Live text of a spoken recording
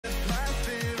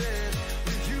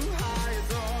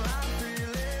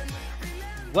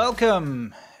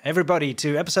Welcome, everybody,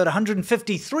 to episode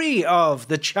 153 of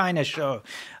The China Show.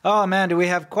 Oh, man, do we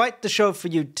have quite the show for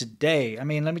you today. I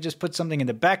mean, let me just put something in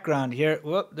the background here.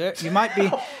 Whoop, there. You might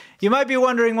be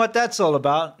wondering what that's all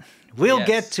about. We'll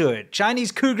get to it.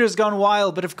 Chinese Cougars gone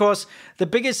wild, but of course, the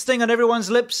biggest thing on everyone's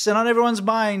lips and on everyone's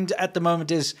mind at the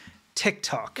moment is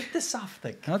TikTok. Get this off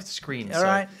the screen. All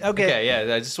right. Okay.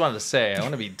 Yeah. I just wanted to say, I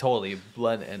want to be totally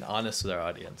blunt and honest with our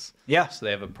audience. Yeah. So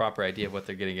they have a proper idea of what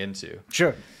they're getting into.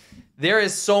 Sure. There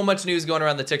is so much news going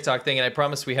around the TikTok thing, and I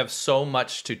promise we have so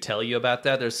much to tell you about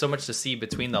that. There's so much to see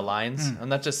between the lines. I'm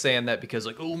not just saying that because,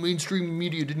 mainstream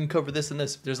media didn't cover this and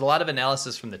this. There's a lot of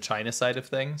analysis from the China side of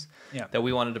things that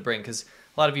we wanted to bring, because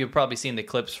a lot of you have probably seen the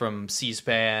clips from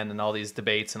C-SPAN and all these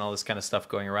debates and all this kind of stuff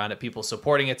going around it. People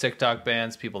supporting a TikTok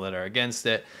bans, people that are against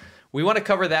it. We want to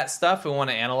cover that stuff. We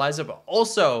want to analyze it, but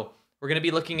also we're going to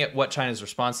be looking at what China's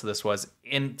response to this was.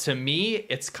 And to me,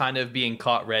 it's kind of being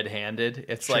caught red-handed.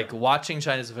 It's like watching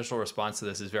China's official response to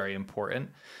this is very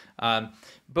important.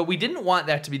 But we didn't want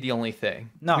that to be the only thing.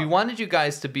 No. We wanted you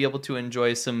guys to be able to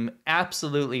enjoy some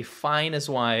absolutely fine as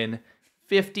wine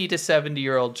 50 to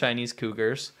 70-year-old Chinese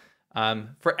Cougars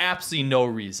for absolutely no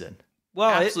reason. Well,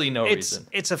 absolutely no reason.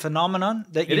 It's a phenomenon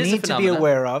that you need to be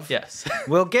aware of. Yes.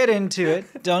 We'll get into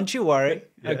it. Don't you worry.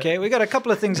 Yeah. Okay, we got a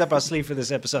couple of things up our sleeve for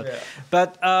this episode. Yeah.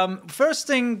 But first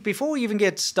thing, before we even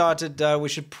get started, we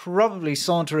should probably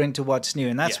saunter into what's new.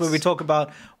 And that's where we talk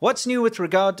about what's new with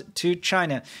regard to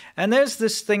China. And there's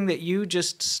this thing that you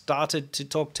just started to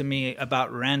talk to me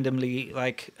about randomly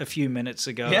like a few minutes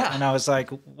ago. Yeah. And I was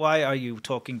like, why are you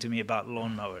talking to me about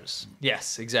lawnmowers?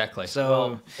 Yes, exactly.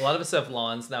 So a lot of us have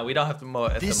lawns. Now, we don't have to mow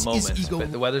at the moment,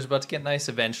 but the weather's about to get nice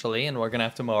eventually, and we're going to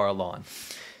have to mow our lawn.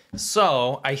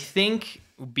 So I think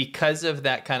because of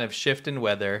that kind of shift in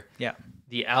weather,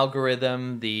 the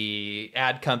algorithm, the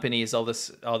ad companies, all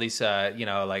these, Lowe's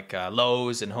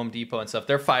and Home Depot and stuff,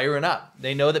 they're firing up.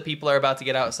 They know that people are about to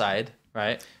get outside,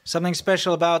 right? Something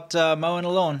special about mowing a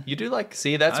lawn. You do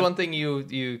that's one thing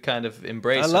you kind of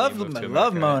embrace. I love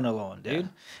mowing a lawn, dude. Yeah.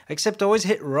 Except I always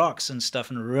hit rocks and stuff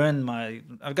and ruin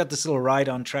I've got this little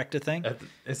ride-on tractor thing.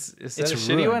 Is that a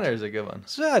shitty one or is it a good one?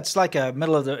 So it's like a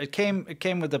middle of it came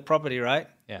with the property, right?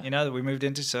 Yeah. That we moved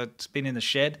into, so it's been in the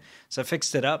shed. So I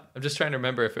fixed it up. I'm just trying to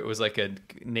remember if it was like a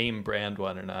name brand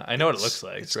one or not. I know what it looks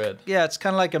like. It's red. Yeah, it's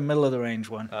kind of like a middle of the range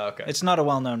one. Oh, okay. It's not a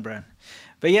well-known brand.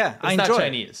 But yeah, I enjoy it. It's not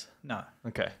Chinese. No.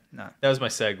 Okay. No. That was my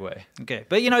segue. Okay.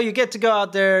 But you get to go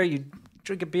out there, you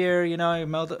drink a beer, you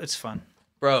mow it's fun.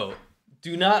 Bro,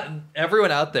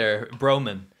 everyone out there,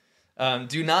 broman,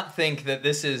 do not think that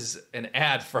this is an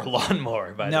ad for a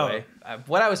lawnmower, by the way.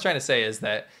 What I was trying to say is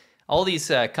that all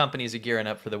these companies are gearing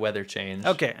up for the weather change.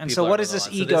 Okay, and so what is this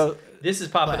ego? So this is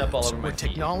popping up all over my feed.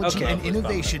 Technology and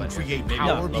innovation create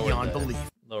power beyond belief.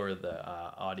 Lower the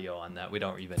audio on that. We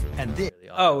don't even. And this.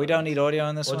 We don't need audio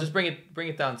on this one? Well, just bring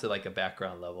it down to like a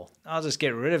background level. I'll just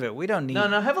get rid of it. We don't need.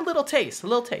 No. Have a little taste. You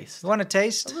want a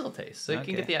taste? A little taste, so you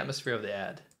can get the atmosphere of the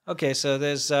ad. Okay, so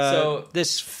there's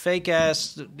this fake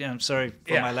ass. I'm sorry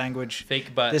for my language.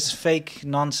 Fake butt. This fake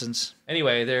nonsense.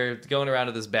 Anyway, they're going around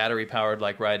with this battery powered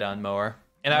like ride-on mower,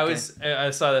 and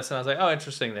I saw this and I was like, oh,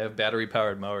 interesting. They have battery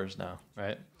powered mowers now,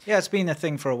 right? Yeah, it's been a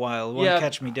thing for a while. It won't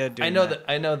catch me dead doing that.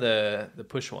 I know the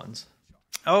push ones.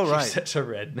 Oh, right. You're such a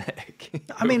redneck.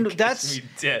 I mean, that's me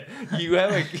dead.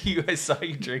 I saw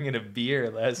you drinking a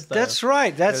beer last time. That's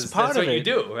right. That's part of it. That's what you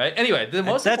do, right? Anyway, the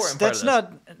most important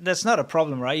part that's not a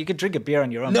problem, right? You could drink a beer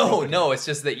on your own. No, it's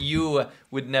just that you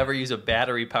would never use a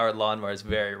battery powered lawnmower. It's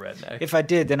very redneck. If I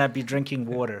did, then I'd be drinking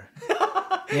water.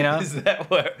 Is that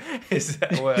what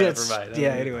I provide? Yeah.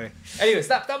 Anyway,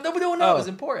 stop. No, it's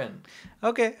important.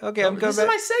 Okay. This is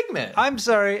my segment. I'm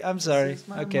sorry.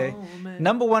 Okay. Moment.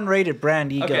 Number 1 rated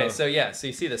brand ego. Okay, so you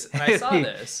see this, and I saw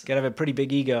this. Gotta have a pretty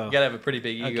big ego.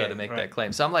 To make that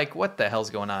claim. So I'm like, what the hell's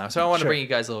going on? So I want to bring you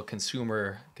guys a little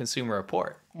consumer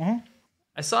report. Mm-hmm.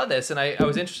 I saw this, and I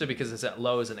was interested because it's at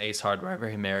Lowe's and Ace Hardware,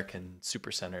 very American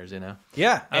super centers,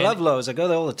 Yeah, I love Lowe's. I go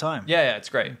there all the time. Yeah, it's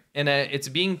great. And it's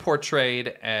being portrayed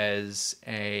as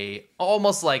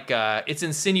almost like, it's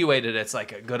insinuated it's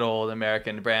like a good old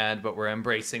American brand, but we're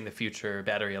embracing the future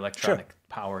battery electronic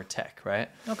power tech, right?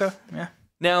 Okay, yeah.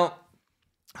 Now,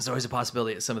 there's always a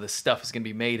possibility that some of this stuff is going to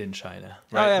be made in China,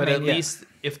 right? But at least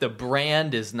if the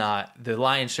brand is not, the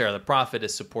lion's share of the profit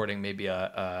is supporting maybe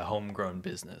a homegrown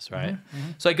business, right?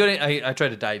 Mm-hmm. So I try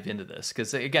to dive into this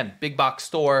because, again, big box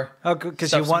store. Oh,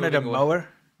 because you wanted a mower?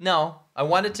 No, I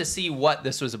wanted to see what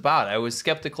this was about. I was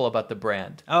skeptical about the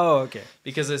brand. Oh, okay.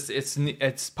 Because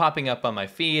it's popping up on my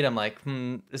feed. I'm like,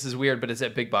 this is weird, but it's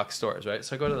at big box stores, right?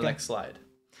 So I go to the next slide.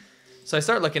 So I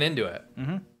start looking into it.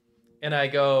 Mm-hmm. And I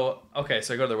go, okay,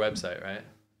 so I go to their website, right?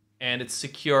 and it's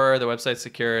secure. The website's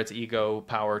secure. It's Ego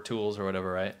Power Tools or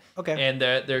whatever, right? Okay. And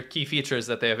their key feature is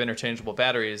that they have interchangeable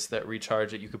batteries that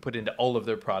recharge that you could put into all of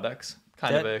their products.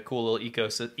 Kind of a cool little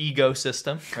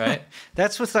ecosystem, right?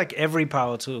 That's with like every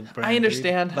power tool brand. I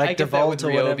understand. Like I get that with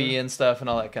Ryobi and stuff and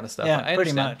all that kind of stuff. Yeah,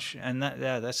 pretty much. And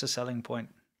that's a selling point.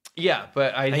 Yeah,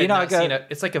 but I had not seen it.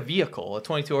 It's like a vehicle, a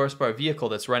 22 horsepower vehicle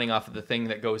that's running off of the thing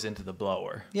that goes into the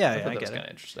blower. Yeah, I thought I that was get kind of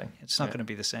it. interesting. It's not going to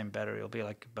be the same battery. It'll be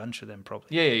like a bunch of them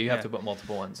probably. Yeah, you have to put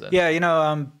multiple ones in. Yeah,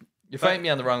 You're fighting me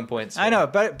on the wrong points. I know.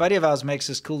 Buddy of ours makes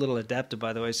this cool little adapter,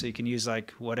 by the way, so you can use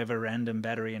like whatever random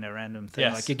battery in a random thing.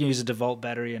 Yes. Like you can use a DeVault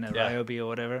battery in a Ryobi or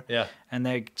whatever. Yeah. And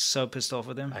they're so pissed off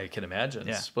with them. I can imagine.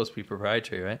 Yeah. It's supposed to be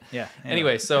proprietary, right? Yeah.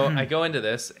 Anyway, so I go into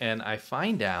this and I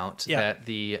find out that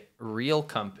the real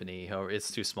company,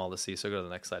 it's too small to see, so go to the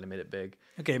next slide. I made it big.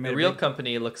 Okay, the real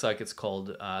company looks like it's called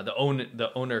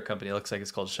the owner company looks like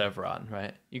it's called Chevron,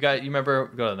 right? You remember?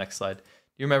 Go to the next slide.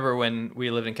 You remember when we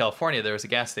lived in California, there was a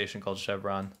gas station called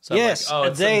Chevron. So yes, I'm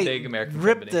like, it's they some big American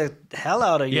ripped company. the hell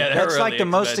out of you. Yeah, that's really like the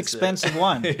most expensive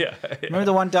one. Yeah. Remember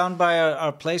the one down by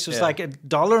our place was like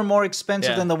 $1 more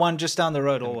expensive than the one just down the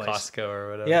road always. Costco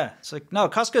or whatever. Yeah, it's like no,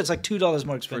 Costco. It's like $2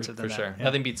 more expensive than for that. sure. Yeah.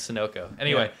 Nothing beats Sunoco.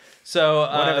 Anyway, so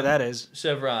whatever that is,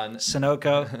 Chevron.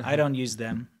 Sunoco. I don't use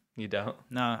them. You don't?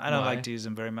 No, I don't like to use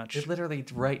them very much. It's literally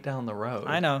right down the road.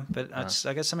 I know, but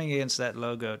I got something against that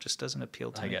logo. It just doesn't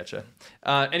appeal to me. I gotcha.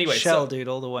 Anyway, Shell, dude,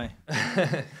 all the way.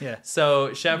 Yeah.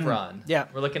 So Chevron. Yeah.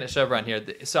 We're looking at Chevron here.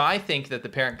 So I think that the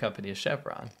parent company is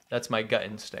Chevron. That's my gut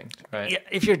instinct, right? Yeah.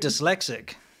 If you're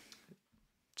dyslexic.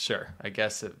 Sure. I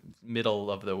guess middle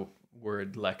of the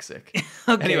word lexic.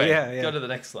 Okay, anyway, go to the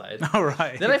next slide. All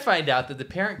right. Then I find out that the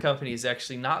parent company is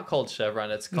actually not called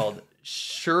Chevron. It's called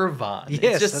Chevron. Yes,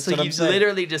 it's just that's so what I'm you saying.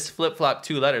 literally just flip-flop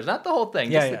two letters. Not the whole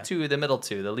thing, Yeah, just the middle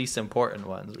two, the least important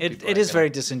ones. It is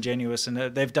very disingenuous, and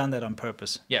they've done that on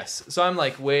purpose. Yes. So I'm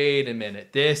like, wait a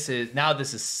minute. This is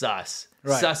sus.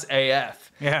 Right. Sus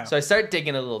AF. Yeah. So I start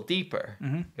digging a little deeper.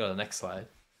 Go to the next slide.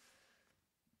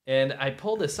 And I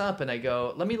pull this up and I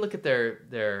go, let me look at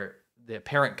the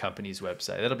parent company's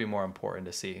website. That'll be more important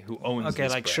to see who owns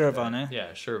this like brand. Chevron, eh?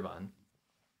 Yeah, Chevron.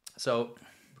 So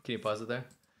can you pause it there?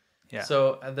 Yeah.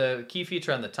 So the key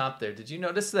feature on the top there, did you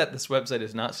notice that this website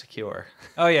is not secure?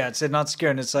 Oh, yeah. It's not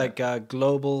secure, and it's like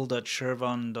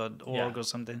global.chevron.org or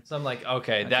something. So I'm like,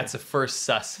 okay, that's a first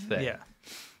sus thing. Yeah.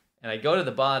 And I go to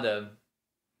the bottom.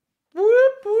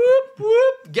 Whoop, whoop,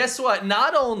 whoop. Guess what?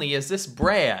 Not only is this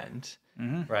brand,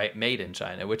 right, made in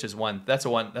China, which is that's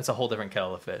a whole different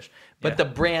kettle of fish. But the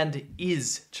brand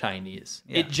is Chinese.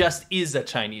 Yeah. It just is a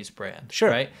Chinese brand. Sure.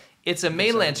 Right? It's a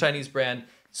mainland Chinese brand.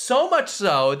 So much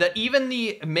so that even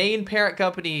the main parent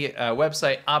company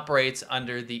website operates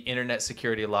under the internet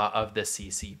security law of the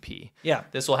CCP. Yeah.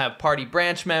 This will have party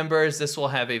branch members. This will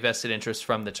have a vested interest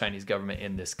from the Chinese government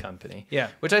in this company. Yeah.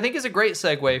 Which I think is a great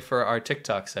segue for our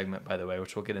TikTok segment, by the way,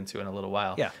 which we'll get into in a little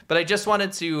while. Yeah. But I just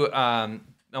wanted to, I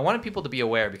wanted people to be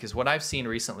aware because what I've seen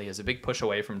recently is a big push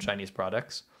away from Chinese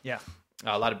products. Yeah.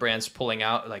 A lot of brands pulling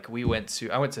out. Like I went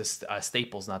to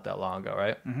Staples not that long ago,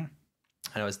 right? Mm-hmm.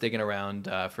 And I was digging around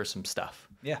for some stuff.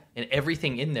 Yeah. And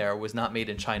everything in there was not made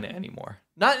in China anymore.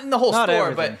 Not in the whole Not store,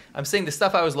 everything. but I'm saying the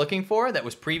stuff I was looking for that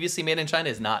was previously made in China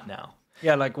is not now.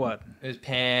 Yeah, like what? It was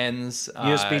pans,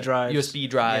 USB drives.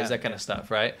 yeah, that kind of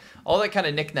stuff, right? All that kind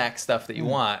of knick-knack stuff that you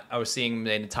want, I was seeing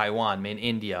made in Taiwan, made in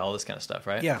India, all this kind of stuff,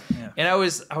 right? Yeah. And I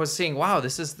was seeing, wow,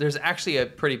 there's actually a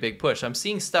pretty big push. I'm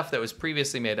seeing stuff that was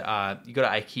previously made, you go to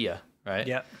IKEA, right?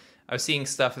 Yeah. I was seeing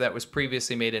stuff that was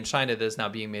previously made in China that is now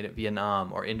being made in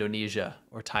Vietnam or Indonesia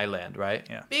or Thailand, right?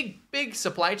 Yeah. Big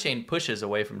supply chain pushes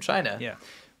away from China. Yeah.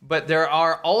 But there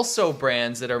are also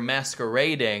brands that are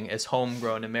masquerading as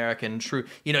homegrown American true.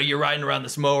 You know, you're riding around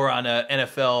this mower on a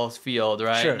NFL field,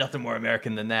 right? Sure. Nothing more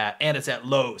American than that. And it's at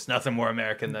Lowe's. Nothing more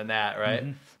American than that, right?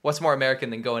 What's more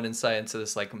American than going inside into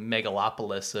this like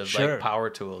megalopolis of Sure. like power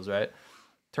tools, right?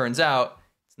 Turns out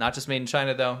it's not just made in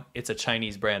China though. It's a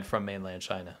Chinese brand from mainland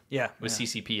China. Yeah. With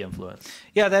CCP influence.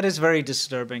 Yeah, that is very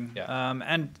disturbing. Yeah.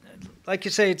 And like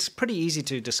you say, it's pretty easy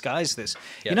to disguise this.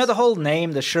 Yes. You know the whole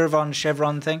name, the Chevron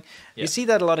thing? Yeah. You see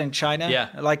that a lot in China. Yeah.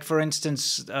 Like, for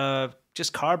instance,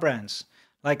 just car brands.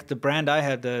 Like the brand I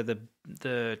had, the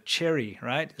Cherry,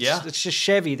 right? It's just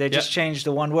Chevy. They just changed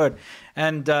the one word.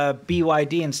 And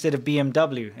BYD instead of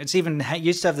BMW. It's even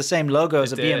used to have the same logo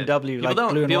as a BMW, People like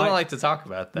don't, blue and people white. don't like to talk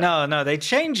about that. No, they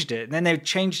changed it. And then they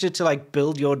changed it to like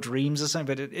Build Your Dreams or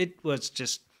something. But it was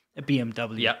just a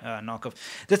BMW knockoff.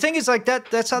 The thing is like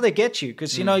that's how they get you.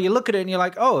 Because, you know, you look at it and you're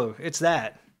like, oh, it's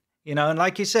that. You know, and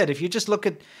like you said, if you just look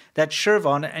at that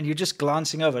Chevron and you're just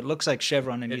glancing over, it looks like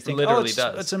Chevron and you think, literally oh,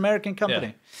 does. it's an American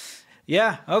company.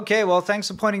 Yeah. Okay. Well, thanks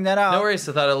for pointing that out. No worries.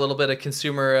 I thought a little bit of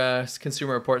consumer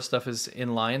report stuff is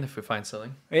in line if we find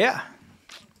something. Yeah.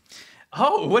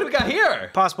 Oh, what do we got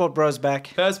here? Passport Bros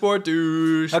back. Passport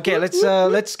douche. Okay,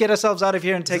 let's get ourselves out of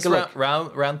here and take a look.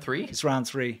 Round 3? It's round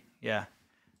 3. Yeah.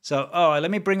 So,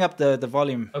 let me bring up the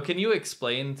volume. Oh, can you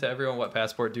explain to everyone what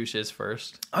Passport douche is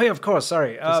first? Oh yeah, of course.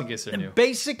 Sorry. Just in case they're new.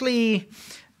 Basically,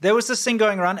 there was this thing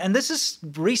going around, and this is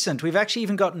recent. We've actually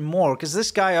even gotten more because this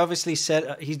guy obviously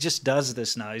said he just does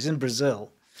this now. He's in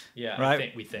Brazil. Yeah,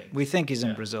 right. We think he's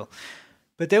in Brazil.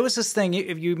 But there was this thing,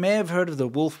 you may have heard of the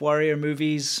Wolf Warrior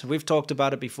movies. We've talked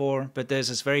about it before, but there's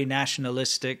this very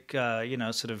nationalistic,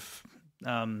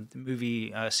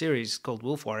 movie series called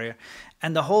Wolf Warrior.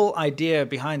 And the whole idea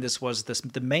behind this was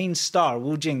the main star,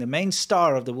 Wu Jing, the main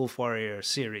star of the Wolf Warrior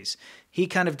series. He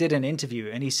kind of did an interview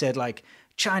and he said, like,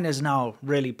 China's now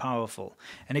really powerful.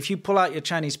 And if you pull out your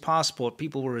Chinese passport,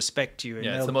 people will respect you. And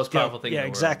it's the most powerful thing in the world. Yeah,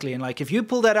 exactly. And like, if you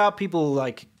pull that out, people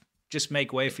like just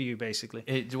make way for you,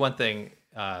 basically. One thing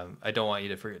I don't want you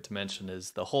to forget to mention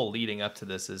is the whole leading up to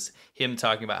this is him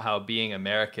talking about how being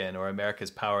American or America's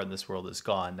power in this world is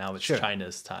gone. Now it's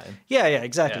China's time. Yeah,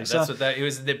 exactly. Yeah, it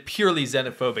was the purely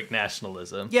xenophobic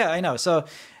nationalism. Yeah, I know. So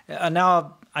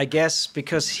now I guess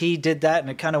because he did that and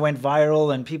it kind of went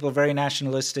viral and people are very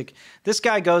nationalistic, this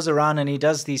guy goes around and he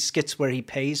does these skits where he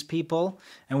pays people,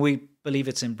 and we believe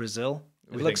it's in Brazil.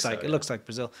 It looks like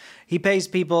Brazil. He pays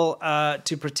people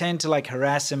to pretend to like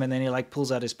harass him, and then he like pulls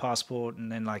out his passport,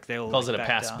 and then like they'll calls like, it a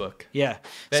passbook. Yeah.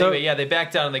 But so anyway, they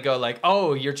back down and they go like,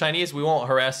 "Oh, you're Chinese. We won't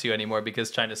harass you anymore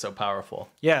because China's so powerful."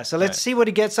 Yeah. So let's see what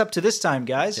he gets up to this time,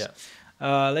 guys.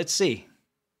 Yeah. Let's see.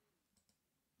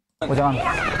 我讲，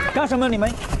干什么你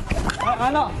们？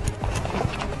安娜，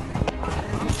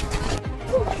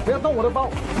不要动我的包，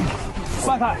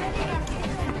放开！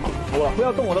不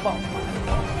要动我的包。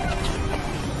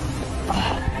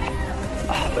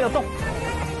 不要动！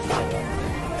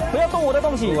不要动我的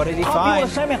东西，它比我的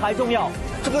生命还重要。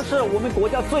这个是我们国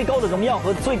家最高的荣耀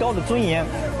和最高的尊严。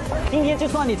今天就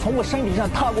算你从我身体上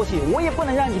踏过去，我也不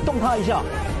能让你动它一下。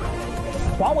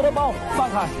还我的包，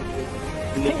放开！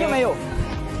听见没有？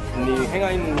你很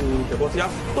爱你的国家？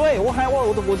对，我很爱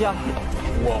我的国家。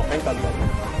我很感动。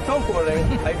中国人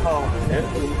爱好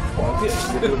广建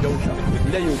这个优秀，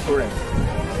你的有球人，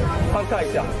放开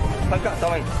一下，放开，大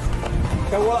卫。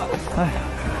 给我了！哎，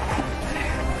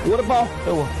我的包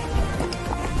给我！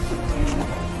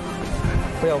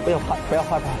不要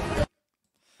害怕。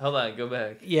 Hold on, go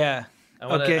back. Yeah.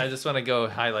 I just want to go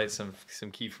highlight some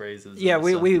key phrases. Yeah,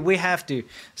 we have to.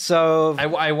 So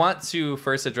I want to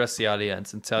first address the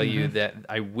audience and tell you that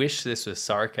I wish this was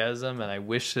sarcasm, and I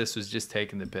wish this was just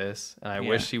taking the piss, and I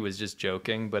wish he was just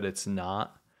joking, but it's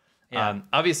not. Yeah.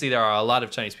 Obviously, there are a lot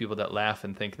of Chinese people that laugh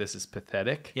and think this is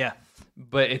pathetic. Yeah.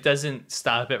 But it doesn't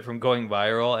stop it from going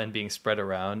viral and being spread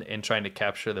around and trying to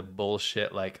capture the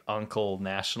bullshit like uncle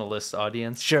nationalist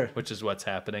audience. Sure. Which is what's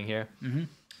happening here.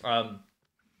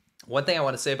 One thing I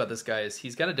want to say about this guy is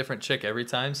he's got a different chick every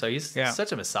time. So he's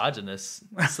such a misogynist,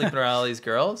 sleeping around all these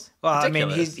girls. Well,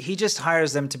 Ridiculous. I mean, he just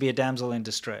hires them to be a damsel in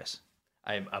distress.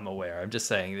 I'm aware. I'm just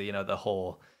saying that, the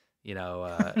whole...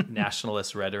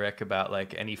 nationalist rhetoric about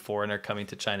like any foreigner coming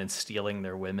to China and stealing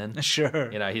their women.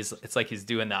 Sure. It's like he's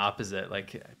doing the opposite,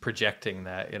 like projecting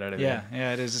that, you know what I mean?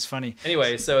 Yeah, it is. It's funny.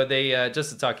 Anyway, so they,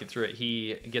 just to talk you through it,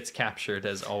 he gets captured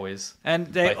as always. And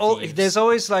there's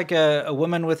always like a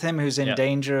woman with him who's in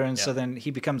danger. And so then he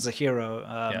becomes a hero.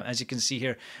 As you can see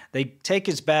here, they take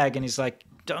his bag and he's like,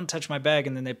 don't touch my bag.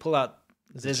 And then they pull out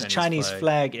There's a Chinese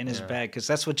flag in his bag, because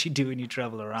that's what you do when you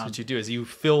travel around. That's what you do is you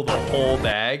fill the whole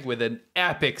bag with an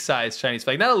epic-sized Chinese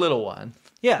flag, not a little one.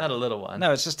 Yeah, not a little one.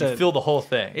 No, it's just you fill the whole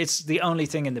thing. It's the only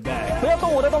thing in the bag. 不要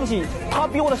动我的东西，它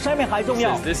比我的生命还重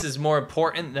要。 This is more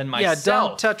important than myself. Yeah,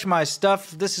 don't touch my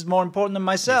stuff. This is more important than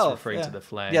myself. He's referring to the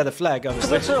flag. Yeah, the flag,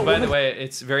 obviously. By the way,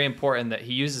 it's very important that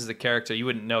he uses the character. You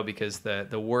wouldn't know because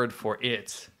the word for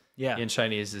it in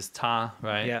Chinese is ta,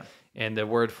 right? Yeah. And the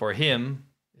word for him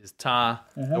is ta.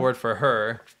 The word for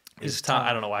her is ta.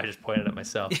 I don't know why I just pointed at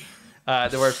myself.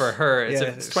 The word for her,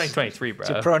 it's 2023, bro. It's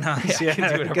a pronouns, I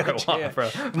can do whatever I want, bro.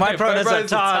 My pronouns are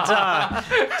ta.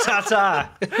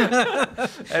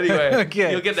 Anyway,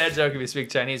 you'll get that joke if you speak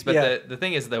Chinese. But the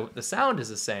thing is, the sound is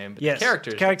the same, but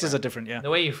the characters are different, The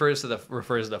way he refers to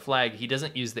the flag, he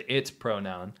doesn't use the it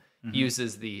pronoun.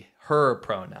 uses the her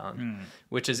pronoun,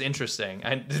 which is interesting.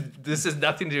 And this has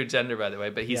nothing to do with gender, by the way,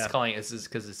 but he's calling it, this is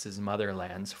because it's his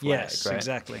motherland's flag, yes, right?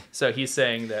 exactly. So he's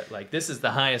saying that, like, this is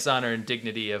the highest honor and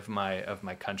dignity of my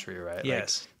country, right?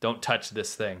 Yes. Like, don't touch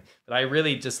this thing. But I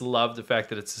really just love the fact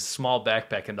that it's a small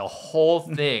backpack and the whole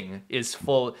thing is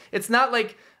full. It's not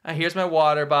like, here's my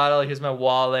water bottle, here's my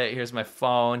wallet, here's my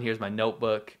phone, here's my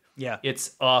notebook. Yeah.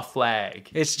 It's a flag.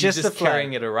 It's just a flag.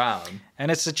 Carrying it around.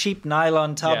 And it's a cheap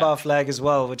nylon Taobao flag as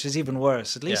well, which is even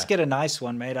worse. At least get a nice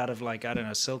one made out of, like, I don't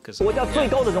know, silk or something.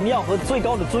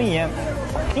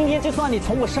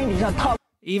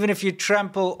 Even if you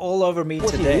trample all over me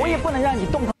today,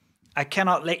 I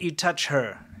cannot let you touch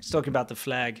her. He's talking about the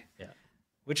flag. Yeah.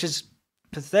 Which is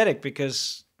pathetic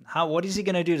because what is he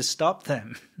going to do to stop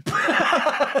them?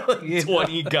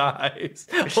 20 guys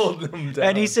hold them down.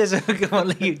 And he says, I can't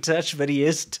let you touch, but he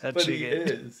is touching but he it.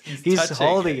 is. He's touching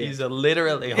holding it. it. He's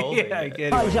literally holding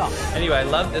it. Anyway, I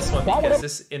love this one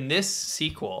because in this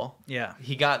sequel,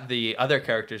 he got the other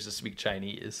characters to speak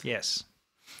Chinese. Yes.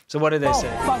 So what did they say?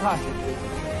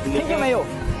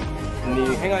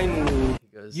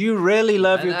 You really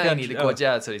love your country.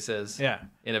 That's what he says. Yeah.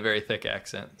 In a very thick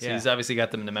accent. So he's obviously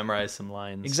got them to memorize some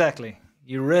lines. Exactly.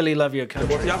 You really love your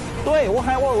country. Yeah,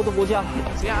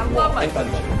 I love my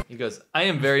country. He goes, I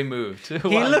am very moved.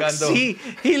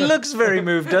 He looks very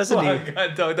moved, doesn't he?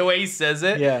 The way he says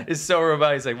it is so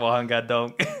robotic. He's like, Wahan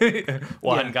Gandong.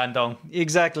 Wahan Gandong.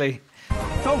 Exactly.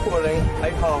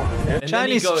 And Chinese, then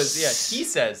he goes, he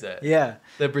says it. Yeah.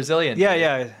 The Brazilian.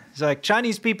 Yeah. It's like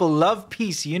Chinese people love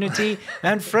peace, unity,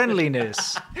 and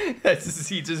friendliness.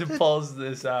 He just pulls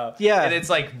this out. Yeah. And it's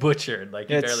like butchered. Like,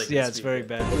 he barely can it's very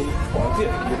bad. He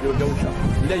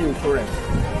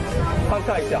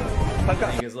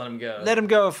goes, let him go. Let him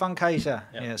go, Fang Kaisha.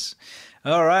 Yes.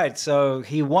 All right, so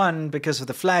he won because of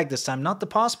the flag this time, not the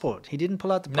passport. He didn't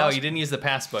pull out the passport. No, he didn't use the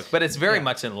passbook, but it's very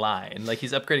much in line. Like,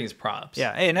 he's upgrading his props.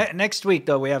 Yeah. Hey, next week,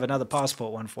 though, we have another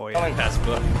passport one for you.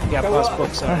 Passbook. Yeah,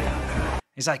 passport, sorry.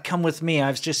 He's like, come with me.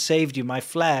 I've just saved you. My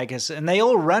flag has... And they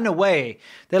all run away.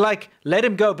 They're like, let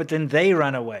him go, but then they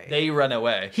run away.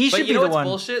 He should be the one. But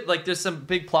bullshit? Like, there's some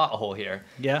big plot hole here.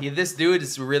 Yeah. This dude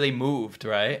is really moved,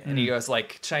 right? And he goes,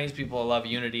 like, Chinese people love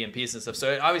unity and peace and stuff.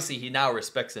 So obviously he now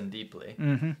respects him deeply.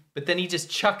 Mm-hmm. But then he just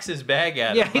chucks his bag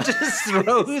at him. Yeah, he just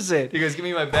throws it. He goes, give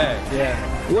me my bag. Yeah.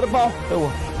 What about...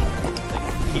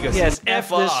 He goes, F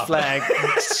this flag.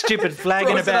 Stupid flag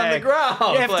in a bag. On the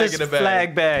ground. F this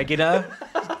flag bag, you know?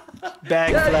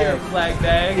 Flag. Your flag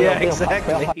bag. Yeah,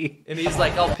 exactly. And he's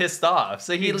like all pissed off.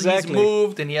 So he's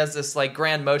moved and he has this like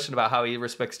grand motion about how he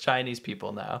respects Chinese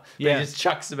people now. But he just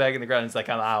chucks the bag in the ground and he's like,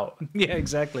 I'm out. Yeah,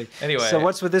 exactly. Anyway. So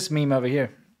what's with this meme over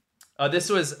here? Oh, this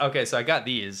was, okay, so I got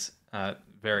these.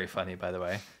 Very funny, by the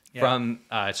way. From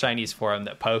a Chinese forum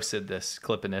that posted this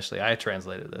clip initially. I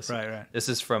translated this. Right. This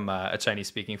is from a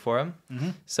Chinese-speaking forum.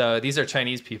 Mm-hmm. So these are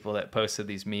Chinese people that posted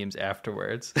these memes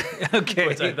afterwards. Okay.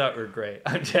 Which I thought were great.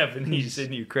 I'm Japanese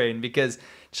in Ukraine because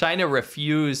China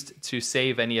refused to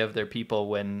save any of their people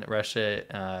when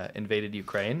Russia invaded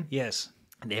Ukraine. Yes.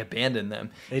 And they abandoned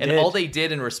them. They did. All they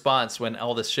did in response when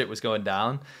all this shit was going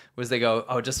down was they go,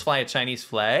 oh, just fly a Chinese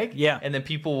flag. Yeah. And then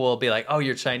people will be like, oh,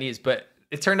 you're Chinese. But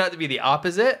it turned out to be the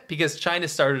opposite because China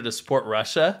started to support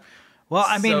Russia. Well,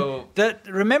 I mean,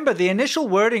 remember, the initial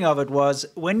wording of it was,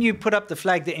 when you put up the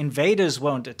flag, the invaders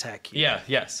won't attack you. Yeah,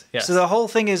 yes. So the whole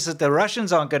thing is that the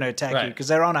Russians aren't going to attack you because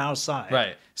they're on our side.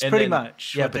 Right. It's pretty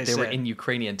much what but they were said. in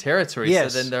Ukrainian territory.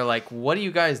 Yes. So then they're like, what are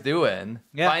you guys doing?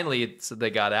 Yeah. Finally, they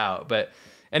got out. But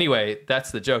anyway,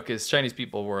 that's the joke is Chinese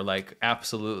people were like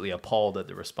absolutely appalled at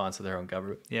the response of their own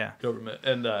government. Yeah.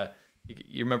 And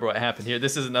you remember what happened here?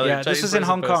 This is another Chinese this is in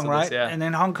Hong Kong, right? This, yeah. And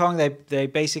in Hong Kong, they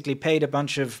basically paid a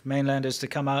bunch of mainlanders to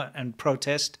come out and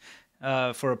protest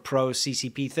for a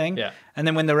pro-CCP thing. Yeah. And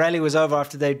then when the rally was over,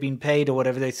 after they'd been paid or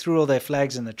whatever, they threw all their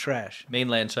flags in the trash.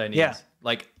 Mainland Chinese. Yeah.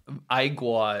 Like,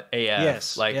 Aigua AF.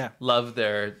 Yes. Love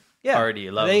their party.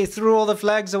 They threw all the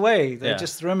flags away. They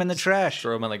just threw them in the trash.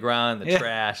 Throw them on the ground, the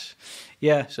trash.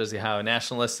 Yeah. Shows you how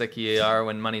nationalistic you are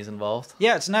when money's involved.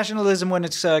 Yeah, it's nationalism when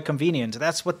it's convenient.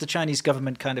 That's what the Chinese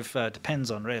government kind of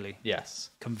depends on, really. Yes.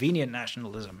 Convenient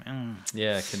nationalism.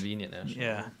 Yeah, convenient nationalism.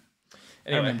 Yeah.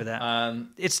 Anyway, I remember that.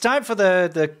 It's time for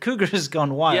the Cougars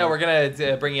Gone Wild. Yeah, we're going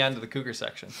to bring you on to the Cougar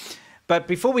section. But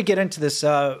before we get into this,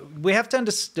 we have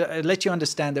to let you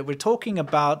understand that we're talking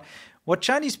about what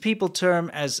Chinese people term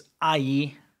as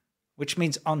ai, which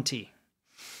means auntie.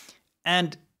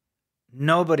 And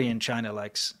nobody in China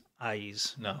likes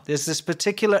ais. No. There's this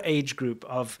particular age group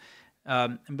of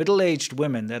middle-aged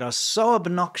women that are so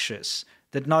obnoxious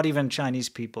that not even Chinese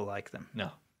people like them.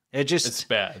 No. It's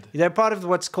bad. They're part of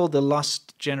what's called the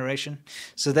lost generation.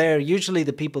 So they're usually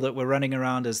the people that were running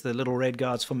around as the little red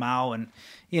guards for Mao and,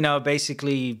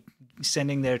 basically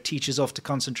sending their teachers off to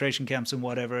concentration camps and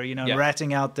whatever,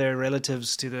 ratting out their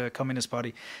relatives to the Communist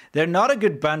Party. They're not a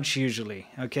good bunch usually,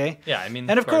 okay? Yeah, I mean...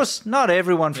 And of course, not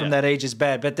everyone from that age is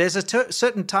bad, but there's a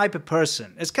certain type of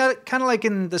person. It's kind of like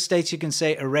in the States you can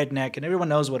say a redneck, and everyone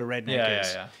knows what a redneck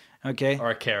is. Yeah. Okay? Or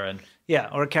a Karen. Yeah,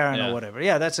 or a Karen or whatever.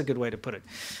 Yeah, that's a good way to put it.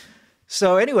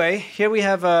 So anyway, here we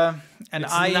have Sias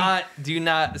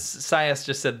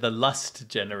just said the lust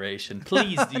generation.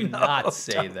 Please do not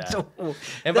say that.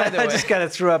 And by the way, I just kind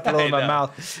of threw up a little in my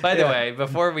mouth. By the way,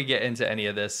 before we get into any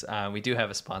of this, we do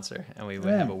have a sponsor, and we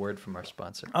have a word from our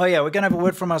sponsor. Oh yeah, we're going to have a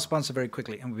word from our sponsor very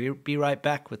quickly, and we'll be right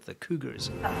back with the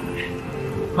Cougars.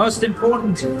 Most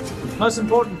important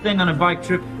thing on a bike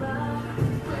trip,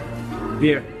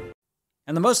 beer.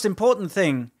 And the most important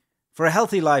thing for a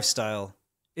healthy lifestyle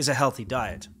is a healthy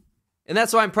diet. And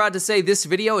that's why I'm proud to say this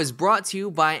video is brought to you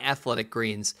by Athletic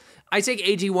Greens. I take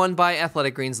AG1 by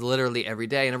Athletic Greens literally every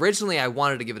day, and originally I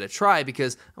wanted to give it a try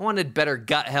because I wanted better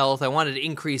gut health, I wanted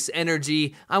increased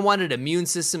energy, I wanted immune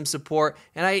system support,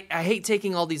 and I hate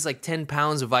taking all these 10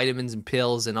 pounds of vitamins and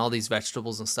pills and all these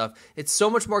vegetables and stuff. It's so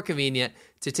much more convenient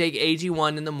to take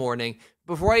AG1 in the morning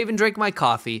before I even drink my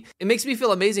coffee. It makes me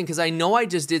feel amazing because I know I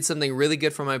just did something really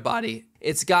good for my body.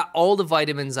 It's got all the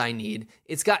vitamins I need.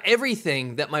 It's got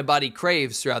everything that my body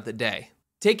craves throughout the day.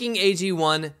 Taking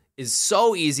AG1 is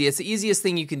so easy. It's the easiest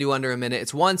thing you can do under a minute.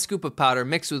 It's 1 scoop of powder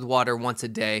mixed with water once a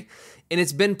day, and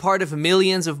it's been part of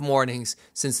millions of mornings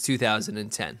since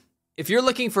 2010. If you're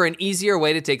looking for an easier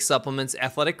way to take supplements,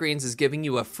 Athletic Greens is giving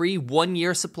you a free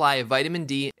 1-year supply of vitamin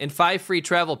D and 5 free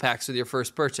travel packs with your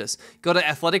first purchase. Go to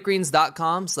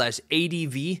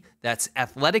athleticgreens.com/ADV. That's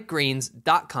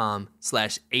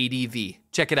athleticgreens.com/ADV.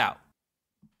 Check it out.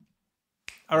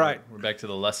 All right. We're back to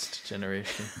the lust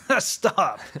generation.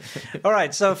 Stop. All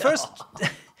right. So first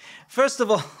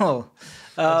of all,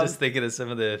 I'm just thinking of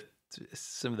some of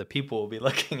the people we'll be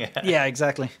looking at. Yeah,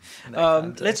 exactly.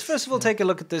 Let's first of all take a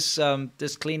look at this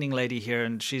cleaning lady here,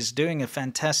 and she's doing a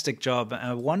fantastic job.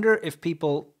 I wonder if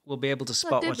people will be able to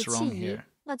spot what's wrong here.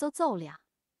 Does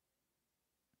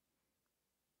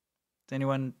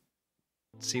anyone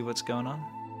see what's going on?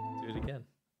 Do it again.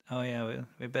 Oh yeah,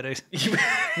 we better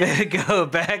go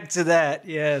back to that.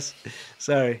 Yes,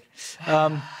 sorry.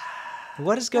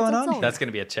 What is going on here? That's going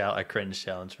to be a cringe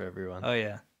challenge for everyone. Oh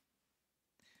yeah.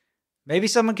 Maybe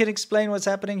someone can explain what's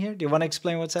happening here. Do you want to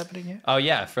explain what's happening here? Oh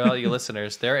yeah, for all you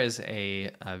listeners, there is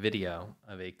a video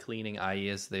of a cleaning IE,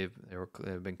 as they've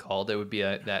been called. It would be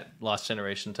that lost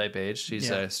generation type age. She's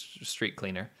a street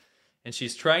cleaner, and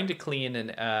she's trying to clean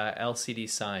an LCD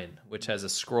sign which has a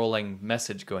scrolling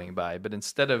message going by. But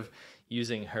instead of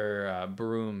using her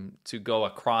broom to go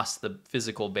across the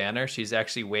physical banner, she's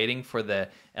actually waiting for the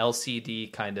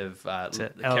LCD kind of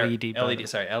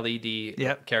LED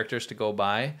characters to go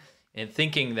by. And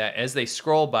thinking that as they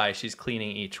scroll by, she's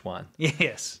cleaning each one.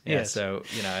 Yes. So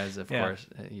as of course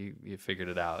you figured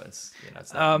it out. It's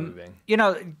it's not moving.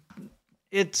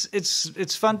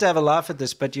 It's fun to have a laugh at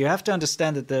this, but you have to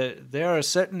understand that there are a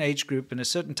certain age group and a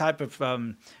certain type of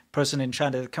person in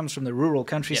China that comes from the rural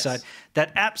countryside that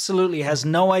absolutely has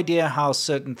no idea how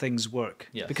certain things work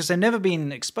because they've never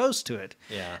been exposed to it.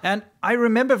 Yeah. And I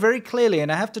remember very clearly,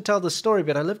 and I have to tell the story,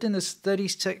 but I lived in this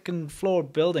 32nd floor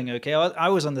building, okay? I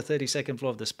was on the 32nd floor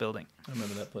of this building. I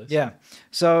remember that place. Yeah.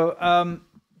 So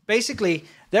basically,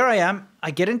 there I am.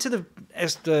 I get into the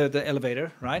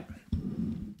elevator, right?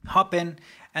 Hop in,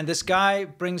 and this guy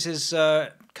brings his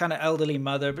kind of elderly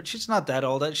mother, but she's not that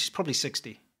old. She's probably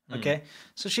 60. Okay,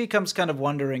 so she comes kind of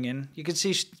wandering in. You can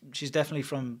see she's definitely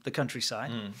from the countryside.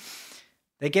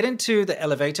 They get into the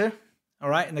elevator, all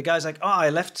right, and the guy's like, "Oh,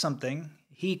 I left something."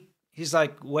 He's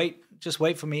like, just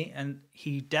wait for me," and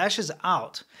he dashes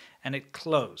out, and it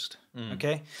closed.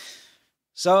 Okay,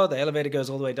 so the elevator goes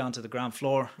all the way down to the ground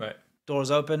floor. Right,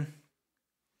 doors open,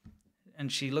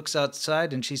 and she looks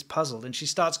outside, and she's puzzled, and she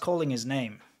starts calling his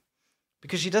name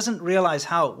because she doesn't realize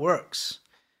how it works.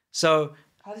 So.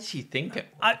 How does she think it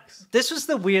works? This was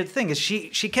the weird thing is she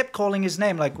kept calling his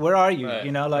name, like, where are you?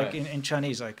 Right, in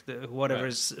Chinese, like whatever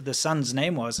the son's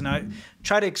name was. And I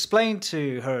tried to explain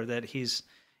to her that he's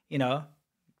on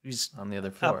the other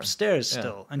floor upstairs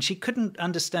still. And she couldn't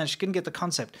understand. She couldn't get the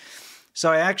concept.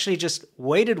 So I actually just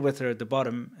waited with her at the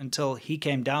bottom until he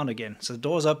came down again. So the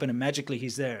door's open and magically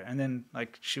he's there. And then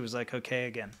she was like, okay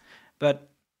again.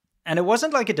 And it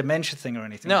wasn't like a dementia thing or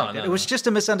anything. It was just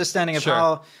a misunderstanding of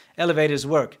how elevators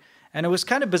work. And it was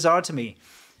kind of bizarre to me.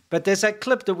 But there's that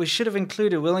clip that we should have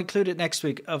included. We'll include it next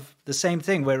week of the same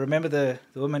thing where remember the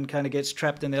woman kind of gets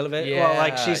trapped in the elevator? Yeah, well,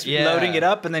 like she's loading it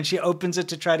up and then she opens it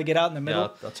to try to get out in the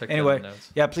middle. Yeah, I'll check anyway, that in the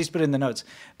notes. Yeah, please put it in the notes.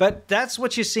 But that's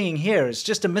what you're seeing here. It's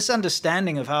just a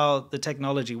misunderstanding of how the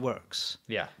technology works.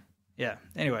 Yeah. Yeah.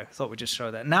 Anyway, I thought we'd just show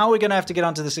that. Now we're going to have to get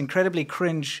onto this incredibly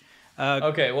cringe.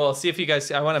 Okay, well, see if you guys...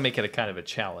 I want to make it a kind of a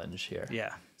challenge here.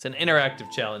 Yeah. It's an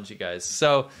interactive challenge, you guys.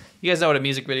 So, you guys know what a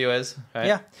music video is, right?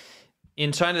 Yeah.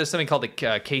 In China, there's something called the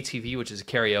KTV, which is a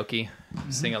karaoke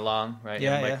sing along, right? Yeah,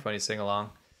 you have a microphone, you sing along.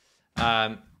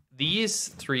 These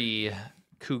three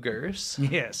Cougars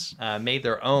Yes. made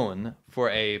their own for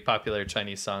a popular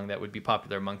Chinese song that would be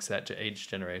popular amongst that age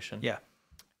generation. Yeah.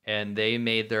 And they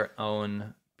made their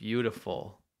own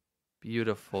beautiful,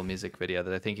 beautiful music video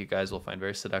that I think you guys will find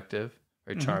very seductive,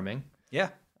 very charming. Yeah.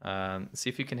 See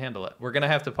if you can handle it. We're going to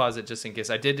have to pause it just in case.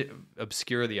 I did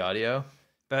obscure the audio.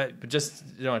 But just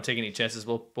you don't want to take any chances.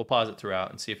 We'll pause it throughout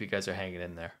and see if you guys are hanging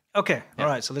in there. Okay. Yeah. All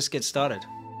right. So let's get started.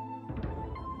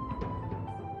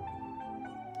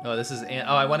 Oh, this is...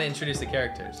 I want to introduce the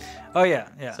characters. Oh, yeah.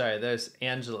 Yeah. Sorry, there's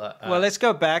Angela. Well, let's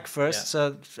go back first. Yeah.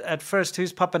 So at first,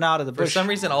 who's popping out of the bush? For some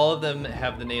reason, all of them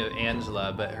have the name of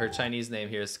Angela, but her Chinese name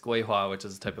here is Guihua, which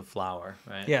is a type of flower,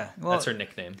 right? Yeah. Well, that's her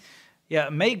nickname. Yeah,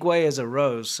 Mei Gui is a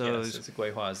rose. So Yes, it's a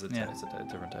Guihua is it's a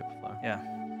different type of flower. Yeah.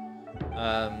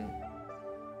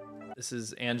 This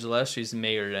is Angela. She's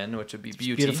Mei Ren, which would be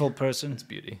beauty. Beautiful person. It's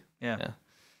beauty. Yeah.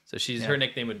 So her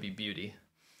nickname would be Beauty.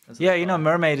 Yeah, you know,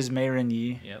 mermaid is Mei Ren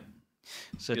Yi. Yep.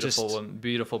 So beautiful just woman,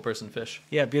 beautiful person fish.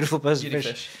 Yeah, beautiful person Beauty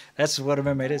fish. That's what a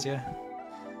mermaid is. Yeah.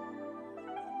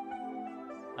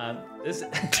 This.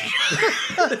 I'm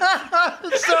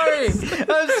sorry.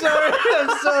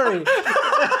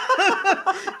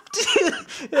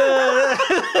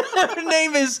 Her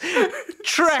name is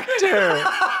Tractor.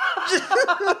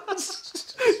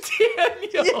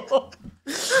 Daniel.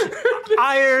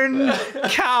 Iron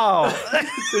Cow.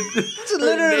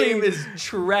 Her name is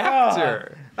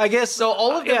Tractor. I guess so.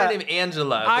 All of them are named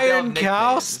Angela. Iron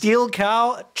Cow, Steel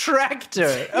Cow,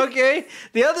 Tractor. Okay,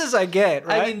 the others I get.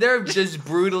 Right? I mean, they're just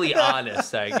brutally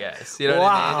honest. I guess you know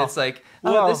what I mean. It's like,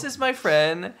 this is my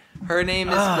friend. Her name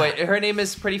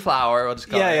is Pretty Flower. We'll just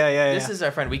call her. Yeah. This is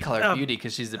our friend. We call her Beauty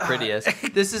because she's the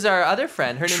prettiest. This is our other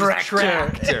friend. Her name is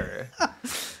Tractor.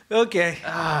 Okay.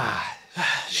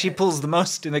 She pulls the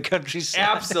most in the countryside.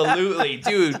 Absolutely,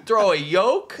 dude. Throw a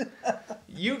yoke.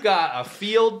 You got a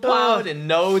field plowed in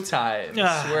no time.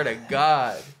 Swear to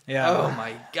God. Yeah. Oh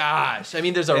my gosh. I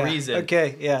mean, there's a reason.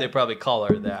 Okay. Yeah. They probably call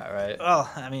her that, right? Well,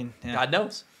 I mean, yeah. God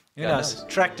knows. Who knows?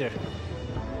 Tractor.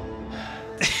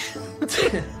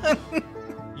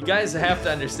 You guys have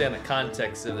to understand the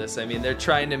context of this. I mean, they're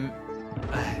trying to.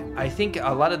 I think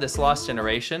a lot of this lost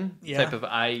generation type of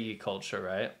IE culture,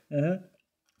 right? Mm-hmm.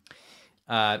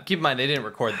 Keep in mind, they didn't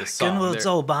record this song.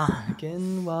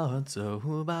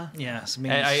 Yeah,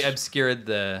 I obscured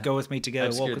the. Go with me together. I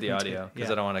obscured the audio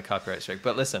because I don't want a copyright strike.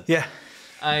 But listen. Yeah.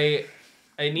 I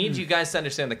need you guys to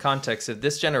understand the context of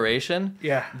this generation.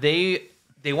 Yeah.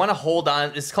 They want to hold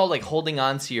on. It's called like holding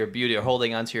on to your beauty or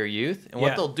holding on to your youth. And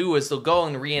what they'll do is they'll go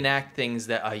and reenact things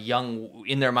that a young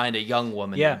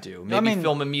woman would do. Maybe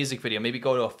film a music video. Maybe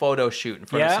go to a photo shoot in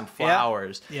front of some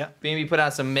flowers. Yeah. Maybe put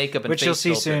on some makeup and which face you'll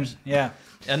see filters. soon. Yeah.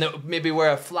 And maybe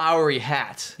wear a flowery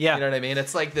hat. Yeah. You know what I mean?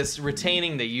 It's like this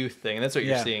retaining the youth thing. And that's what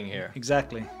you're seeing here.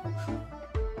 Exactly.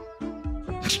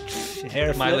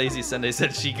 My Lazy Sunday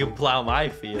said she could plow my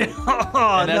field.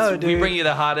 And dude. We bring you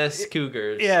the hottest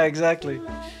Cougars. Yeah, exactly.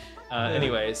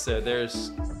 Anyway, so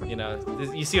there's,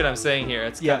 you see what I'm saying here?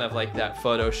 It's kind of like that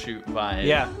photo shoot vibe.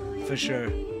 Yeah, for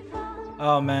sure.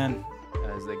 Oh, man.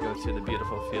 As they go through the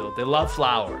beautiful field. They love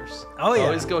flowers. Oh, yeah.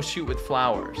 Always go shoot with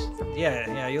flowers.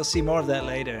 Yeah, you'll see more of that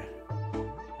later.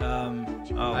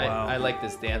 Wow. I like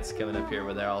this dance coming up here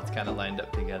where they're all kind of lined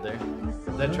up together.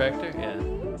 Is that Tractor? Yeah.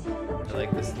 I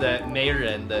like this. That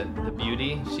Mayrin, the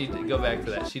beauty, go back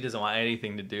to that. She doesn't want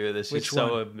anything to do with this. She's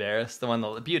so embarrassed.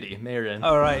 The beauty, Mayrin.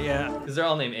 All right, yeah. Because they're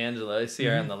all named Angela. I see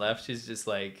her on the left. She's just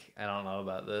like, I don't know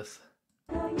about this.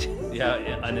 Yeah,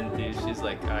 unenthused. She's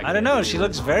like, I don't know. She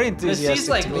looks very enthusiastic. She's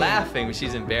like laughing, but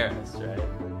she's embarrassed,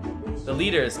 right? The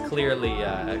leader is clearly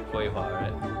Guihua,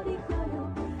 right?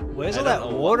 Where's all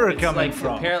that water coming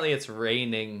from? Apparently, it's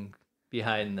raining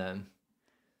behind them.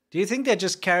 Do you think they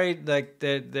just carried like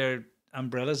their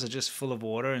umbrellas are just full of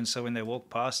water, and so when they walk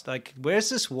past, like, where's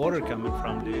this water coming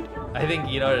from, dude? I think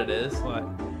you know what it is. What?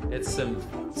 It's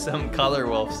some color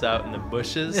wolves out in the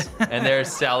bushes, and they're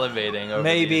salivating over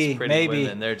these pretty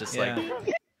women. They're just like.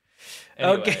 Anyway,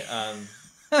 okay.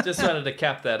 Just wanted to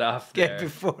cap that off there.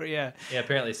 Before, yeah. Yeah,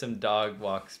 apparently some dog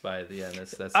walks by the end.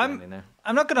 That's standing there.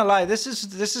 I'm not gonna lie. This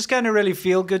is kind of really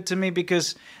feel good to me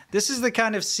because this is the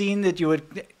kind of scene that you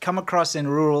would come across in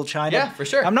rural China. Yeah, for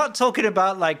sure. I'm not talking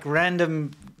about like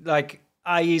random like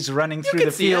IEs running through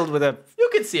the field with a. You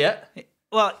can see it.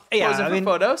 Well, yeah, I mean,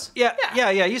 photos. Yeah.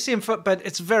 You see him, but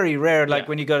it's very rare. Like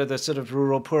when you go to the sort of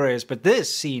rural poor areas. But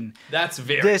this scene, that's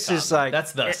very. This common. is like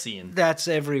that's the scene. That's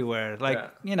everywhere.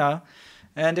 Like you know,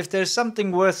 and if there's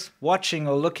something worth watching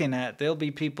or looking at, there'll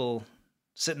be people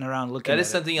sitting around looking. That is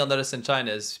something you'll notice in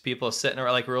China is people sitting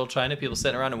around, like rural China, people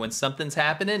sitting around, and when something's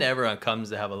happening, everyone comes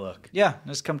to have a look. Yeah,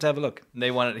 just come to have a look. And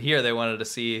they wanted to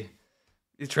see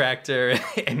the Tractor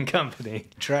and company.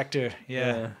 Tractor,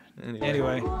 yeah.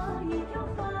 Anyway.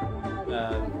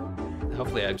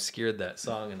 Hopefully I obscured that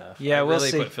song enough. Yeah, we'll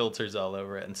see. Put filters all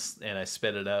over it and I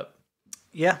sped it up.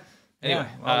 Yeah. Anyway,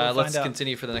 we'll let's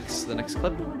continue for the next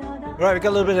clip. All right, we got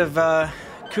a little bit of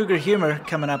cougar humor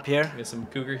coming up here. We got some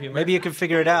cougar humor. Maybe you can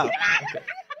figure it out. Okay.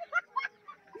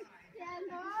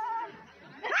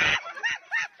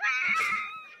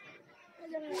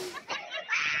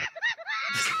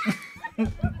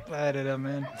 I don't know,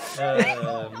 man.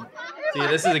 See,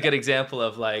 this is a good example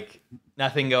of like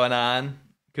nothing going on.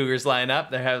 Cougars line up.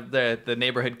 They have the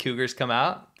neighborhood Cougars come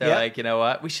out. They're like, you know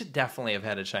what? We should definitely have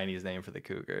had a Chinese name for the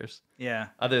Cougars. Yeah.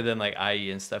 Other than like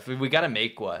IE and stuff. We got to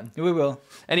make one. We will.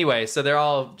 Anyway, so they're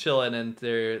all chilling, and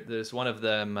there's one of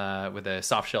them with a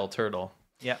soft shell turtle.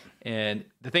 Yeah. And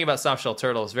the thing about soft shell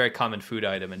turtle is a very common food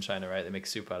item in China, right? They make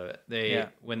soup out of it.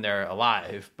 When they're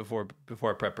alive, before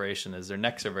preparation, is their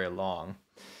necks are very long.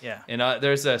 Yeah. And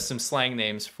there's some slang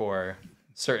names for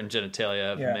certain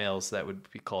genitalia of males that would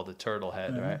be called a turtle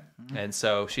head, right? Mm-hmm. And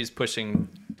so she's pushing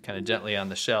kind of gently on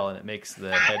the shell, and it makes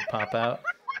the head pop out.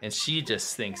 And she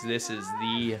just thinks this is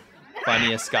the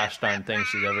funniest gosh darn thing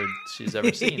she's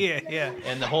ever seen. Yeah.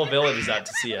 And the whole village is out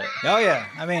to see it. Oh yeah.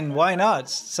 I mean, why not?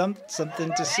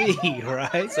 Something to see,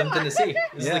 right? Something to see.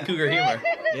 This is the cougar humor.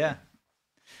 Yeah.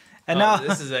 And now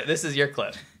this is your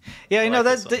clip. Yeah, you know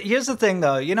here's the thing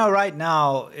though. You know, right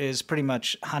now is pretty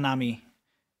much Hanami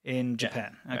in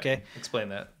Japan. Yeah, okay, right. Explain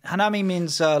that. Hanami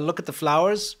means look at the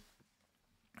flowers,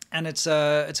 and it's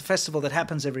a festival that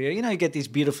happens every year. You know, you get these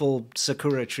beautiful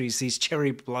sakura trees, these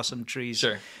cherry blossom trees.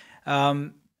 Sure.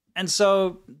 And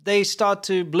so they start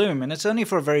to bloom, and it's only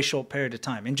for a very short period of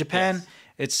time. In Japan,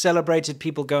 it's celebrated.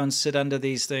 People go and sit under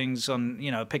these things on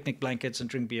picnic blankets and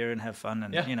drink beer and have fun,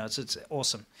 and it's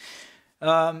awesome.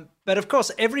 But of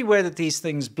course, everywhere that these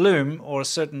things bloom, or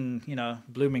certain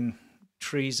blooming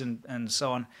trees and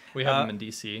so on. We have them in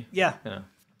DC. Yeah.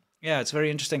 Yeah, it's very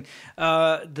interesting.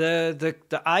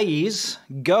 The IEs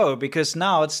go because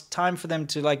now it's time for them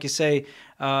to, like you say,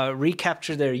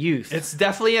 recapture their youth. It's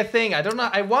definitely a thing. I don't know.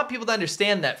 I want people to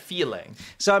understand that feeling.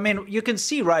 So, I mean, you can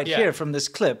see here from this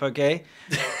clip, okay?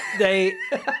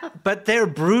 But they're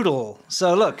brutal.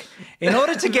 So, look, in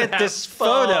order to get this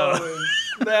photo...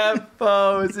 That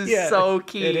pose is so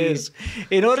key. It is.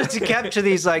 In order to capture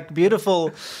these, like,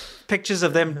 beautiful pictures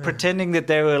of them pretending that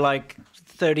they were, like,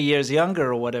 30 years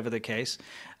younger or whatever the case,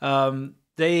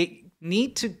 they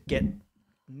need to get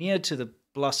near to the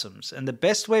blossoms. And the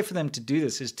best way for them to do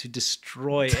this is to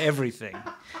destroy everything.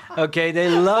 Okay? They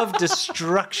love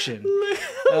destruction.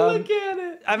 Look at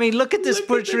it. I mean, look at this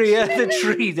poor tree. The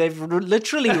tree. They've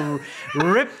literally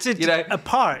ripped it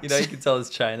apart. You can tell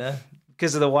it's China.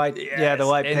 Because of the white, the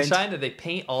white paint. In China, they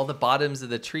paint all the bottoms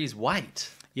of the trees white.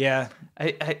 Yeah.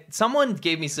 Someone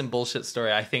gave me some bullshit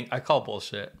story. I call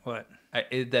bullshit. What?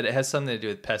 That it has something to do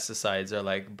with pesticides or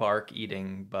like bark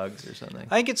eating bugs or something.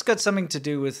 I think it's got something to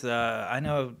do with, I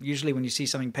know usually when you see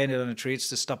something painted on a tree, it's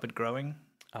to stop it growing.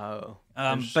 Oh.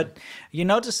 But you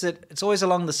notice that it's always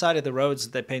along the side of the roads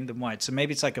that they paint them white. So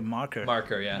maybe it's like a marker.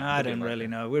 I don't really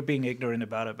know. We're being ignorant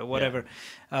about it, but whatever.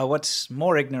 Yeah. What's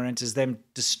more ignorant is them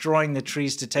destroying the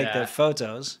trees to take their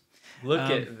photos. Look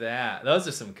at that. Those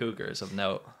are some cougars of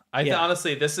note.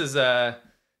 Honestly, this is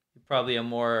probably a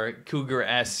more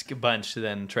cougar-esque bunch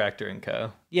than Tractor and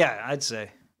Co. Yeah, I'd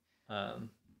say.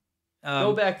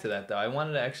 Go back to that, though. I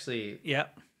wanted to actually... Yeah.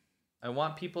 I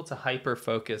want people to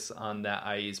hyper-focus on that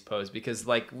IE's pose because,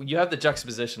 like, you have the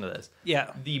juxtaposition of this. Yeah.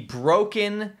 The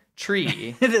broken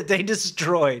tree. that they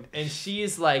destroyed. And she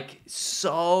is, like,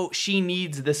 she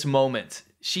needs this moment.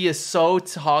 She is so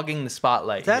hogging the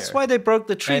spotlight. That's why they broke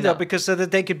the tree, though, because so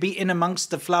that they could be in amongst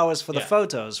the flowers for the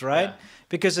photos, right? Yeah.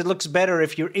 Because it looks better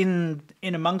if you're in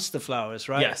amongst the flowers,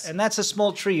 right? Yes. And that's a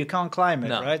small tree. You can't climb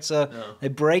it, right? So they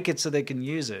break it so they can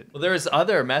use it. Well, there's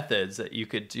other methods that you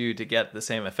could do to get the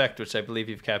same effect, which I believe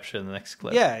you've captured in the next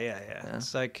clip. Yeah.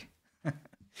 It's like...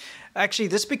 Actually,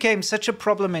 this became such a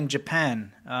problem in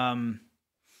Japan,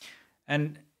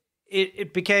 and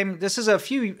it became. This is a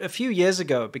few years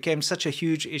ago. It became such a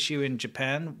huge issue in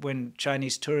Japan when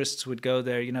Chinese tourists would go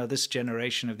there. You know, this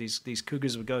generation of these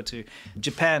Cougars would go to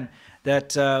Japan.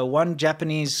 That one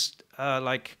Japanese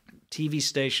TV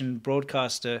station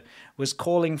broadcaster was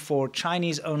calling for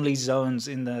Chinese-only zones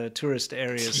in the tourist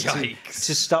areas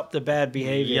to stop the bad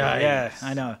behavior. Yikes. Yeah,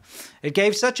 I know. It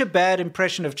gave such a bad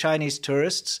impression of Chinese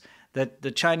tourists that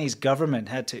the Chinese government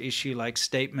had to issue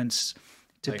statements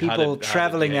to people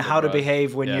traveling and how to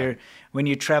behave when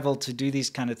you travel to do these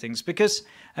kind of things. Because,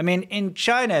 I mean, in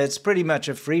China, it's pretty much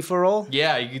a free-for-all.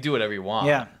 Yeah, you can do whatever you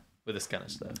want with this kind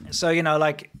of stuff. So,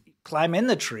 climb in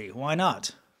the tree. Why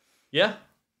not? Yeah.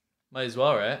 Might as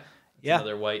well, right? It's yeah.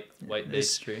 Another white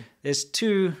base tree. There's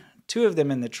two of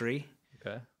them in the tree.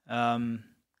 Okay. Coming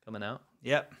out.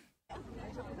 Yep.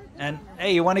 And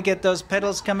hey, you want to get those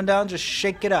petals coming down? Just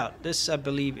shake it out. This, I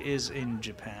believe, is in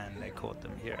Japan. They caught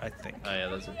them here, I think. Oh yeah,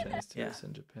 those are Chinese tourists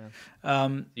in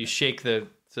Japan. You shake to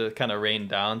kind of rain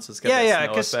down, so it's got that snow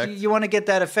because effect. You want to get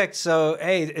that effect. So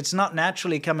hey, it's not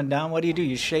naturally coming down. What do?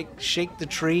 You shake the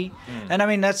tree, and I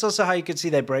mean that's also how you can see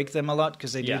they break them a lot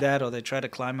because they do that or they try to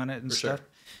climb on it and stuff.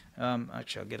 Sure.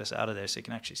 Actually, I'll get us out of there so you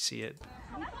can actually see it.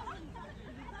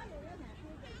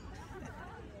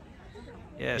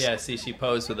 Yes. Yeah, see, she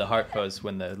posed with the heart pose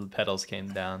when the petals came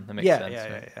down. That makes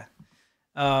sense.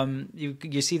 Yeah.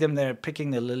 You see them there picking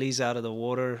the lilies out of the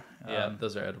water. Yeah,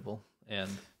 those are edible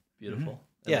and beautiful.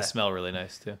 Mm-hmm. And they smell really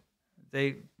nice too.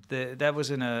 That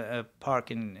was in a park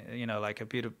in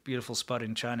a beautiful spot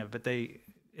in China, but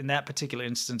in that particular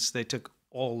instance they took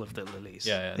all of the lilies.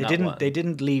 Yeah, they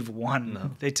didn't leave one. No.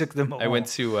 They took them all. I went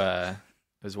to it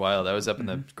was wild. I was up in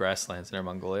the grasslands near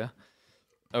Mongolia.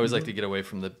 I always like to get away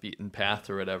from the beaten path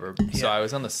or whatever. So I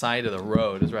was on the side of the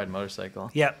road. I was riding a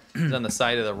motorcycle. Yeah. I was on the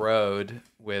side of the road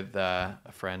with a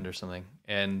friend or something.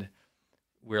 And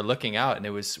we were looking out, and it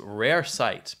was a rare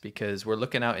sight because we're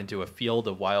looking out into a field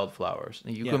of wildflowers.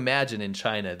 And you can imagine in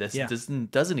China, this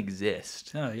doesn't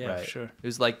exist. Oh, yeah, right? Sure. It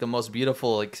was like the most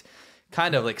beautiful,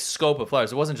 kind of scope of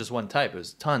flowers. It wasn't just one type. It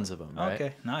was tons of them, right?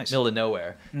 Okay, nice. Middle of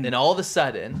nowhere. Then all of a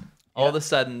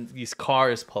sudden, these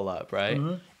cars pull up, right?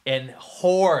 Mm-hmm. And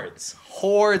hordes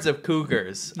of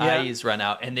cougars eyes run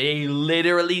out, and they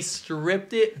literally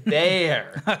stripped it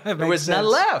bare. There was none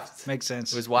left. Makes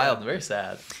sense. It was wild and very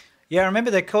sad. Yeah, I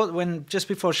remember they caught just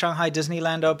before Shanghai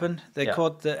Disneyland opened. They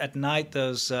caught at night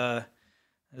those. They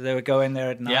would go in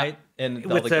there at night and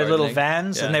with their little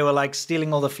vans, and they were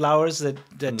stealing all the flowers that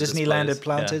Disneyland had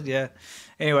planted. Yeah.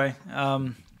 Anyway.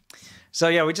 So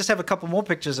yeah, we just have a couple more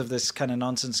pictures of this kind of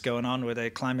nonsense going on where they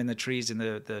climb in the trees in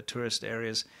the tourist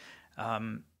areas,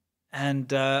 and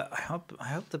I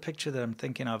hope the picture that I'm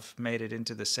thinking of made it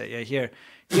into the set. Yeah, here.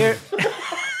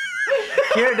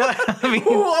 Here, no, I mean,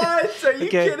 what? Are you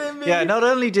kidding me? Yeah, not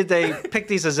only did they pick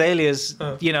these azaleas,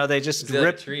 they just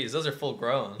ripped trees. Those are full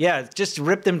grown. Yeah, just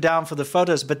ripped them down for the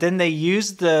photos, but then they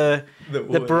used the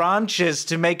branches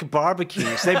to make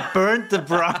barbecues. They burnt the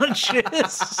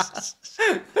branches.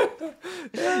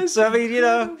 So I mean,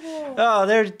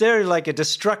 they're like a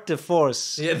destructive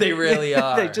force. Yeah, they really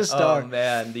are. They just are. Oh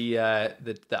man, the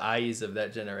eyes of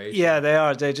that generation. Yeah, they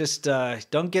are. They just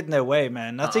don't get in their way,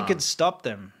 man. Nothing can stop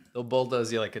them. They'll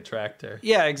bulldoze you like a tractor.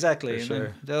 Yeah, exactly. For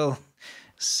sure. They'll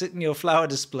sit in your flower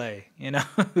display,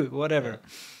 whatever.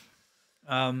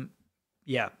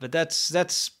 Yeah. But that's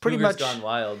pretty Cougars much gone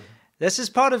wild. This is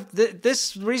part of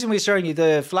this reason we're showing you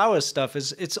the flower stuff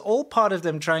is it's all part of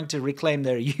them trying to reclaim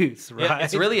their youth, right? Yeah,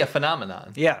 it's really a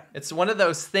phenomenon. Yeah. It's one of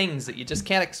those things that you just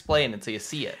can't explain until you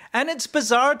see it. And it's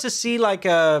bizarre to see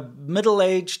a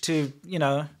middle-aged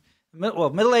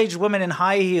middle-aged women in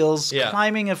high heels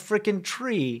climbing a freaking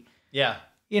tree. Yeah.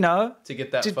 To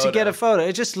get that photo. To get a photo.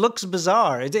 It just looks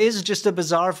bizarre. It is just a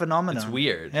bizarre phenomenon. It's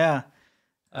weird. Yeah.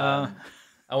 I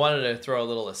wanted to throw a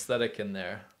little aesthetic in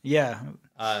there. Yeah.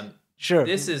 Sure.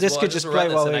 This could just play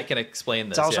while and I can explain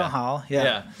this.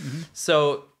 Yeah. Mm-hmm.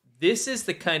 So this is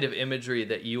the kind of imagery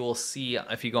that you will see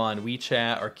if you go on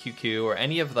WeChat or QQ or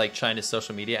any of China's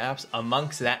social media apps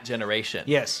amongst that generation.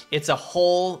 Yes. It's a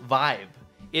whole vibe.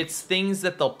 It's things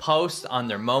that they'll post on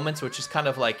their moments, which is kind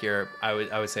of like I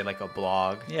would say like a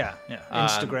blog. Yeah.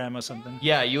 Instagram or something.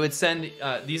 Yeah, you would send,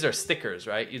 these are stickers,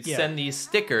 right? You'd send these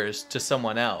stickers to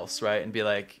someone else, right? And be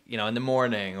like, in the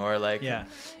morning or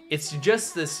it's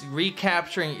just this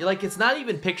recapturing, it's not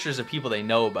even pictures of people they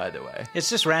know, by the way. It's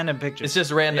just random pictures. It's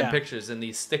just random pictures and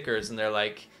these stickers, and they're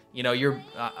like, you're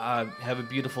have a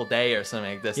beautiful day or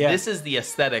something like this. Yeah. This is the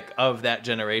aesthetic of that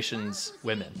generation's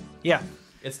women. Yeah.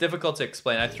 It's difficult to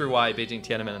explain. I threw why Beijing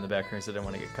Tiananmen in the background because I didn't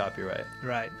want to get copyright.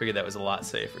 Right. Figured that was a lot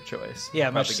safer choice.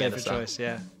 Yeah, much Propaganda safer song. choice,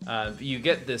 yeah. You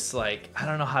get this, like, I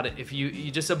don't know how to, if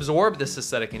you just absorb this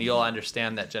aesthetic and you'll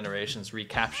understand that generation's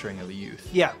recapturing of the youth.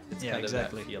 Yeah, It's yeah, kind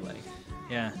exactly. of that feeling.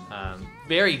 Yeah.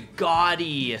 Very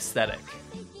gaudy aesthetic.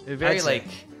 Very, I'd say. like,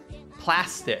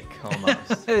 plastic,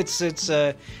 almost.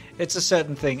 It's a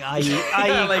certain thing, IE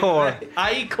Like, core.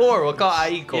 IE core, we'll call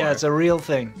it IE core. Yeah, it's a real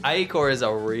thing. IE core is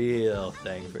a real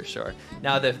thing for sure.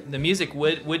 Now, the music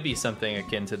would be something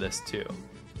akin to this, too.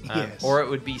 Yes. Or it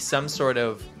would be some sort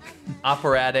of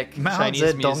operatic Mao Chinese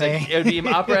Zedong. music. It would be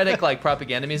operatic, like,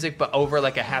 propaganda music, but over,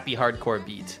 like, a happy hardcore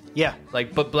beat. Yeah.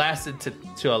 Like, but blasted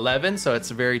to 11, so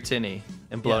it's very tinny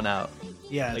and blown out.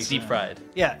 Yeah. Like it's, deep fried.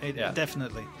 Yeah, Yeah.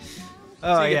 definitely. So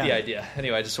Oh, you yeah. get the idea.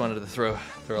 Anyway, I just wanted to throw a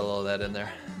little of that in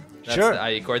there. That's Sure. the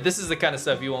IE core. This is the kind of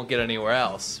stuff you won't get anywhere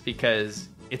else because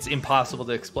it's impossible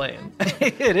to explain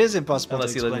It is impossible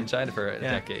unless to you explain. live in China for a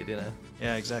Yeah. decade, you know.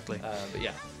 Yeah, exactly. But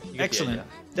yeah, you get the Excellent. idea.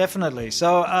 Definitely.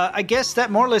 So I guess that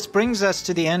more or less brings us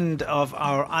to the end of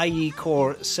our IE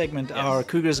Core segment, our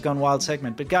Cougars Gone Wild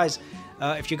segment. But guys,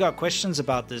 if you got questions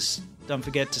about this, don't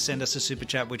forget to send us a super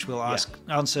chat, which we'll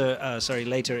answer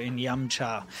later in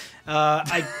Yamcha.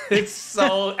 It's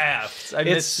so apt. I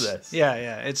miss this. Yeah,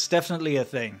 it's definitely a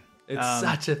thing. It's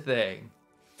such a thing.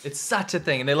 It's such a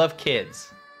thing, and they love kids.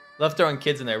 Love throwing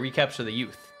kids in there. Recapture the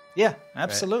youth. Yeah,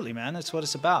 absolutely, man. That's what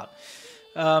it's about.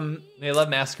 They love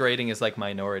masquerading as like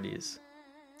minorities.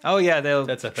 Oh yeah, they'll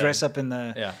That's a dress thing. up in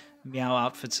the Yeah. meow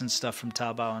outfits and stuff from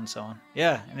Taobao and so on.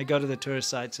 Yeah, and they go to the tourist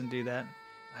sites and do that.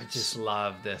 I just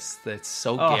love this. It's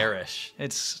so Oh. garish.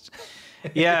 It's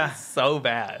yeah, So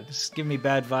bad. just give me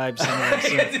bad vibes. Anyway,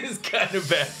 so. It is kind of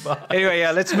bad vibe. Anyway,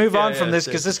 yeah, let's move on Yeah, from yeah, this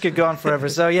sure. because this could go on forever.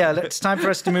 So yeah, it's time for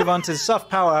us to move on to the Soft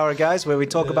Power Hour, guys, where we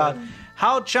talk about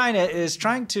how China is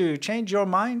trying to change your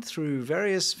mind through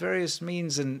various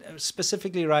means, and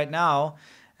specifically right now.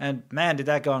 And man, did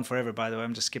that go on forever? By the way,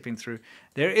 I'm just skipping through.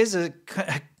 There is a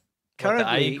What,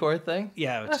 currently the IE core thing?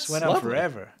 yeah, it That's just went on lovely.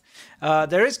 forever.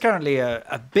 There is currently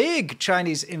a big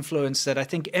Chinese influence that I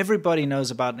think everybody knows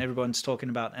about and everyone's talking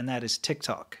about, and that is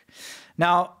TikTok.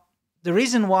 Now, the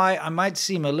reason why I might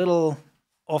seem a little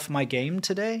off my game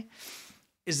today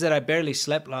is that I barely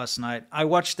slept last night. I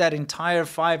watched that entire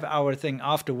 5-hour thing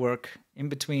after work, in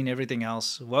between everything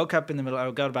else. Woke up in the middle. I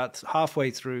got about halfway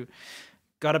through.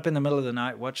 Got up in the middle of the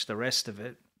night, watched the rest of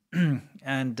it,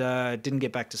 and didn't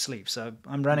get back to sleep. So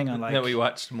I'm running on like... That we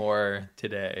watched more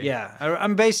today. Yeah,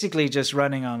 I'm basically just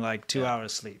running on like 2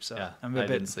 hours sleep. So Yeah, I'm I a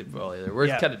bit didn't sleep well either. We're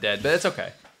Yeah. kind of dead, but it's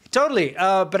okay. totally.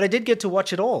 But I did get to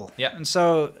watch it all. Yeah. and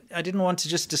so I didn't want to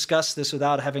just discuss this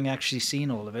without having actually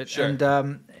seen all of it. Sure.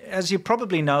 And as you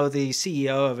probably know, the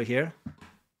CEO over here,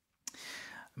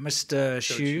 Mr.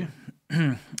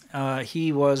 Xu,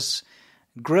 he was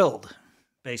grilled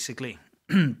basically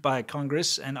by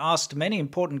Congress and asked many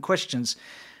important questions,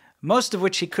 most of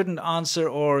which he couldn't answer,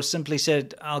 or simply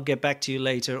said, "I'll get back to you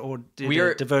later," or did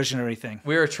a diversionary thing.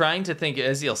 We were trying to think,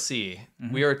 as you'll see,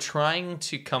 Mm-hmm. we are trying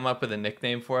to come up with a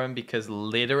nickname for him because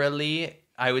literally,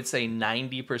 I would say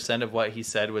 90% of what he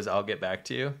said was, "I'll get back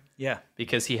to you." Yeah,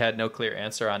 Because he had no clear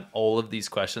answer on all of these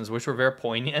questions, which were very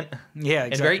poignant yeah,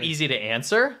 and exactly. very easy to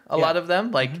answer, a Yeah. lot of them.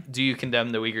 Like, do you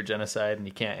condemn the Uyghur genocide? And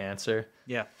you can't answer.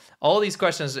 Yeah. All these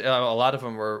questions, a lot of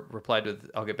them were replied with,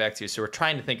 "I'll get back to you." So we're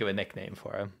trying to think of a nickname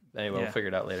for him. Anyway, Yeah. we'll figure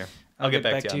it out later. I'll get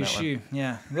back to you on that one. Xu.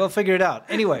 Yeah, we'll figure it out.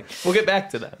 Anyway, We'll get back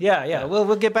to that. yeah.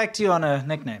 We'll get back to you on a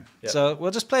nickname. So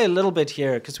we'll just play a little bit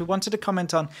here because we wanted to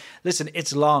comment on. Listen,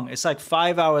 it's long. It's like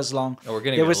 5 hours long. Oh, we're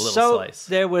getting a little slice.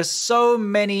 There were so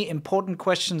many important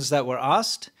questions that were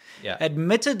asked. Yeah.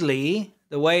 Admittedly,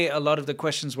 the way a lot of the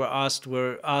questions were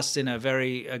asked in a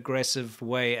very aggressive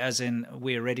way, as in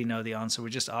we already know the answer. We're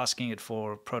just asking it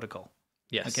for protocol.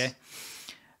 Yes. Okay.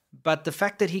 But the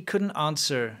fact that he couldn't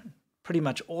answer pretty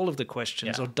much all of the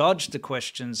questions Yeah. or dodge the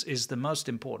questions is the most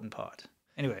important part.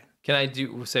 Anyway, Can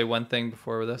I say one thing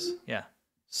before this? yeah.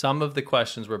 Some of the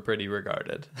questions were pretty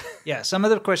regarded. Yeah, some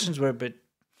of the questions were a bit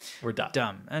We're done.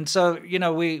 dumb. And so,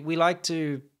 we like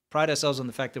to pride ourselves on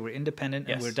the fact that we're independent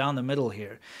and Yes. we're down the middle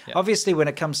here. Yeah. Obviously, when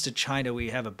it comes to China, we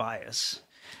have a bias.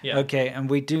 Yeah. Okay, and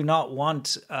we do not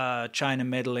want China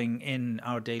meddling in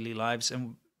our daily lives.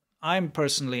 And I'm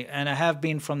personally, and I have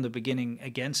been from the beginning,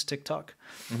 against TikTok.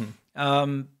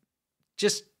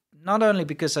 Just not only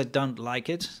because I don't like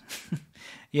it,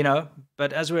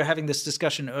 but as we were having this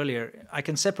discussion earlier, I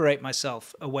can separate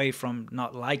myself away from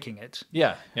not liking it.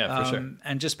 Yeah, for sure.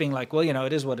 And just being like, well,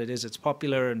 it is what it is. It's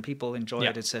popular and people enjoy it,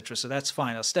 Yeah. etc. So that's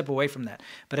fine. I'll step away from that.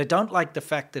 But I don't like the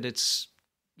fact that it's,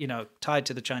 tied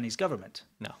to the Chinese government.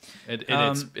 No,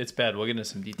 it's bad. We'll get into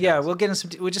some details. Yeah, we'll get into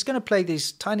some. We're just going to play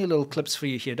these tiny little clips for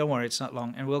you here. Don't worry, it's not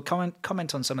long, and we'll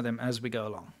comment on some of them as we go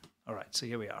along. All right, so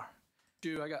here we are.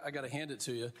 I got to hand it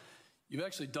to you. You've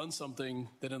actually done something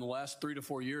that in the last 3 to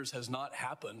 4 years has not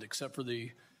happened, except for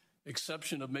the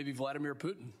exception of maybe Vladimir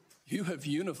Putin. You have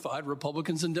unified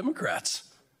Republicans and Democrats.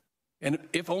 And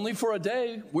if only for a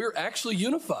day, we're actually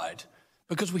unified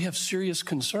because we have serious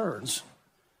concerns.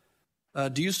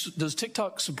 Does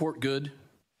TikTok support good?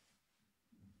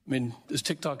 I mean, is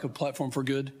TikTok a platform for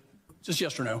good? Just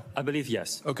yes or no? I believe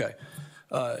yes. Okay.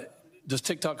 Does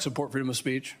TikTok support freedom of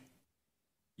speech?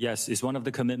 Yes, it's one of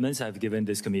the commitments I've given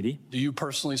this committee. Do you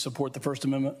personally support the First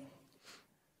Amendment?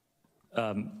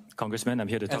 Congressman, I'm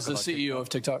here to talk about As the CEO of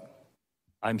TikTok?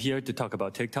 I'm here to talk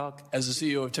about TikTok. As the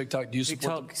CEO of TikTok, do you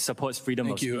support... TikTok supports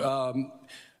freedom of speech. Thank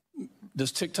you.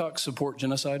 Does TikTok support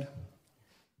genocide?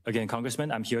 Again,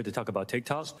 Congressman, I'm here to talk about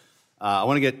TikTok. I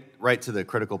want to get right to the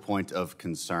critical point of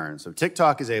concern. So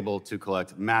TikTok is able to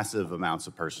collect massive amounts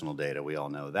of personal data. We all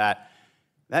know that.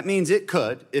 That means it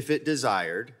could, if it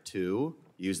desired, to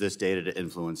use this data to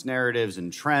influence narratives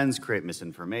and trends, create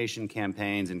misinformation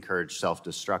campaigns, encourage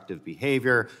self-destructive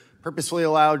behavior, purposefully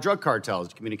allow drug cartels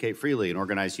to communicate freely and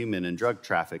organize human and drug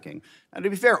trafficking. Now, to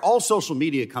be fair, all social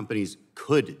media companies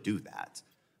could do that.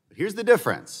 But here's the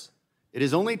difference. It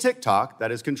is only TikTok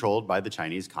that is controlled by the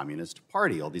Chinese Communist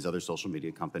Party. All these other social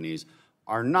media companies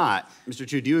are not. Mr.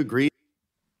 Chu, do you agree?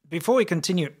 Before we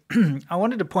continue, I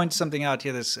wanted to point something out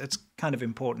here that's it's kind of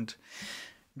important.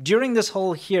 During this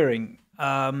whole hearing,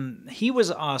 he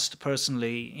was asked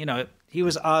personally, he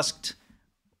was asked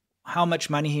how much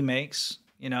money he makes,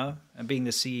 and being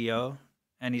the CEO,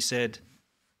 and he said,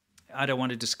 I don't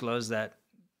want to disclose that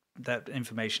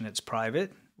information, it's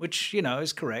private, which,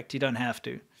 is correct, you don't have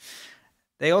to.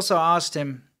 They also asked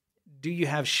him, do you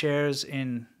have shares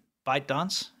in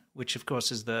ByteDance, which of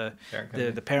course is the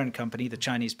parent company, the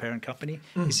Chinese parent company?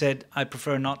 He said, I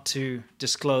prefer not to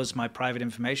disclose my private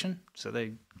information, so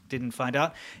they didn't find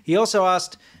out. They also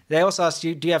asked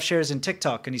you, do you have shares in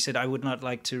TikTok? And he said, I would not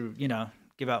like to,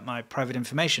 give out my private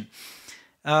information.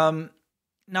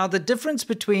 Now, the difference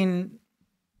between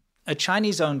a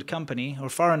Chinese-owned company or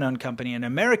foreign-owned company and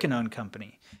an American-owned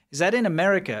company is that in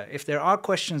America, if there are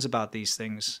questions about these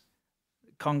things,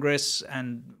 Congress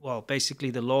and,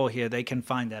 basically the law here, they can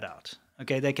find that out.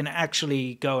 Okay, they can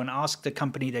actually go and ask the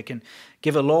company, they can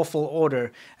give a lawful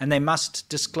order, and they must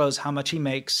disclose how much he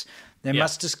makes. They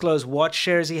must disclose what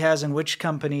shares he has in which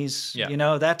companies,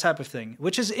 that type of thing,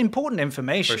 which is important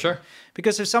information. For sure.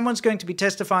 Because if someone's going to be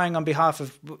testifying on behalf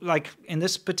of, like in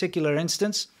this particular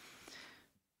instance,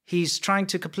 he's trying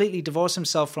to completely divorce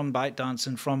himself from ByteDance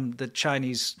and from the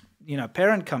Chinese,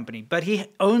 parent company. But he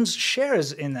owns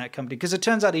shares in that company because it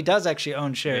turns out he does actually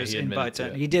own shares in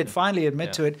ByteDance. He did finally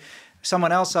admit to it.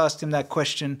 Someone else asked him that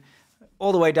question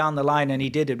all the way down the line, and he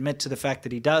did admit to the fact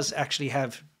that he does actually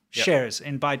have shares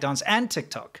in ByteDance and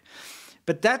TikTok.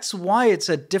 But that's why it's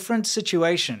a different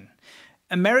situation.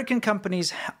 American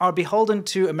companies are beholden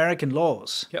to American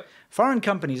laws. Foreign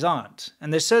companies aren't.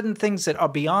 And there's certain things that are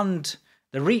beyond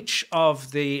the reach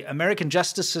of the American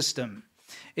justice system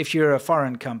if you're a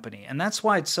foreign company. And that's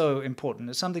why it's so important.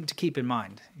 It's something to keep in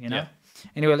mind,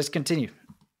 Anyway, let's continue.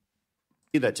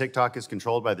 That TikTok is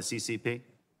controlled by the CCP?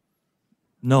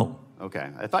 No. Okay,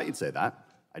 I thought you'd say that.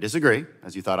 I disagree,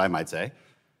 as you thought I might say.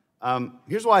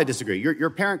 Here's why I disagree. Your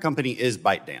parent company is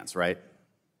ByteDance, right?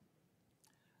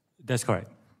 That's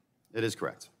correct. It is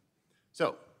correct.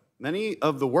 So, many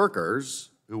of the workers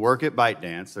who work at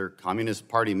ByteDance, they're Communist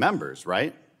Party members,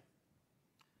 right?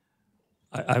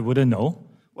 I wouldn't know.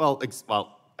 Well,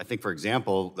 I think, for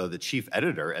example, the chief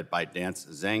editor at ByteDance,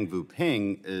 Zhang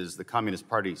Vuping, is the Communist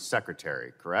Party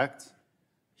secretary, correct?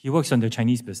 He works on the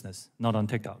Chinese business, not on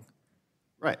TikTok.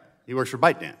 Right. He works for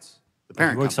ByteDance, the parent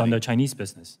company. He works on the Chinese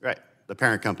business. Right. The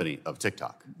parent company of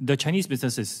TikTok. The Chinese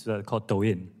business is called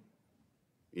Douyin.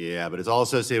 Yeah, but it's all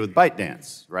associated with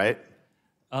ByteDance, right?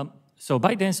 So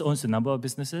ByteDance owns a number of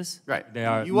businesses. Right.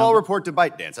 You all report to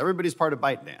ByteDance. Everybody's part of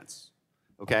ByteDance.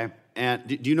 Okay? And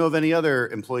do you know of any other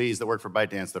employees that work for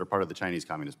ByteDance that are part of the Chinese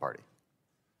Communist Party?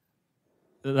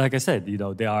 Like I said,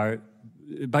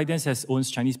 ByteDance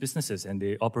owns Chinese businesses and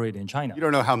they operate in China. You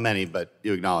don't know how many, but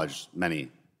you acknowledge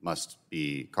many must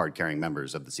be card-carrying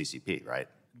members of the CCP, right?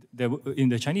 In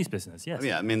the Chinese business, yes.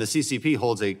 Yeah, I mean, the CCP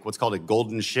holds what's called a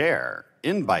golden share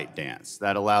in ByteDance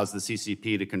that allows the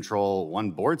CCP to control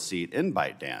one board seat in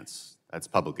ByteDance. That's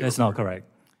publicly reported. Not correct.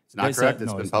 It's not correct?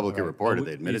 It's been publicly reported.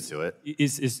 They admitted to it.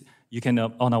 You can,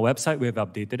 on our website, we have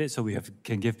updated it so we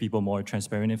can give people more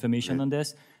transparent information on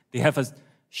this. They have a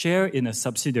share in a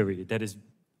subsidiary that is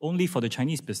only for the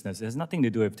Chinese business. It has nothing to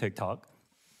do with TikTok.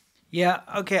 Yeah,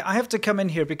 okay, I have to come in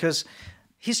here because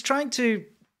he's trying to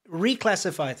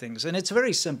reclassify things, and it's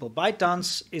very simple.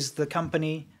 ByteDance is the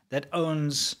company that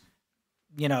owns,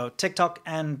 TikTok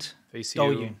and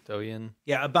Douyin.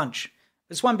 Yeah, a bunch.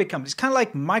 It's one big company. It's kind of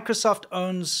like Microsoft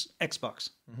owns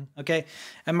Xbox, okay?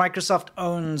 And Microsoft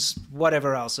owns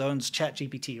whatever else, owns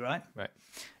ChatGPT, right? Right.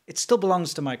 It still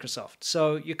belongs to Microsoft.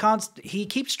 So you can't, he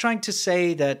keeps trying to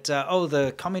say that,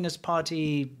 the Communist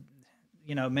Party,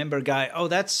 member guy,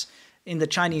 that's in the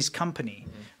Chinese company.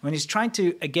 When he's trying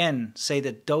to, again, say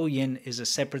that Douyin is a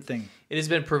separate thing. It has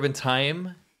been proven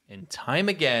time and time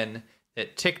again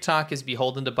that TikTok is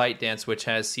beholden to ByteDance, which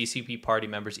has CCP party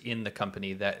members in the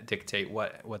company that dictate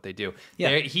what they do.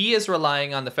 Yeah. He is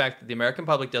relying on the fact that the American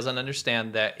public doesn't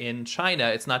understand that in China,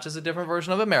 it's not just a different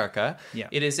version of America. Yeah.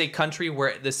 It is a country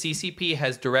where the CCP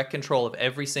has direct control of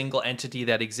every single entity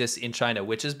that exists in China,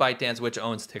 which is ByteDance, which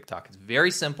owns TikTok. It's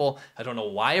very simple. I don't know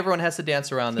why everyone has to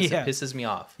dance around this. Yeah. It pisses me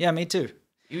off. Yeah, me too.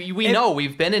 We know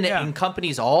we've been in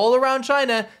companies all around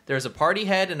China. There's a party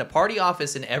head and a party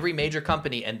office in every major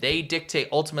company, and they dictate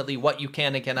ultimately what you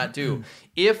can and cannot do.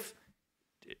 If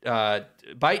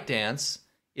ByteDance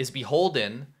is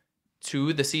beholden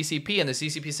to the CCP and the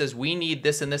CCP says we need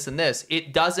this and this and this,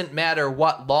 it doesn't matter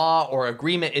what law or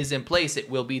agreement is in place. It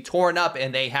will be torn up,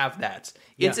 and they have that.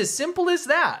 It's as simple as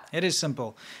that. It is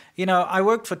simple. I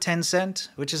worked for Tencent,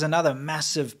 which is another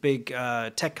massive, big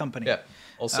tech company. Yeah.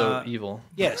 Also evil.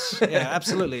 Yes, yeah,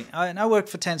 absolutely. I worked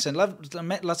for Tencent. I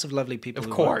met lots of lovely people. Of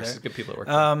course, good people that work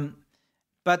there.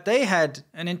 But they had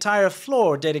an entire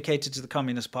floor dedicated to the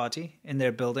Communist Party in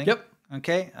their building. Yep.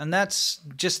 Okay, and that's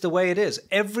just the way it is.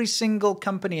 Every single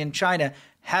company in China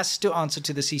has to answer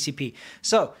to the CCP.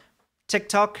 So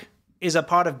TikTok is a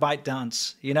part of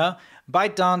ByteDance.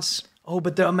 ByteDance. Oh,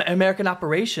 but the American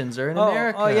operations are in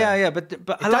America. Oh, yeah. But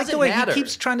I like the way he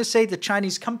keeps trying to say the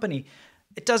Chinese company.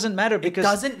 It doesn't matter because it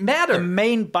doesn't matter. The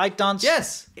main ByteDance,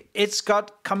 yes, it's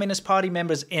got Communist Party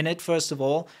members in it, first of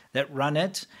all, that run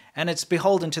it, and it's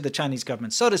beholden to the Chinese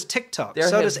government. So does TikTok.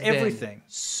 So does everything.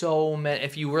 So many.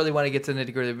 If you really want to get to the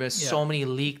nitty-gritty, there have been so many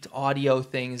leaked audio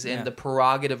things and the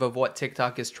prerogative of what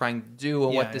TikTok is trying to do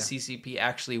and what the CCP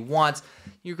actually wants.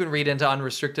 You can read into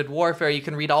unrestricted warfare. You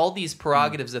can read all these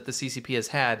prerogatives that the CCP has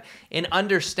had and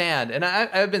understand. And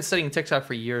I've been studying TikTok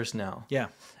for years now. Yeah.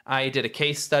 I did a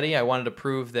case study. I wanted to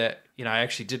prove that, I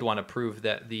actually did want to prove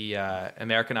that the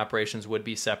American operations would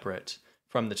be separate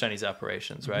from the Chinese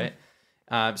operations, right?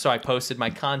 So I posted my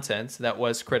content that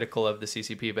was critical of the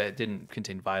CCP, but it didn't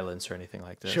contain violence or anything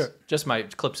like this. Sure. Just my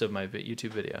clips of my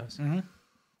YouTube videos.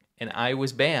 And I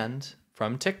was banned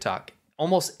from TikTok. I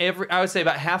would say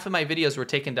about half of my videos were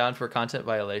taken down for content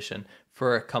violation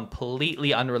for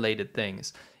completely unrelated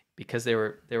things. Because they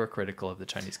were critical of the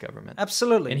Chinese government.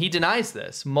 Absolutely. And he denies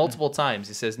this multiple times.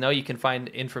 He says, no, you can find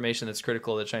information that's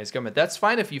critical of the Chinese government. That's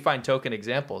fine if you find token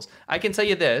examples. I can tell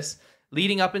you this,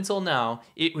 leading up until now,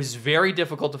 it was very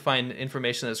difficult to find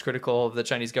information that's critical of the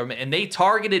Chinese government. And they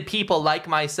targeted people like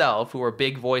myself, who are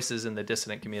big voices in the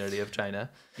dissident community of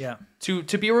China,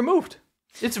 to be removed.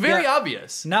 It's very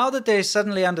obvious. Now that they're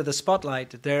suddenly under the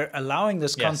spotlight, they're allowing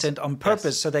this content on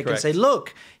purpose so they can say,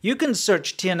 look, you can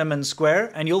search Tiananmen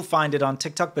Square and you'll find it on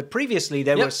TikTok. But previously,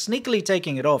 they were sneakily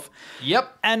taking it off.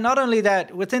 Yep. And not only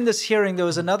that, within this hearing, there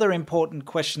was another important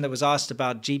question that was asked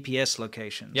about GPS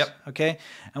locations. Yep. Okay.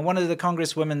 And one of the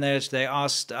congresswomen there, they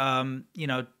asked,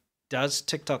 does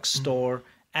TikTok store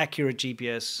accurate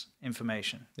GPS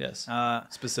information? Yes.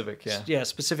 Specific,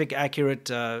 specific, accurate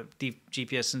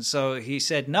GPS. And so he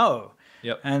said no.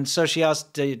 Yep. And so she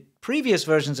asked, the previous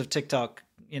versions of TikTok,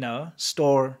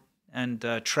 store and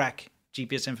track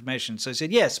GPS information? So he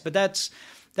said yes, but that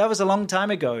was a long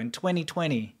time ago in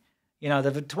 2020.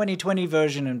 The 2020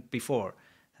 version and before,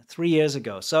 3 years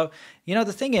ago. So, the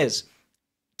thing is,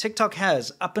 TikTok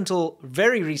has, up until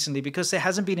very recently, because there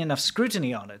hasn't been enough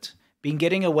scrutiny on it, been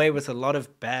getting away with a lot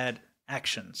of bad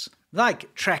actions,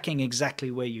 like tracking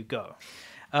exactly where you go.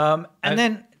 And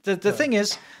then the thing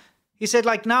is, he said,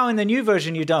 like, now in the new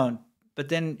version, you don't. But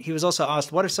then he was also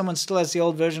asked, what if someone still has the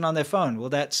old version on their phone? Will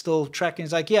that still track? And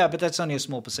he's like, yeah, but that's only a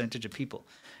small percentage of people.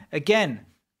 Again,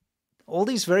 all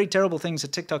these very terrible things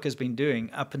that TikTok has been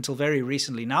doing up until very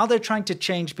recently, now they're trying to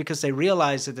change because they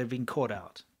realize that they've been caught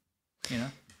out.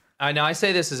 I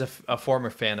say this as a former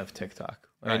fan of TikTok.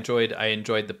 Right. I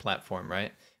enjoyed the platform,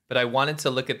 right? But I wanted to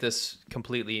look at this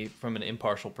completely from an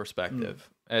impartial perspective.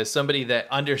 As somebody that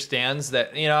understands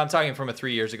that, I'm talking from a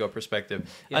 3 years ago perspective,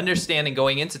 understanding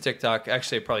going into TikTok,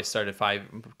 actually it probably started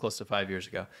close to 5 years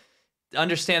ago,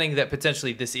 understanding that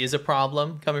potentially this is a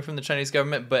problem coming from the Chinese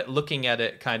government, but looking at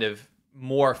it kind of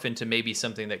morph into maybe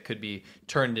something that could be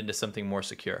turned into something more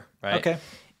secure, right? Okay.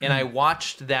 And I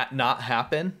watched that not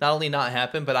happen. Not only not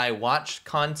happen, but I watched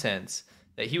content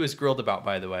that he was grilled about,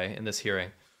 by the way, in this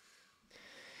hearing.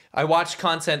 I watched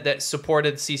content that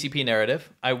supported CCP narrative.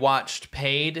 I watched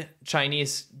paid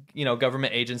Chinese,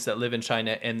 government agents that live in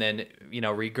China and then,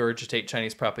 regurgitate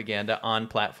Chinese propaganda on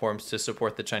platforms to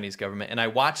support the Chinese government. And I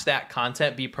watched that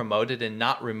content be promoted and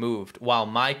not removed, while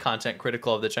my content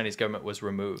critical of the Chinese government was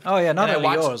removed. Oh yeah, not and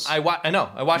only yours. I know.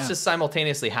 I watched this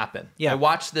simultaneously happen. Yeah. I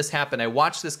watched this happen. I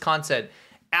watched this content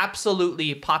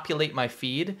absolutely populate my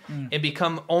feed and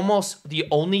become almost the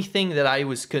only thing that I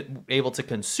was able to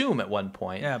consume at one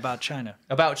point. Yeah, about China.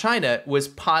 About China was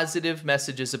positive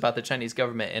messages about the Chinese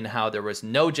government and how there was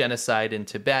no genocide in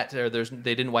Tibet, or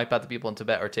they didn't wipe out the people in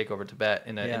Tibet or take over Tibet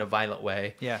in a violent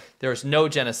way. Yeah. There was no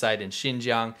genocide in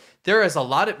Xinjiang. There is a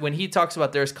lot of, when he talks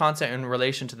about there's content in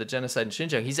relation to the genocide in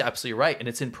Xinjiang, he's absolutely right. And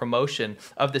it's in promotion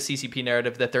of the CCP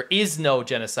narrative that there is no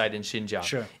genocide in Xinjiang.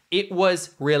 Sure. It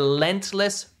was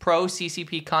relentless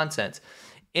pro-CCP content.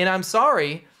 And I'm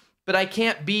sorry, but I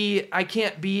can't be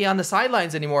on the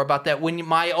sidelines anymore about that when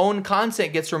my own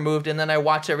content gets removed and then I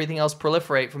watch everything else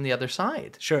proliferate from the other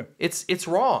side. Sure. It's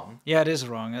wrong. Yeah, it is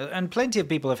wrong. And plenty of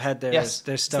people have had their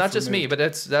stuff It's not just me, removed. but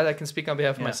it's that I can speak on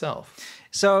behalf of myself.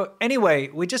 So anyway,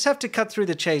 we just have to cut through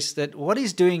the chase that what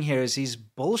he's doing here is he's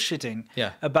bullshitting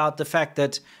about the fact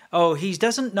that, he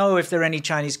doesn't know if there are any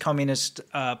Chinese Communist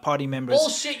Party members.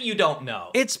 Bullshit you don't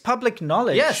know. It's public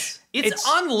knowledge. Yes. It's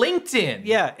on LinkedIn.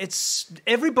 Yeah,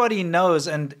 everybody knows,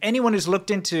 and anyone who's looked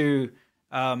into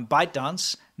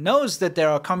ByteDance knows that there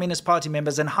are Communist Party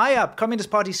members and high up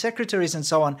Communist Party secretaries and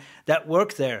so on that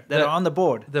work there, that are on the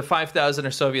board. The 5,000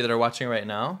 or so of you that are watching right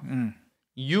now,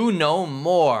 you know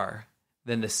more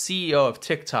than the CEO of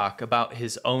TikTok about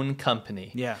his own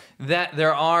company. Yeah. That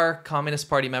there are Communist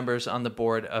Party members on the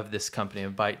board of this company,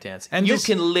 of ByteDance. And you this-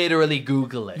 can literally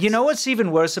Google it. You know what's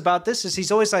even worse about this is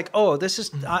he's always like,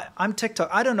 I'm TikTok.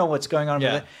 I don't know what's going on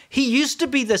with it. He used to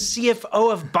be the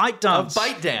CFO of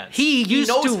ByteDance. He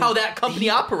knows how that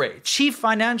company operates. Chief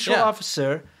financial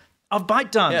officer of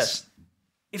ByteDance. Yes.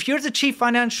 If you're the chief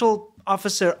financial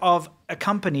officer of a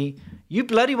company, you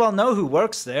bloody well know who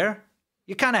works there.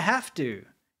 You kind of have to.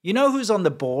 You know who's on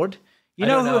the board. I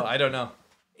don't know.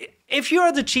 If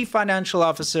you're the chief financial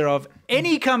officer of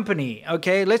any company,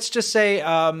 okay, let's just say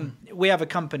we have a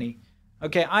company.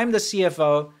 Okay, I'm the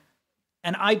CFO,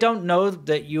 and I don't know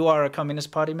that you are a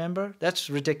Communist Party member. That's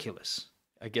ridiculous.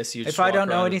 I guess you. If I don't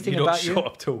know anything about you, show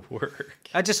up to work.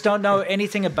 I just don't know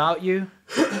anything about you.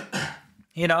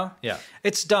 Yeah.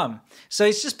 It's dumb. So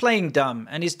he's just playing dumb,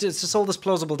 and it's just all this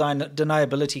plausible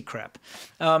deniability crap.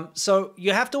 So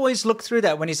you have to always look through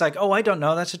that when he's like, I don't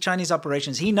know, that's a Chinese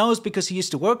operations. He knows because he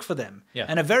used to work for them,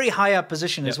 and a very high up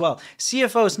position as well.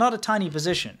 CFO is not a tiny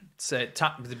position. It's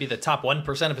to be the top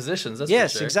 1% of positions. That's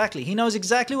yes, for sure. Exactly. He knows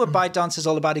exactly what ByteDance is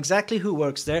all about, exactly who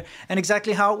works there, and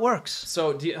exactly how it works.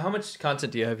 So how much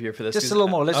content do you have here for this? Just a little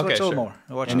more. Let's watch a little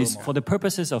more. And it's for the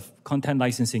purposes of content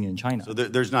licensing in China. So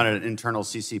there's not an internal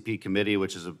CCP committee,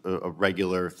 which is a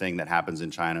regular thing that happens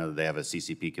in China. They have a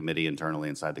CCP committee internally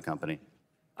inside the company.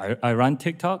 I run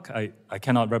TikTok. I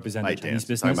cannot represent the Chinese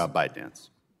business. Talking about ByteDance.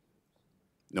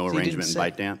 No arrangement in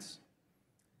ByteDance.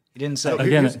 He didn't say. So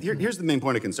here's the main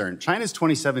point of concern. China's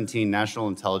 2017 national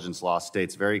intelligence law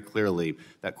states very clearly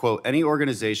that, quote, any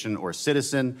organization or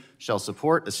citizen shall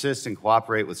support, assist, and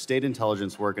cooperate with state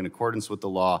intelligence work in accordance with the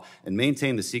law and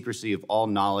maintain the secrecy of all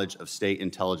knowledge of state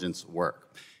intelligence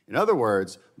work. In other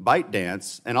words,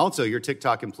 ByteDance, and also your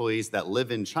TikTok employees that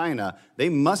live in China, they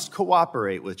must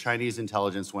cooperate with Chinese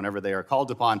intelligence whenever they are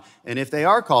called upon. And if they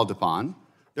are called upon,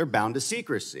 they're bound to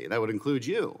secrecy. That would include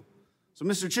you. So,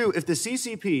 Mr. Chu, if the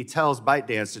CCP tells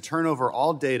ByteDance to turn over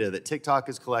all data that TikTok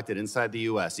has collected inside the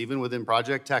U.S., even within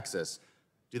Project Texas,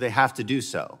 do they have to do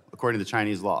so, according to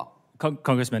Chinese law?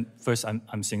 Congressman, first, I'm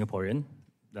Singaporean.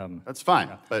 That's fine,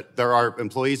 but there are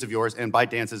employees of yours and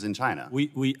ByteDance's in China.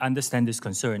 We understand this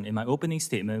concern. In my opening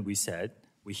statement, we said,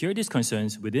 we hear these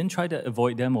concerns, we didn't try to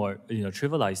avoid them or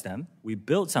trivialize them. We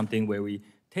built something where we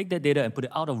take that data and put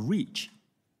it out of reach.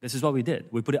 This is what we did.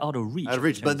 We put it out of reach. Out of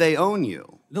reach, but they own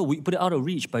you. No, we put it out of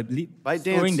reach by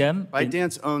storing them.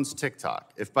 ByteDance owns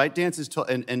TikTok. If ByteDance is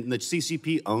and the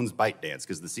CCP owns ByteDance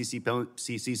because the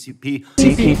CCP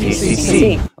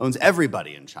owns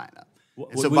everybody in China.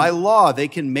 And so by law, they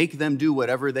can make them do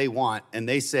whatever they want, and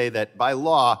they say that by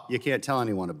law, you can't tell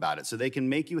anyone about it. So they can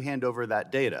make you hand over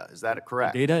that data. Is that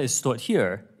correct? Data is stored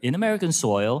here in American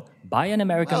soil by an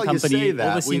American company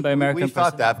overseen by American We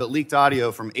thought that, but leaked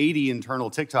audio from 80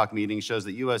 internal TikTok meetings shows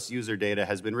that U.S. user data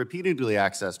has been repeatedly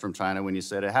accessed from China when you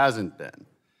said it hasn't been.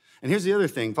 And here's the other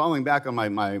thing, following back on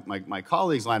my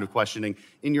colleague's line of questioning,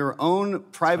 in your own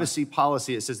privacy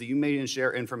policy, it says that you may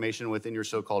share information within your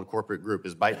so-called corporate group.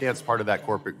 Is ByteDance part of that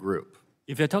corporate group?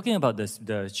 If you're talking about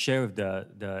the share of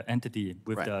the entity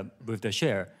with the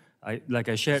share, I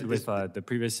shared with the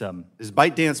previous. Is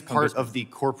ByteDance part of the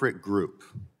corporate group?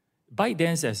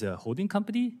 ByteDance as a holding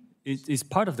company is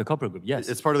part of the corporate group. Yes,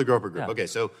 it's part of the corporate group. Yeah. Okay,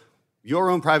 so your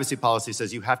own privacy policy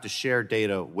says you have to share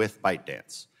data with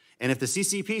ByteDance, and if the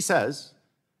CCP says,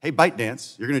 "Hey,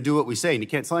 ByteDance, you're going to do what we say, and you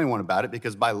can't tell anyone about it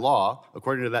because by law,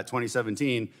 according to that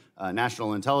 2017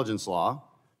 national intelligence law,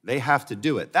 they have to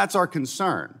do it." That's our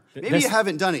concern. Maybe you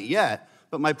haven't done it yet,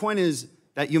 but my point is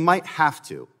that you might have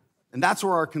to. And that's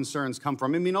where our concerns come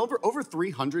from. I mean, over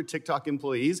 300 TikTok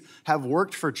employees have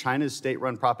worked for China's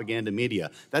state-run propaganda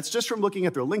media. That's just from looking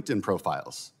at their LinkedIn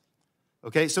profiles.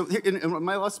 Okay, so and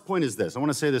my last point is this. I want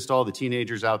to say this to all the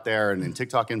teenagers out there and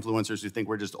TikTok influencers who think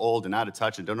we're just old and out of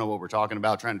touch and don't know what we're talking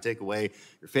about, trying to take away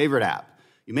your favorite app.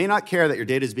 You may not care that your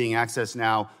data is being accessed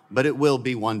now, but it will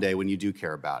be one day when you do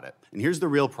care about it. And here's the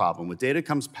real problem. With data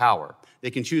comes power. They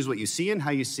can choose what you see and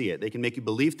how you see it. They can make you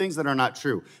believe things that are not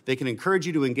true. They can encourage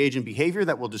you to engage in behavior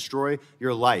that will destroy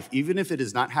your life. Even if it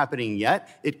is not happening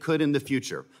yet, it could in the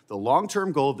future. The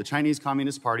long-term goal of the Chinese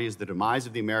Communist Party is the demise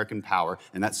of the American power,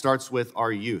 and that starts with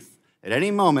our youth. At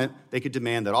any moment, they could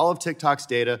demand that all of TikTok's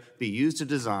data be used to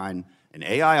design an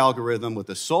AI algorithm with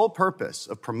the sole purpose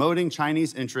of promoting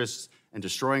Chinese interests and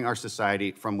destroying our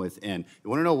society from within. You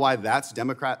want to know why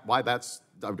why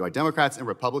Democrats and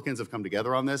Republicans have come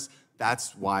together on this?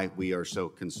 That's why we are so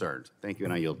concerned. Thank you,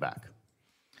 and I yield back.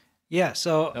 Yeah,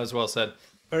 so... That was well said.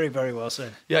 Very, very well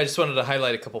said. Yeah, I just wanted to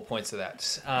highlight a couple points of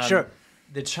that. Sure.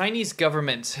 The Chinese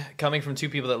government, coming from two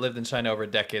people that lived in China over a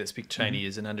decade that speak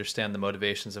Chinese and understand the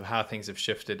motivations of how things have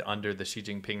shifted under the Xi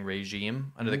Jinping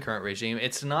regime, under the current regime,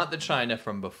 it's not the China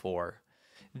from before.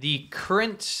 The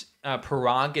current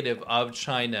prerogative of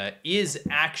China is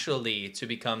actually to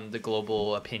become the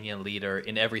global opinion leader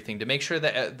in everything, to make sure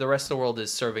that the rest of the world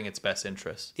is serving its best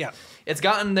interests. Yeah. It's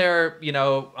gotten there,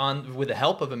 with the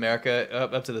help of America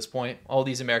up to this point, all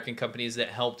these American companies that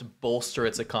helped bolster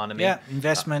its economy. Yeah,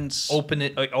 investments. Open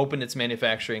its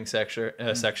manufacturing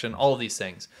section, all of these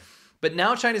things. But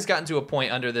now China's gotten to a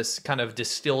point under this kind of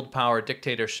distilled power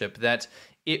dictatorship that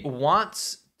it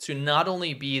wants to not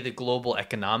only be the global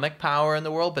economic power in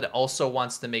the world, but it also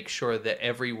wants to make sure that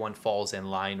everyone falls in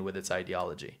line with its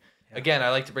ideology. Yeah. Again, I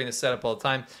like to bring this setup all the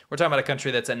time. We're talking about a country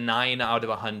that's a 9 out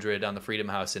of 100 on the Freedom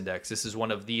House Index. This is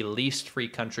one of the least free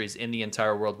countries in the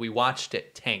entire world. We watched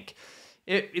it tank.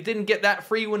 It didn't get that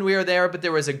free when we were there, but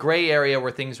there was a gray area where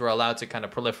things were allowed to kind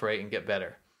of proliferate and get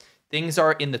better. Things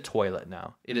are in the toilet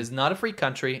now. It is not a free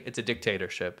country. It's a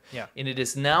dictatorship. Yeah. And it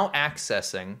is now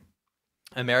accessing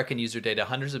American user data,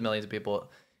 hundreds of millions of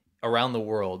people around the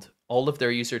world, all of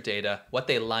their user data, what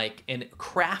they like, and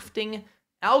crafting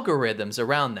algorithms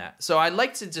around that. So I'd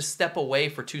like to just step away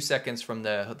for 2 seconds from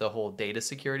the whole data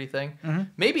security thing. Mm-hmm.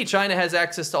 Maybe China has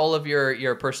access to all of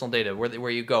your personal data,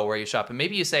 where you go, where you shop, and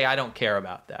maybe you say, I don't care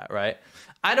about that, right?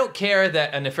 I don't care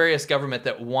that a nefarious government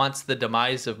that wants the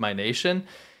demise of my nation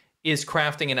is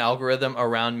crafting an algorithm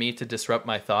around me to disrupt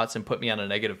my thoughts and put me on a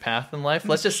negative path in life.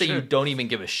 Let's just say you don't even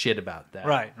give a shit about that.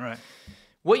 Right.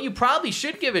 What you probably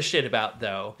should give a shit about,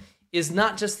 though, is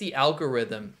not just the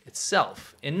algorithm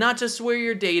itself and not just where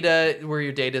your data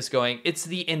is going. It's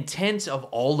the intent of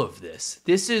all of this.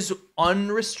 This is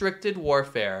unrestricted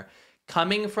warfare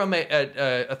coming from an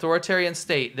authoritarian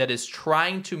state that is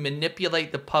trying to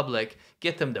manipulate the public,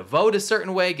 get them to vote a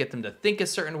certain way, get them to think a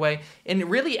certain way, and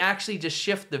really actually just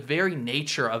shift the very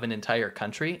nature of an entire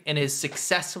country, and is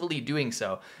successfully doing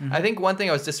so. Mm-hmm. I think one thing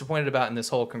I was disappointed about in this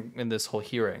whole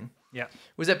hearing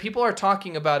was that people are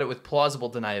talking about it with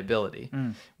plausible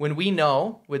deniability. When we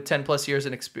know, with 10 plus years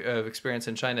of experience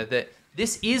in China, that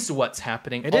this is what's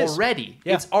happening already.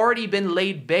 Yeah. It's already been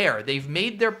laid bare. They've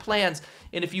made their plans.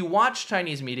 And if you watch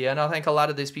Chinese media, and I think a lot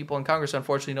of these people in Congress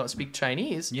unfortunately don't speak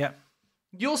Chinese,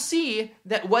 you'll see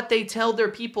that what they tell their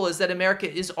people is that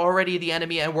America is already the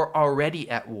enemy and we're already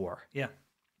at war. Yeah.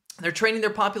 They're training their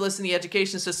populace in the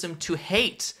education system to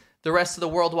hate the rest of the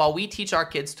world while we teach our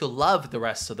kids to love the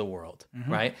rest of the world,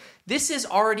 right? This has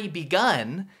already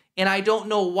begun, and I don't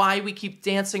know why we keep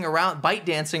dancing around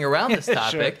this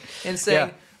topic and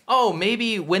saying, oh,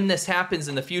 maybe when this happens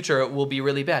in the future, it will be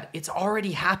really bad. It's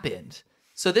already happened.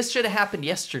 So this should have happened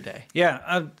yesterday.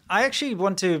 Yeah, I actually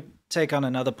want to take on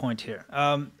another point here.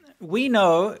 We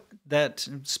know that,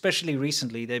 especially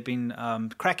recently, they've been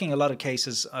cracking a lot of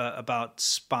cases about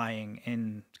spying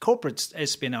in corporate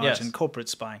espionage and corporate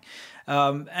spying.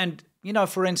 And,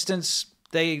 for instance,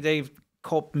 they've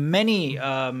caught many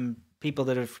people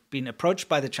that have been approached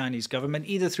by the Chinese government,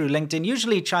 either through LinkedIn,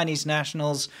 usually Chinese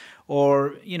nationals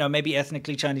or, maybe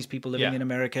ethnically Chinese people living in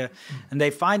America. And they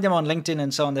find them on LinkedIn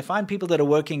and so on. They find people that are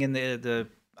working in the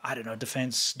I don't know,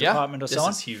 Defense Department or so on.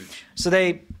 This is huge. So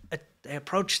they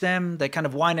approach them, they kind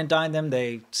of wine and dine them.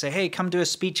 They say, hey, come do a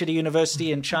speech at a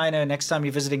university in China next time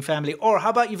you're visiting family. Or how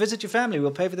about you visit your family?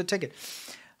 We'll pay for the ticket.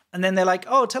 And then they're like,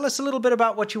 oh, tell us a little bit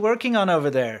about what you're working on over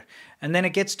there. And then it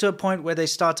gets to a point where they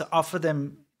start to offer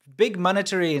them big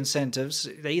monetary incentives.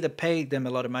 They either pay them a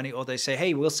lot of money or they say,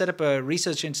 hey, we'll set up a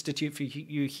research institute for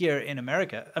you here in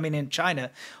in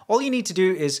China. All you need to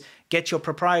do is get your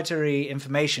proprietary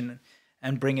information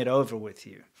and bring it over with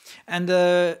you. And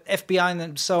the FBI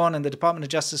and so on and the Department of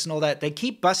Justice and all that, they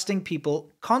keep busting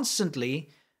people constantly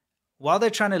while they're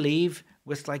trying to leave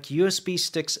with like USB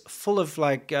sticks full of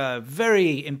like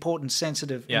very important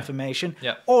sensitive information,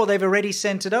 or they've already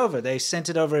sent it over. They sent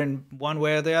it over in one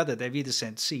way or the other. They've either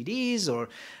sent CDs or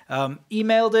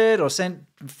emailed it or sent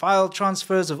file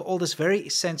transfers of all this very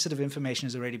sensitive information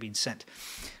has already been sent.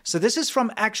 So this is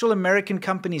from actual American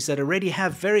companies that already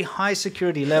have very high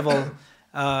security level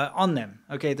on them.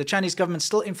 Okay, the Chinese government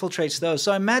still infiltrates those.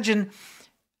 So imagine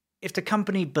if the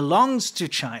company belongs to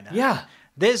China. Yeah.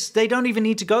 They don't even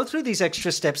need to go through these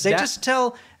extra steps. They just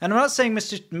tell, and I'm not saying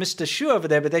Mr. Xu over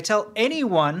there, but they tell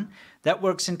anyone that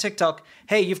works in TikTok,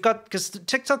 hey, because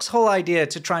TikTok's whole idea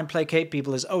to try and placate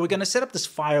people is, we're going to set up this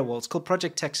firewall. It's called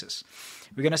Project Texas.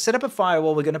 We're going to set up a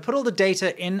firewall. We're going to put all the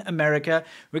data in America.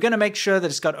 We're going to make sure that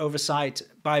it's got oversight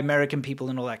by American people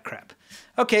and all that crap.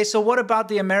 Okay, so what about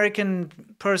the American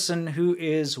person who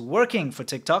is working for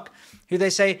TikTok, who they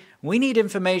say, we need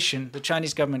information. The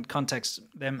Chinese government contacts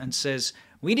them and says,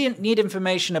 we need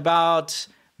information about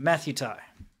Matthew Tai.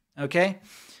 Okay?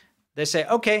 They say,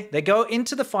 okay, they go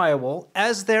into the firewall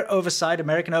as their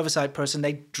American oversight person.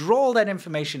 They draw all that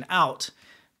information out,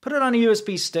 put it on a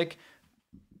USB stick,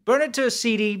 burn it to a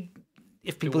CD,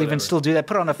 if people even still do that,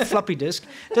 put it on a floppy disk.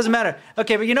 Doesn't matter.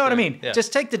 Okay, but you know what I mean. Yeah.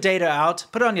 Just take the data out,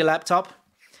 put it on your laptop,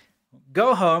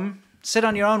 go home, sit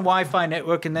on your own Wi-Fi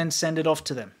network, and then send it off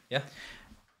to them. Yeah.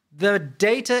 The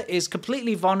data is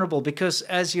completely vulnerable because,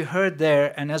 as you heard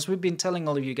there, and as we've been telling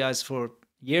all of you guys for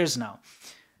years now,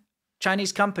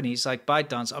 Chinese companies like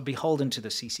ByteDance are beholden to the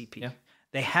CCP. Yeah.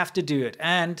 They have to do it,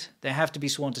 and they have to be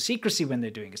sworn to secrecy when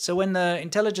they're doing it. So when the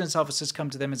intelligence officers come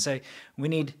to them and say, we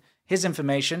need his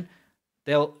information,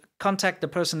 they'll contact the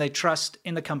person they trust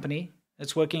in the company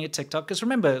that's working at TikTok. Because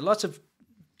remember, lots of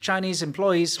Chinese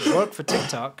employees work for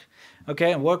TikTok,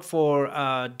 okay, and work for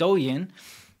Douyin.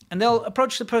 And they'll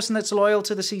approach the person that's loyal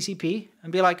to the CCP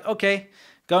and be like, okay,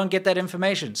 go and get that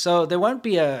information. So there won't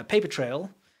be a paper trail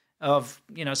of,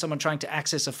 someone trying to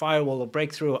access a firewall or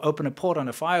break through or open a port on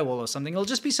a firewall or something. It'll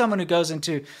just be someone who goes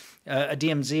into a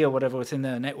DMZ or whatever within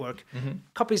the network,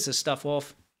 copies the stuff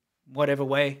off, whatever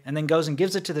way, and then goes and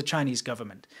gives it to the Chinese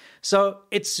government. So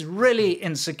it's really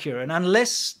insecure. And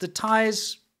unless the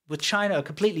ties with China are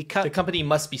completely cut, the company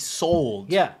must be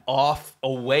sold off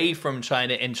away from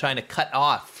China, and China cut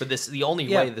off for this. The only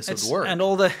way this would work. And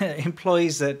all the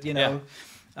employees that,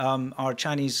 are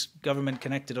Chinese government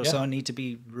connected or so on need to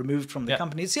be removed from the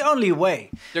company. It's the only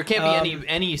way. There can't be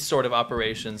any sort of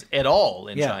operations at all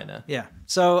in China. Yeah.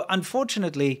 So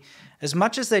unfortunately, as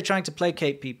much as they're trying to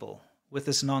placate people with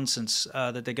this nonsense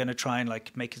that they're going to try and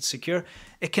make it secure,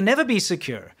 it can never be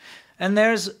secure. And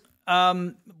there's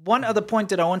one other point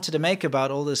that I wanted to make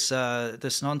about all this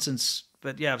this nonsense.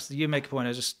 But yeah, you make a point.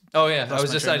 I just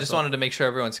I just wanted to make sure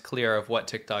everyone's clear of what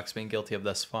TikTok's been guilty of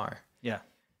thus far. Yeah.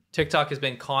 TikTok has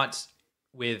been caught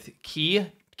with key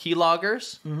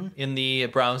loggers in the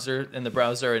browser,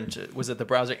 and was it the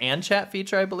browser and chat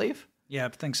feature, I believe? Yeah, I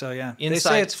think so, yeah. They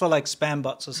say it's for spam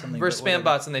bots or something. For spam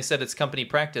bots, and they said it's company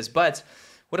practice. But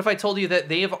what if I told you that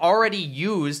they have already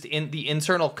used in the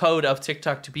internal code of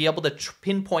TikTok to be able to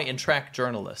pinpoint and track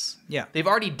journalists? Yeah. They've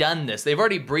already done this. They've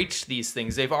already breached these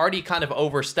things. They've already kind of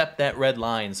overstepped that red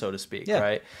line, so to speak,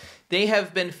 right? They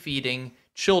have been feeding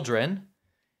children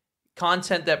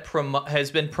content that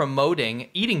has been promoting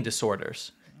eating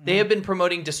disorders. They have been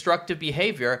promoting destructive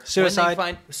behavior. Suicide. When they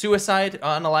find suicide,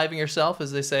 unaliving yourself,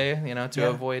 as they say, to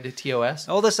avoid a TOS.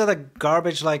 All this other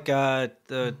garbage like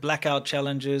the blackout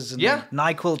challenges and the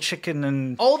NyQuil chicken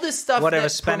and all this stuff, whatever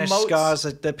Spanish scars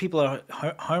that people are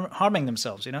harming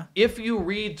themselves, If you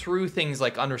read through things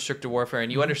like unrestricted warfare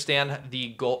and you understand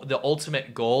the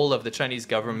ultimate goal of the Chinese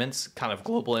government's kind of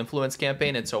global influence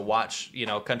campaign, and so watch,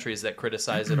 countries that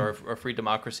criticize it or free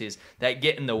democracies that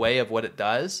get in the way of what it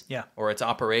does or its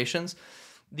operations.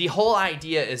 The whole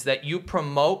idea is that you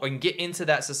promote and get into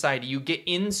that society. You get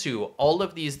into all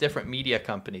of these different media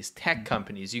companies, tech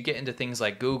companies. You get into things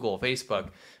like Google,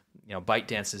 Facebook,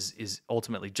 ByteDance is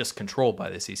ultimately just controlled by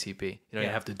the CCP. You don't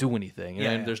have to do anything.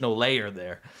 There's no layer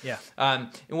there. Yeah.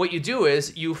 And what you do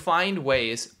is you find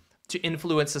ways to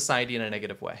influence society in a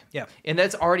negative way. Yeah. And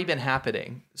that's already been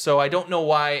happening. So I don't know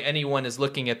why anyone is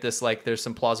looking at this like there's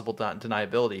some plausible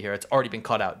deniability here. It's already been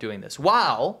caught out doing this.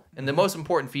 And the most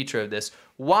important feature of this,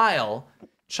 while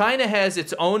China has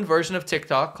its own version of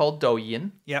TikTok called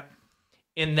Douyin. Yeah.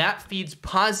 And that feeds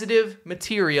positive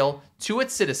material to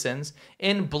its citizens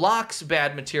and blocks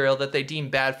bad material that they deem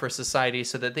bad for society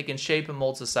so that they can shape and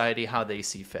mold society how they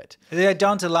see fit. They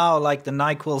don't allow like the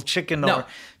NyQuil chicken or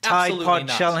Tide Pod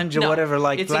challenge or whatever,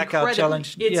 like blackout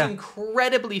challenge. It's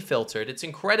incredibly filtered. It's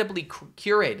incredibly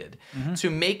curated to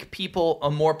make people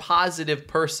a more positive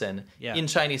person in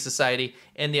Chinese society.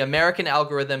 And the American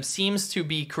algorithm seems to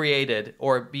be created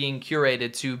or being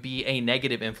curated to be a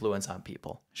negative influence on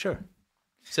people. Sure.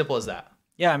 Simple as that.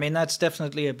 Yeah, I mean, that's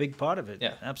definitely a big part of it.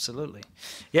 Yeah. Absolutely.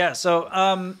 Yeah, so,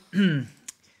 what's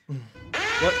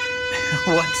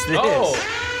this? Oh,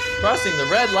 crossing the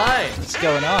red line. What's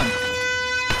going on?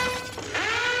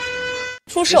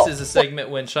 This is a segment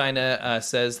when China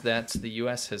says that the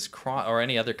U.S. has crossed, or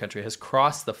any other country has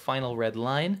crossed the final red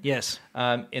line. Yes.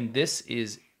 And this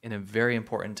is a very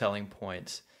important telling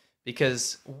point,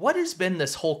 because what has been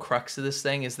this whole crux of this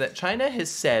thing is that China has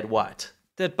said what?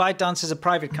 That ByteDance is a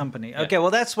private company. Okay,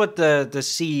 well, that's what the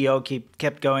CEO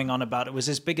kept going on about. It was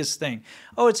his biggest thing.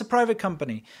 Oh, it's a private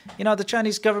company. The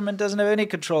Chinese government doesn't have any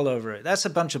control over it. That's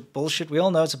a bunch of bullshit. We all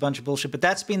know it's a bunch of bullshit, but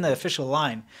that's been the official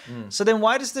line. So then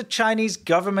why does the Chinese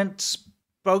government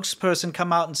spokesperson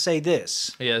come out and say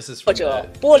this? Yeah, this is from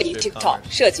TikTok.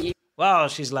 Wow,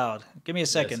 she's loud. Give me a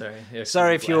second.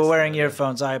 Sorry if you were wearing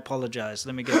earphones. I apologize.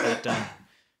 Let me get that done.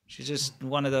 She's just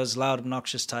one of those loud,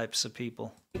 obnoxious types of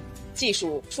people. 技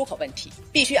术出口问题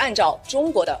必须按照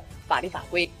中国的法律法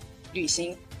规履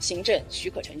行行政许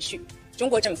可程序，中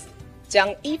国政府将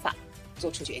依法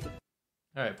作出决定。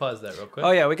 All right, pause that real quick.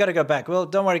 Oh yeah, we got to go back. Well,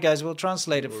 don't worry, guys. We'll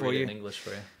translate it for you. In English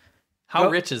for you. How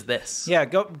rich is this? Yeah,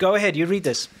 go ahead. You read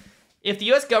this. If the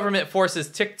U.S. government forces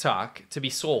TikTok to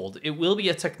be sold, it will be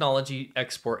a technology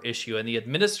export issue, and the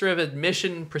administrative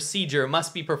admission procedure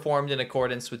must be performed in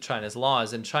accordance with China's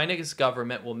laws, and China's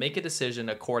government will make a decision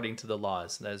according to the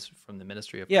laws. That is from the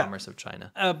Ministry of Commerce of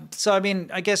China. So, I mean,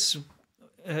 I guess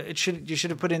you should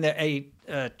have put in there a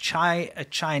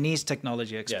Chinese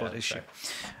technology export issue. Sorry.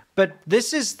 But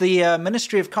this is the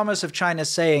Ministry of Commerce of China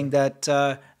saying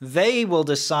that they will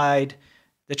decide,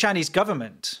 the Chinese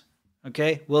government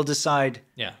will decide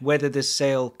whether this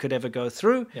sale could ever go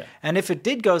through. Yeah. And if it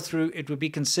did go through, it would be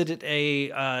considered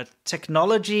a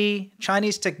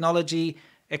Chinese technology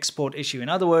export issue. In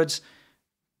other words,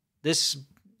 this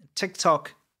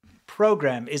TikTok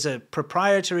program is a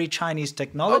proprietary Chinese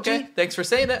technology. Okay, thanks for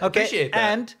saying that. Appreciate that.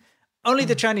 And only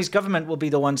the Chinese government will be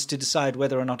the ones to decide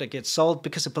whether or not it gets sold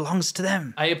because it belongs to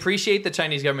them. I appreciate the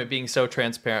Chinese government being so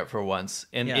transparent for once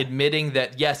and admitting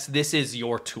that, yes, this is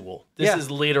your tool. This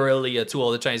is literally a tool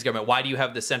of the Chinese government. Why do you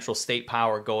have the central state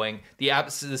power going, the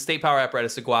state power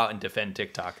apparatus to go out and defend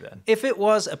TikTok then? If it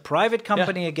was a private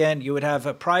company, again, you would have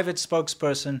a private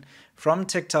spokesperson from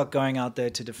TikTok going out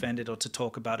there to defend it or to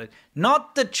talk about it.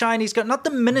 Not the Chinese government, not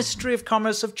the Ministry of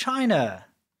Commerce of China.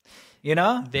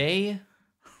 They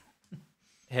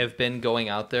have been going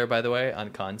out there, by the way, on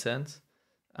content,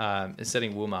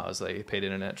 setting Wumaos, like paid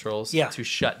internet trolls, to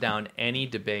shut down any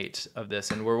debate of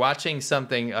this. And we're watching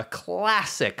a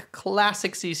classic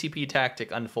CCP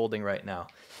tactic unfolding right now.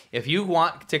 If you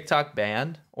want TikTok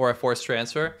banned or a forced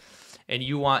transfer, and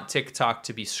you want TikTok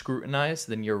to be scrutinized,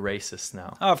 then you're racist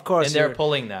now. Oh, of course. And they're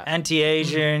pulling that.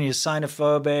 Anti-Asian, you're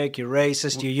xenophobic, you're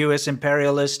racist, you're U.S.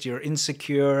 imperialist, you're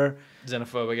insecure.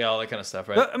 Xenophobic, all that kind of stuff,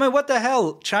 right? But, I mean, what the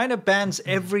hell? China bans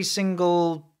every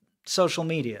single social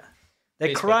media.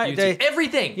 They Facebook,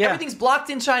 everything. Yeah. Everything's blocked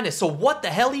in China. So what the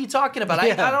hell are you talking about?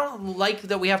 I don't like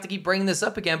that we have to keep bringing this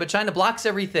up again, but China blocks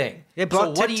everything. They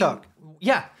block TikTok.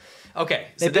 Okay.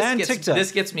 So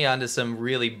this gets me onto some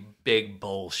really big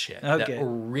bullshit that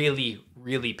really,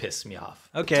 really pissed me off.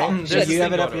 Okay. You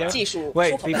have it up here?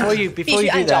 Wait, before you do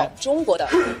that.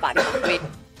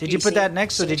 Did you put that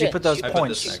next or did you put those points? I put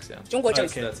this next,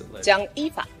 yeah.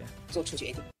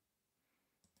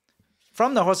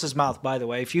 From the horse's mouth, by the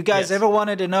way. If you guys ever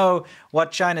wanted to know what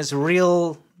China's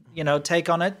real, take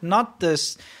on it, not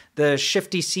the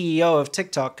shifty CEO of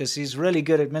TikTok, because he's really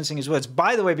good at mincing his words.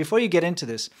 By the way, before you get into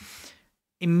this,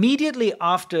 immediately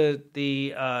after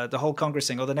the whole Congress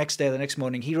thing, or the next day or the next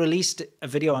morning, he released a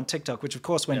video on TikTok, which of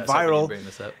course went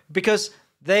viral because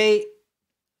they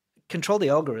control the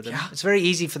algorithm. Yeah. It's very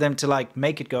easy for them to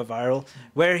make it go viral.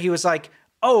 Where he was like,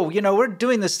 oh, we're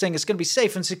doing this thing. It's going to be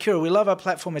safe and secure. We love our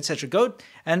platform, etc. Go.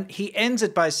 And he ends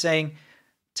it by saying,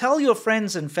 tell your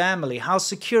friends and family how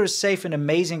secure, safe, and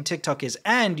amazing TikTok is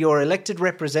and your elected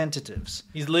representatives.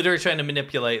 He's literally trying to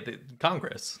manipulate the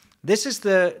Congress. This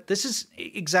is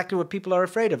exactly what people are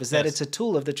afraid of, is that it's a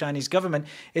tool of the Chinese government.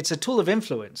 It's a tool of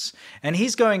influence. And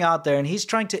he's going out there and he's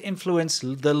trying to influence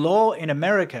the law in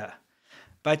America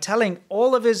by telling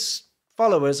all of his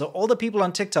followers or all the people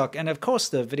on TikTok, and of course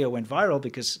the video went viral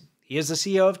because he is the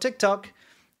CEO of TikTok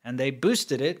and they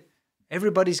boosted it.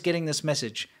 Everybody's getting this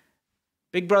message.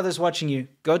 Big Brother's watching you.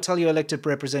 Go tell your elected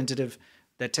representative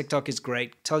that TikTok is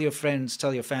great. Tell your friends,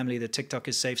 tell your family that TikTok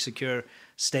is safe, secure,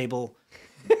 stable.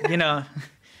 What are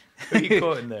you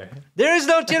quoting there? There is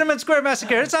no Tiananmen Square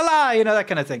massacre. It's a lie. That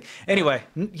kind of thing. Anyway,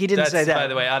 he didn't say that. By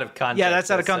the way, out of context. Yeah,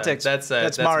 that's out of context.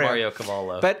 That's Mario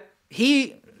Cavallo. But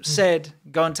he said,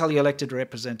 go and tell your elected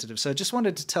representative. So I just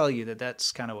wanted to tell you that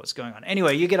that's kind of what's going on.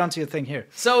 Anyway, you get onto your thing here.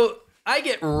 So I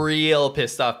get real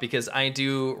pissed off because I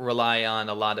do rely on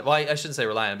a lot of, well, I shouldn't say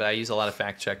rely on, but I use a lot of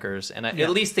fact checkers and at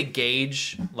least to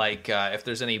gauge if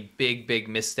there's any big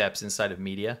missteps inside of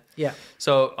media. Yeah.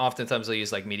 So oftentimes I'll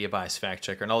use like media bias fact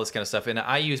checker and all this kind of stuff. And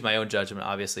I use my own judgment,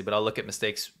 obviously, but I'll look at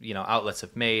mistakes, outlets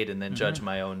have made and then judge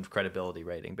my own credibility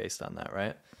rating based on that,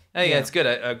 right? Yeah, it's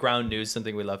good. Ground news,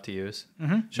 something we love to use.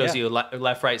 Shows you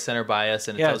left, right, center bias,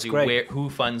 and it tells you who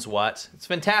funds what. It's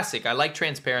fantastic. I like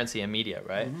transparency in media,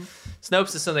 right?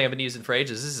 Snopes is something I've been using for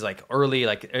ages. This is like early,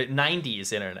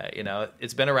 90s internet.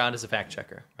 It's been around as a fact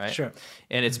checker, right? Sure.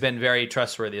 And it's been very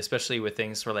trustworthy, especially with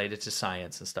things related to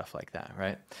science and stuff like that,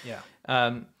 right?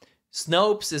 Yeah.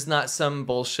 Snopes is not some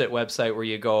bullshit website where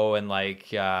you go and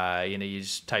you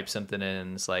just type something in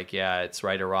and it's like, yeah, it's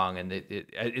right or wrong. And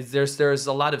there's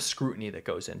a lot of scrutiny that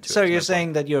goes into it. So you're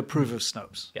saying that you approve of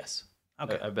Snopes? Yes.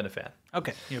 Okay. I've been a fan.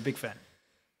 Okay. You're a big fan.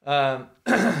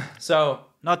 So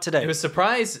not today. It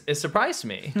surprised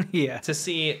me to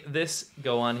see this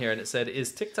go on here. And it said,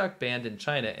 is TikTok banned in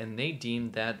China? And they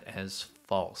deemed that as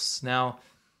false. Now,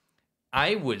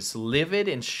 I was livid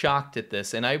and shocked at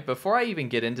this. And before I even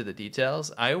get into the details,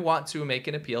 I want to make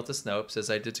an appeal to Snopes, as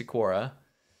I did to Quora.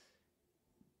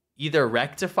 Either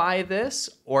rectify this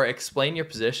or explain your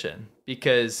position,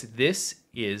 because this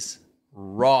is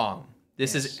wrong.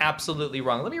 This is absolutely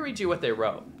wrong. Let me read you what they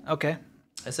wrote. Okay.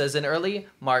 It says, in early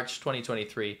March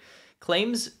 2023,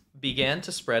 claims began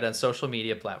to spread on social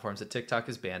media platforms that TikTok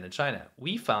is banned in China.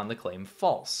 We found the claim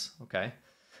false. Okay.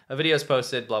 A video is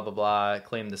posted, blah, blah, blah,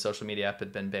 claimed the social media app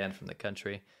had been banned from the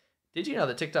country. Did you know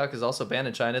that TikTok is also banned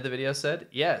in China, the video said?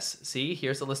 Yes. See,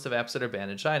 here's a list of apps that are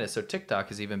banned in China. So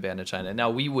TikTok is even banned in China. Now,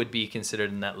 we would be considered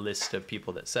in that list of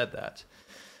people that said that.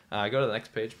 Go to the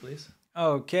next page, please.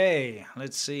 Okay,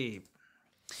 let's see.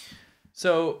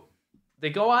 So they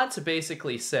go on to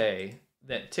basically say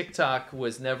that TikTok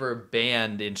was never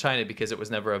banned in China because it was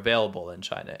never available in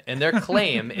China. And their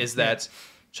claim is that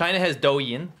China has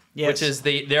Douyin, which is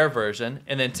their version,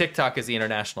 and then TikTok is the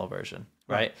international version,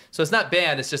 right? So it's not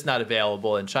banned, it's just not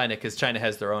available in China because China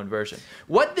has their own version.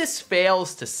 What this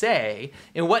fails to say,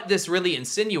 and what this really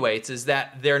insinuates, is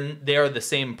that they're the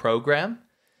same program,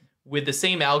 with the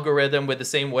same algorithm, with the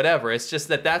same whatever. It's just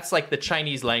that that's like the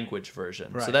Chinese language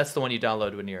version. Right. So that's the one you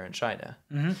download when you're in China.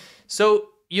 So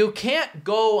you can't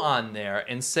go on there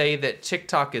and say that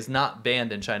TikTok is not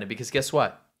banned in China, because guess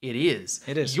what? It is.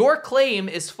 It is. Your claim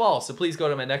is false. So please go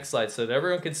to my next slide so that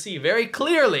everyone can see very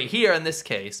clearly here in this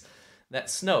case that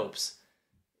Snopes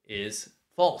is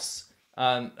false.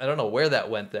 I don't know where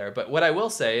that went there, but what I will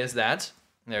say is that,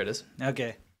 there it is.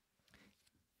 Okay.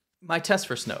 My test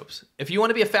for Snopes. If you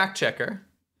want to be a fact checker,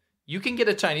 you can get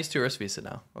a Chinese tourist visa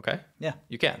now, okay? Yeah.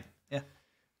 You can. Yeah.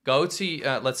 Go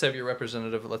to, let's have your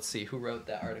representative, let's see, who wrote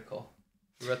that article?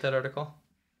 Who wrote that article?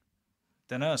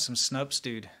 Don't know, some Snopes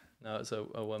dude. No, it's a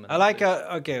woman. I like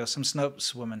some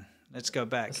Snopes woman. Let's go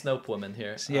back. A Snope woman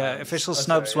here. Yeah, official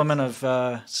Snopes woman of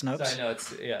Snopes. Sorry, no,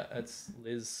 it's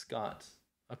Liz Scott.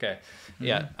 Okay,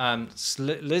 yeah.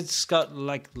 Liz Scott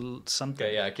something.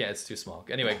 Okay, yeah, I can't. It's too small.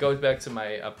 Anyway, go back to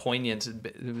my poignant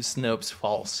Snopes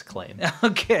false claim.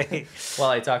 Okay.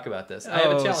 While I talk about this, I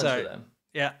have a challenge for them.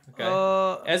 Yeah.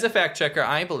 Okay. As a fact checker,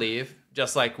 I believe,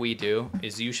 just like we do,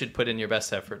 is you should put in your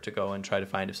best effort to go and try to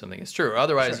find if something is true.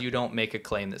 Otherwise, you don't make a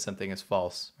claim that something is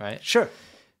false, right? Sure.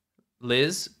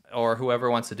 Liz, or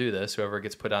whoever wants to do this, whoever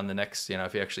gets put on the next,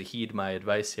 if you actually heed my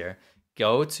advice here,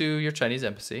 go to your Chinese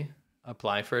embassy,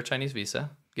 apply for a Chinese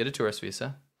visa, get a tourist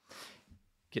visa,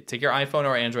 take your iPhone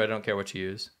or Android, I don't care what you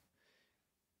use.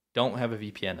 Don't have a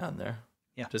VPN on there.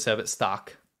 Yeah. Just have it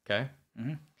stock, okay?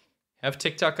 Mm-hmm. Have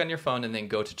TikTok on your phone and then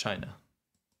go to China.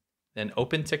 Then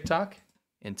open TikTok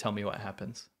and tell me what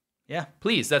happens. Yeah.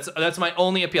 Please, that's my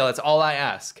only appeal. That's all I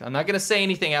ask. I'm not going to say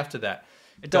anything after that.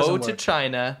 Go to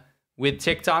China with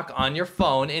TikTok on your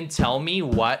phone and tell me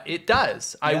what it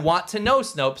does. I want to know,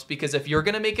 Snopes, because if you're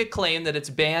going to make a claim that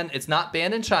it's not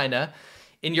banned in China,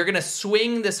 and you're going to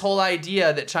swing this whole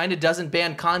idea that China doesn't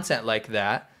ban content like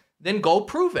that, then go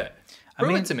prove it.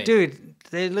 Prove it to me. Dude,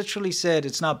 they literally said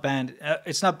it's not banned.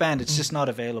 It's not banned. It's just not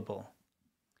available.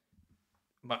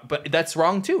 But that's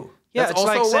wrong too. Yeah, that's it's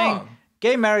also like saying wrong.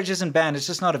 Gay marriage isn't banned. It's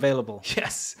just not available.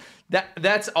 Yes.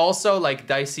 That's also like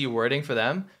dicey wording for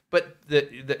them. But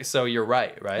so you're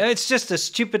right? It's just a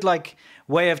stupid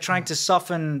way of trying to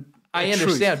soften. I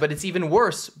understand, but it's even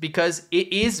worse because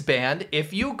it is banned.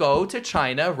 If you go to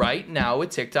China right now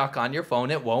with TikTok on your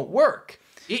phone, it won't work.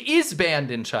 It is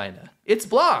banned in China. It's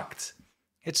blocked.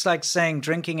 It's like saying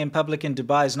drinking in public in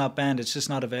Dubai is not banned. It's just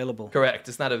not available. Correct.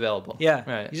 It's not available. Yeah.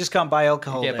 Right. You just can't buy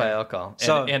alcohol. You can't buy alcohol.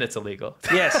 And it's illegal.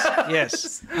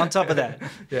 Yes. On top of that.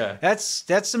 Yeah.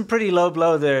 That's some pretty low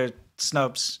blow there,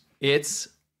 Snopes. It's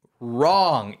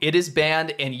wrong. It is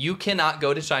banned, and you cannot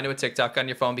go to China with TikTok on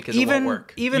your phone because it won't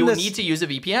work. You need to use a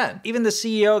VPN. Even the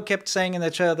CEO kept saying in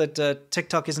the trailer that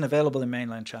TikTok isn't available in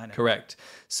mainland China. Correct.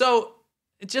 So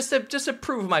just to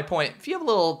prove my point, if you have a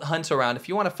little hunt around, if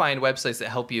you want to find websites that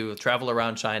help you travel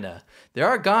around China, there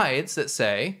are guides that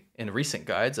say, in recent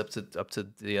guides up to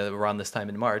around this time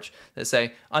in March, that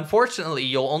say, unfortunately,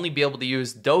 you'll only be able to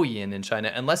use Douyin in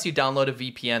China unless you download a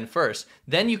VPN first.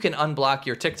 Then you can unblock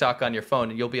your TikTok on your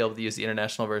phone, and you'll be able to use the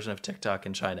international version of TikTok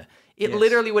in China. It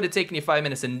literally would have taken you 5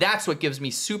 minutes, and that's what gives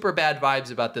me super bad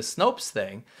vibes about this Snopes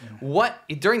thing.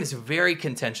 During this very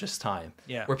contentious time,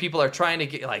 where people are trying to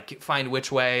get find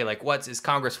which way, is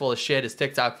Congress full of shit? Is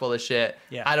TikTok full of shit?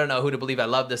 I don't know who to believe. I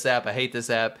love this app. I hate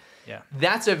this app. Yeah,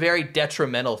 that's a very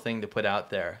detrimental thing to put out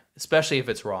there, especially if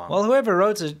it's wrong. Well, whoever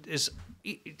wrote it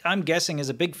I'm guessing, is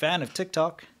a big fan of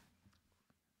TikTok.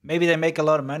 Maybe they make a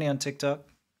lot of money on TikTok.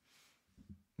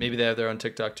 Maybe they have their own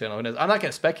TikTok channel. I'm not going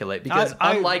to speculate because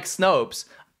unlike Snopes,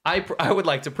 I would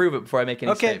like to prove it before I make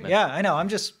any statement. Yeah, I know. I'm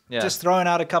just throwing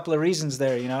out a couple of reasons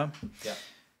there, Yeah.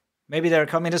 Maybe they're a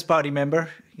Communist Party member.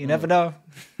 You never know.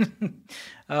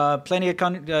 Plenty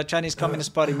of Chinese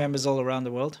Communist Party members all around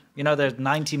the world. There's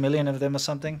 90 million of them or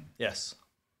something. Yes.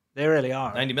 They really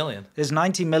are. 90 million. There's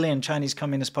 90 million Chinese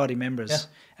Communist Party members.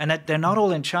 And they're not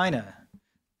all in China.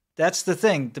 That's the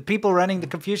thing. The people running the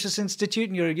Confucius Institute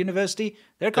in your university,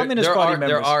 they're Communist Party members.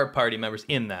 There are party members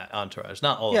in that entourage.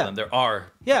 Not all of them. There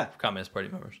are Communist Party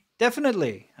members.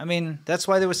 Definitely. I mean, that's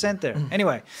why they were sent there.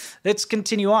 Anyway, let's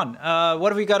continue on.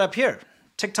 What have we got up here?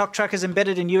 TikTok trackers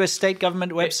embedded in U.S. state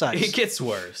government websites. It gets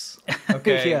worse.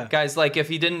 Okay, guys, if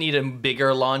you didn't need a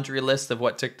bigger laundry list of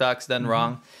what TikTok's done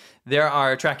wrong, there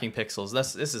are tracking pixels.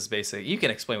 This is basic. You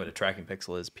can explain what a tracking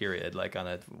pixel is, period, on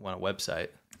a website.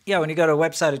 Yeah, when you go to a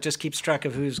website, it just keeps track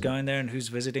of who's going there and who's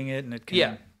visiting it, and it can...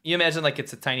 Yeah, you imagine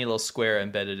it's a tiny little square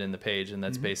embedded in the page, and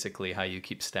that's basically how you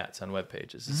keep stats on web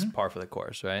pages. It's par for the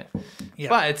course, right? Yeah.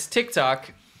 But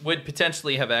TikTok would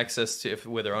potentially have access to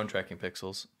with their own tracking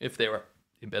pixels if they were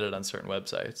embedded on certain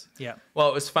websites. Yeah. Well,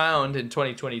 it was found in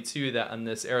 2022 that on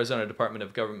this Arizona Department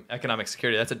of Economic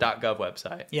Security, that's a .gov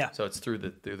website. Yeah. So it's through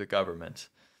the government.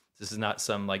 This is not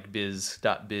some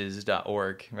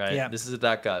biz.biz.org, right? Yeah. This is a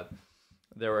 .gov.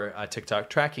 There were TikTok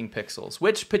tracking pixels,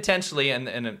 which potentially,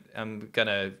 and I'm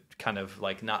gonna kind of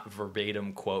not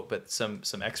verbatim quote, but some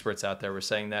experts out there were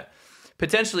saying that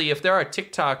potentially if there are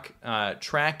TikTok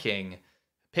tracking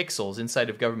pixels inside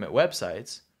of government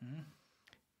websites,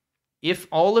 if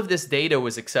all of this data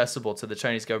was accessible to the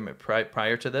Chinese government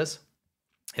prior to this,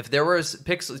 if there was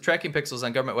tracking pixels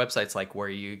on government websites where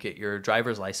you get your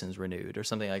driver's license renewed or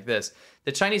something like this,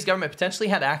 the Chinese government potentially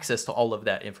had access to all of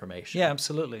that information. Yeah,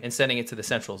 absolutely. And sending it to the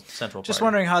central Just party.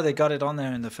 wondering how they got it on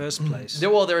there in the first place.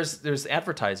 There's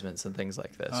advertisements and things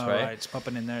like this, right? Right, it's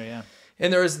popping in there, yeah.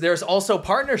 And there's also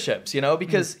partnerships,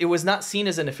 because it was not seen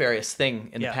as a nefarious thing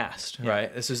in the past,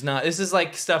 right? This is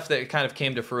stuff that kind of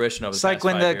came to fruition over the past 5 years. It's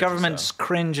like when the government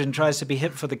cringe and tries to be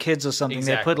hip for the kids or something.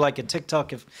 Exactly. They put a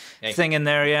TikTok thing in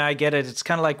there. Yeah, I get it. It's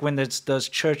kind of like when those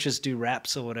churches do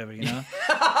raps or whatever,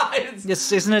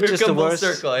 Isn't it just the worst?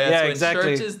 Circle. Yeah,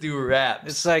 exactly. Churches do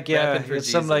raps. It's it's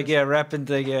some rapping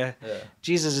thing.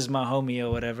 Jesus is my homie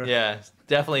or whatever. Yeah,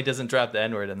 definitely doesn't drop the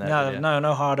N-word in that.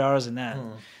 No hard R's in that.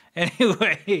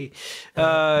 Anyway,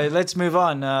 let's move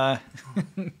on. The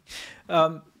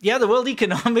World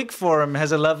Economic Forum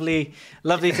has a lovely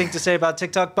thing to say about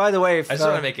TikTok. By the way, I just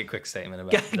want to make a quick statement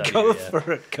about it. Go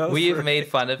for it. We've made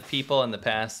fun of people in the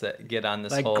past that get on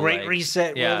this whole Great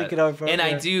Reset. World Economic Forum. And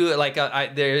I do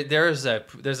there's a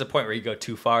point where you go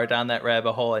too far down that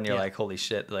rabbit hole, and you're holy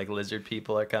shit, lizard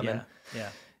people are coming. Yeah.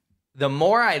 The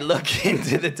more I look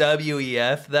into the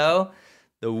WEF, though,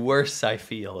 the worse I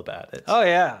feel about it. Oh,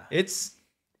 yeah.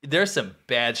 There's some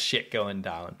bad shit going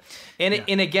down.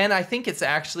 And again, I think it's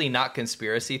actually not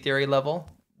conspiracy theory level.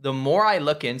 The more I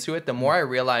look into it, the more I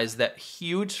realize that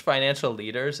huge financial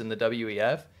leaders in the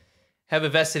WEF have a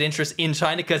vested interest in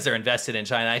China because they're invested in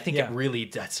China. I think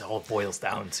that's all it boils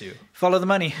down to. Follow the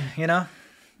money, you know?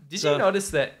 Did you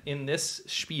notice that in this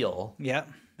spiel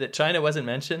that China wasn't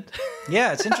mentioned?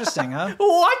 Yeah, it's interesting, huh?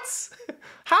 What?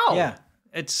 How? Yeah,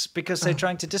 it's because they're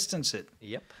trying to distance it.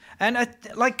 Yep. And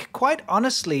quite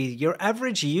honestly, your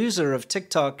average user of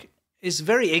TikTok is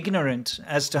very ignorant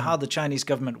as to how the Chinese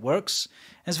government works.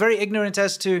 And is very ignorant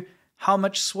as to how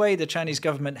much sway the Chinese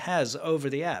government has over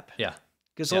the app. Yeah.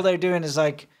 Because all they're doing is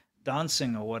like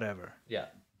dancing or whatever. Yeah.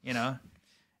 You know,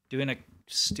 doing a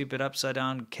stupid upside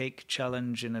down cake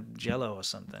challenge in a Jello or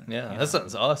something. Yeah, that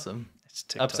sounds awesome. It's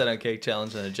upside down cake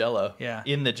challenge in a Jello. Yeah.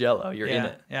 In the Jello, you're in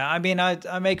it. Yeah, I mean,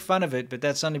 I make fun of it, but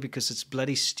that's only because it's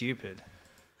bloody stupid.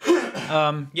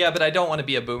 Yeah, but I don't want to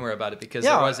be a boomer about it because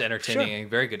there was entertaining and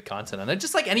very good content on it.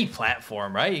 Just like any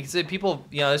platform, right? You say people,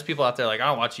 there's people out there like, I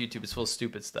don't watch YouTube, it's full of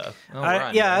stupid stuff.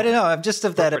 I don't know. I'm just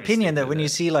of that opinion that when you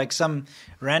see like some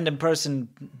random person,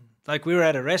 like we were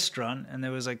at a restaurant and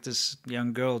there was like this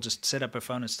young girl just set up her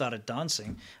phone and started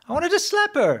dancing. I wanted to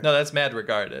slap her. No, that's mad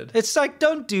regarded. It's like,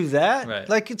 don't do that. Right.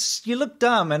 Like you look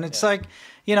dumb and it's like,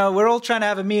 we're all trying to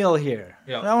have a meal here.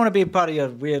 Yeah. I don't want to be a part of your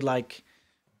weird like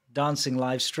dancing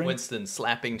live stream. Winston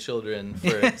slapping children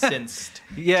since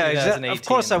 2018. Of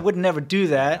course, I would never do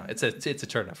that. No, it's a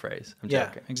turn of phrase. I'm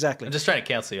joking. Exactly. I'm just trying to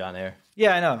cancel you on air.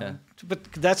 Yeah, I know. Yeah. But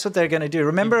that's what they're going to do.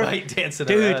 Remember? Dancing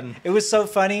dude, around. It was so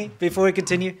funny. Before we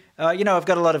continue, I've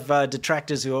got a lot of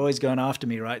detractors who are always going after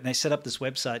me, right? And they set up this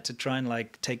website to try and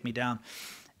like take me down.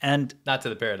 And not to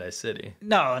the Paradise City.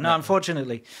 No,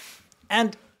 unfortunately.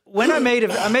 And when I made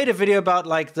a video about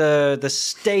like the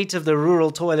state of the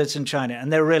rural toilets in China,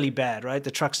 and they're really bad, right?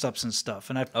 The truck stops and stuff.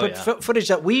 And I put footage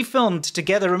that we filmed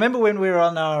together. Remember when we were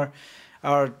on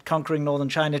our Conquering Northern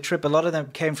China trip? A lot of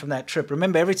them came from that trip.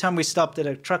 Remember, every time we stopped at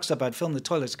a truck stop, I'd film the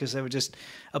toilets because they were just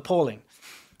appalling.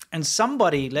 And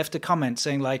somebody left a comment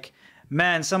saying like,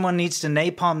 man, someone needs to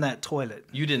napalm that toilet.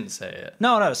 You didn't say it.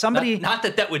 No, somebody... Not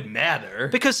that would matter.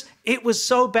 Because it was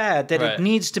so bad that it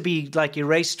needs to be like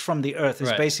erased from the earth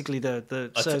is basically the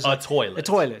a toilet. A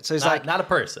toilet. So it's not a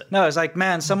person. No, it's like,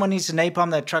 man, someone needs to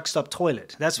napalm that truck stop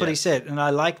toilet. That's what he said. And I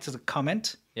liked the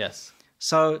comment. Yes.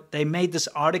 So they made this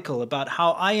article about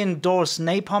how I endorse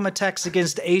napalm attacks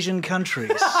against Asian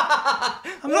countries.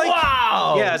 I'm like,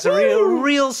 wow! Yeah, it's a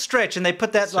real stretch. And they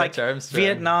put that like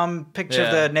Vietnam picture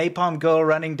of the napalm girl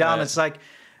running down. Right. It's like,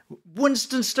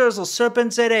 Winston Sterzel,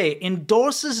 Serpent ZA,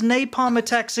 endorses napalm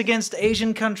attacks against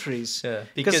Asian countries. Yeah,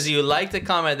 because you liked the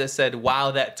comment that said,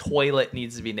 wow, that toilet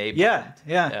needs to be napalmed.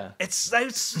 Yeah. It's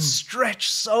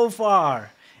stretched so far.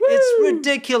 Woo! It's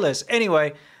ridiculous.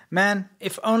 Anyway... Man,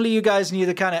 if only you guys knew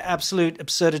the kind of absolute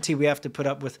absurdity we have to put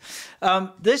up with.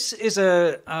 This is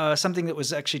something that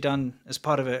was actually done as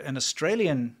part of an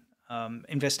Australian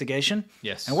investigation.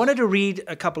 Yes. I wanted to read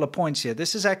a couple of points here.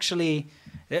 This is actually,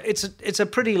 it's a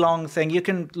pretty long thing. You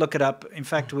can look it up. In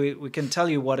fact, we can tell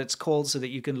you what it's called so that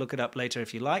you can look it up later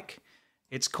if you like.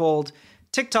 It's called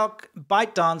TikTok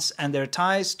ByteDance and Their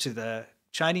Ties to the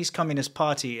Chinese Communist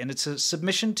Party. And it's a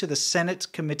submission to the Senate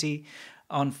Committee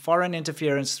on Foreign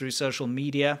Interference Through Social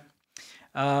Media.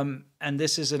 And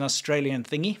this is an Australian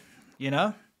thingy, Kind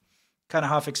of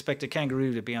half expect a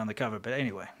kangaroo to be on the cover, but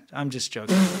anyway, I'm just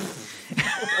joking.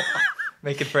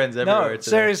 Making friends everywhere. No,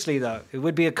 seriously though, it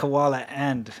would be a koala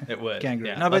and kangaroo.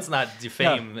 Yeah. No, let's not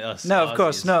defame us. No, of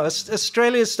course, no.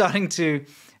 Australia's starting to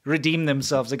redeem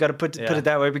themselves. They got to put it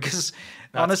that way because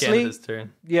honestly, Canada's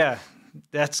turn. Yeah,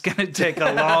 that's going to take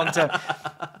a long time.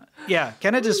 Yeah,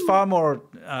 Canada's far more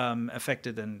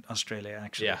affected than Australia,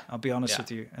 actually. Yeah. I'll be honest with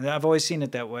you. And I've always seen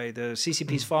it that way. The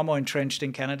CCP is far more entrenched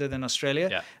in Canada than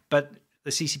Australia, but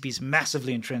the CCP is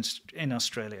massively entrenched in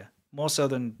Australia, more so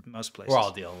than most places. We're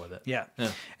all dealing with it. Yeah.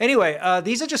 Anyway,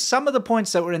 these are just some of the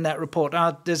points that were in that report.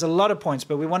 There's a lot of points,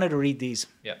 but we wanted to read these.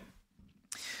 Yeah.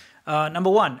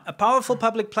 Number one, a powerful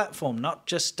public platform, not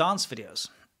just dance videos.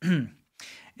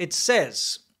 It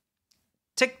says...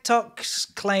 TikTok's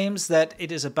claims that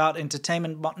it is about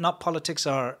entertainment, not politics,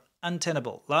 are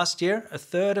untenable. Last year, a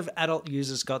third of adult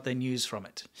users got their news from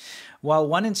it. While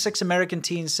 1 in 6 American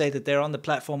teens say that they're on the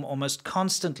platform almost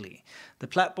constantly, the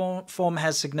platform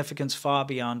has significance far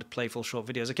beyond playful short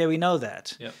videos. Okay, we know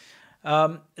that. Yep.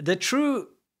 The true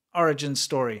origin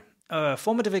story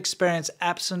formative experience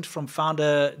absent from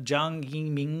founder Jiang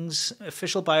Yiming's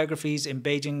official biographies in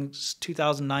Beijing's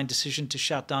 2009 decision to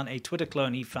shut down a Twitter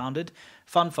clone he founded,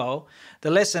 Funfo.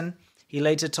 The lesson, he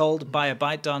later told by a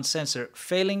ByteDance censor,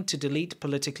 failing to delete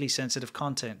politically sensitive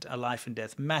content, a life and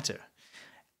death matter.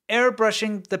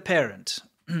 Airbrushing the parent.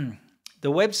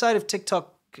 The website of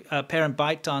TikTok parent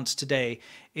ByteDance today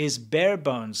is bare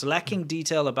bones, lacking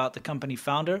detail about the company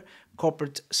founder,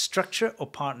 corporate structure, or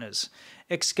partners.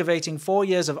 Excavating 4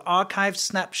 years of archived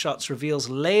snapshots reveals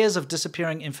layers of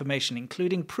disappearing information,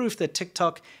 including proof that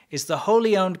TikTok is the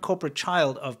wholly owned corporate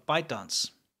child of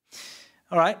ByteDance.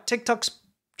 All right, TikTok's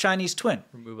Chinese twin.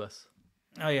 Remove us.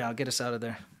 Oh yeah, I'll get us out of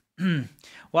there.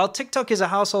 While TikTok is a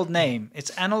household name, its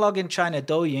analog in China,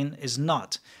 Douyin, is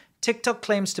not. TikTok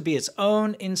claims to be its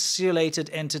own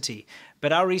insulated entity,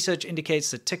 but our research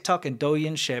indicates that TikTok and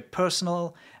Douyin share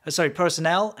personnel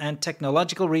and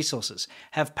technological resources,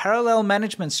 have parallel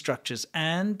management structures,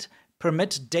 and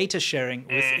permit data sharing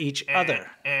with each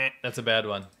other. That's a bad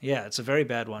one. Yeah, it's a very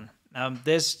bad one.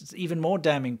 There's even more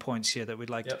damning points here that we'd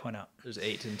like to point out. There's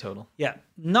 8 in total. Yeah,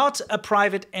 not a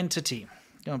private entity.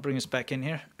 Don't bring us back in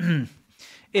here.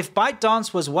 If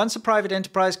ByteDance was once a private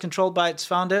enterprise controlled by its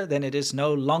founder, then it is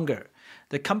no longer.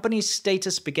 The company's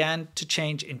status began to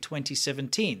change in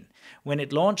 2017, when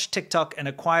it launched TikTok and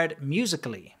acquired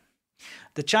Musical.ly.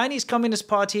 The Chinese Communist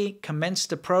Party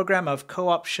commenced a program of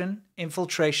co-option,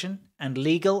 infiltration, and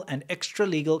legal and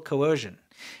extra-legal coercion.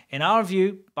 In our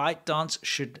view, ByteDance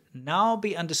should now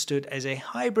be understood as a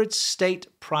hybrid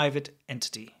state-private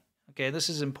entity. Okay, this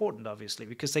is important, obviously,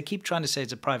 because they keep trying to say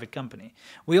it's a private company.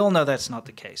 We all know that's not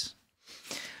the case.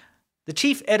 The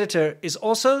chief editor is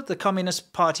also the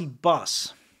Communist Party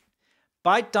boss.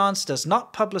 ByteDance does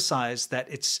not publicize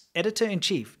that its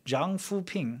editor-in-chief, Zhang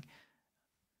Fuping,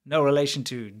 no relation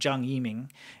to Jiang Yiming,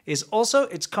 is also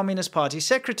its Communist Party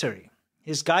secretary.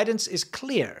 His guidance is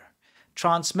clear.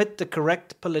 Transmit the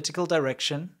correct political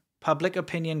direction, public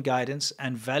opinion guidance,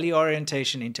 and value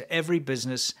orientation into every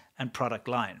business and product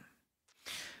line.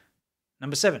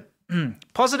 Number 7,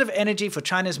 positive energy for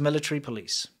China's military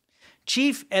police.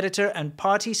 Chief editor and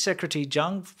party secretary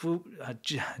Zhang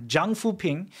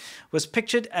Fuping was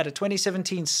pictured at a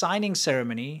 2017 signing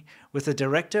ceremony with the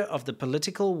director of the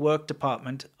Political Work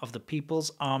Department of the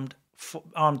People's Armed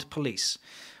Police,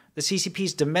 the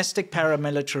CCP's domestic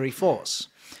paramilitary force.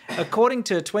 According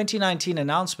to a 2019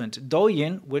 announcement,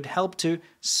 Douyin would help to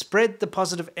spread the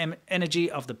positive energy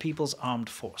of the People's Armed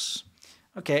Force.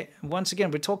 Okay, once again,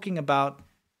 we're talking about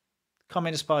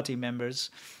Communist Party members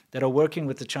that are working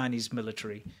with the Chinese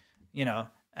military,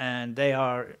 and they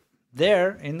are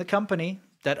there in the company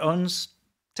that owns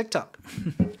TikTok.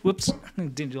 Whoops,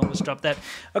 did almost drop that.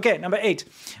 Okay, number 8,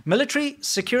 military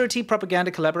security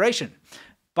propaganda collaboration.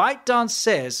 ByteDance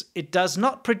says it does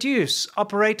not produce,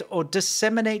 operate, or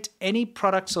disseminate any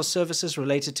products or services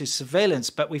related to surveillance,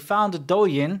 but we found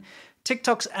Douyin,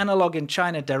 TikTok's analog in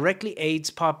China, directly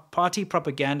aids party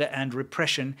propaganda and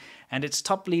repression, and its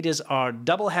top leaders are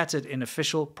double-hatted in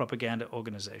official propaganda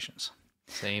organizations.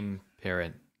 Same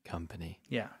parent company.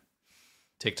 Yeah.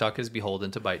 TikTok is beholden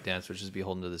to ByteDance, which is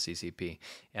beholden to the CCP.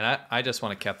 And I just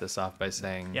want to cap this off by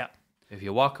saying, if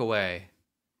you walk away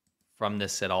from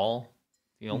this at all,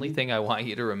 the only thing I want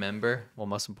you to remember, well,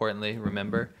 most importantly,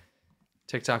 remember,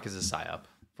 TikTok is a psyop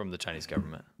from the Chinese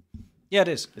government. Yeah, it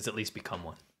is. It's at least become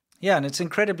one. Yeah, and it's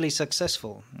incredibly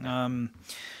successful.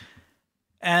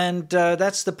 And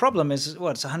that's the problem is,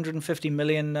 it's 150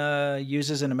 million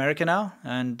users in America now,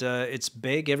 and it's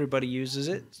big. Everybody uses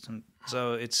it.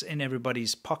 So it's in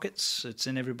everybody's pockets. It's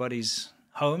in everybody's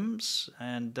homes.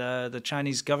 And the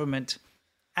Chinese government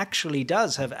actually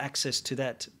does have access to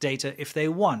that data if they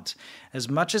want. As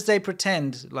much as they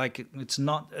pretend like it's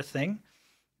not a thing,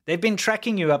 they've been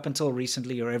tracking you up until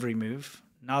recently, your every move.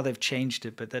 Now they've changed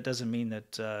it, but that doesn't mean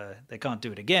that they can't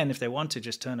do it again. If they want to,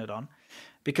 just turn it on.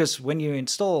 Because when you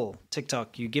install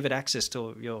TikTok, you give it access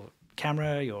to your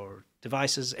camera, your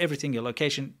devices, everything, your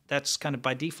location. That's kind of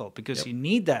by default because you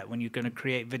need that when you're going to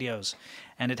create videos.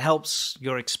 And it helps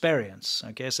your experience,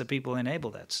 okay? So people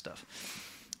enable that stuff.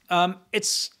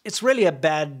 It's really a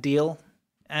bad deal,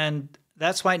 and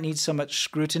that's why it needs so much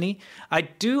scrutiny. I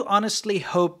do honestly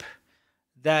hope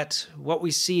that what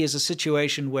we see is a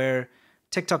situation where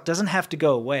TikTok doesn't have to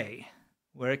go away,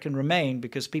 where it can remain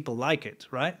because people like it,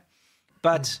 right?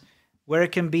 But where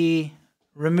it can be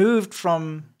removed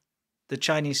from the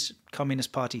Chinese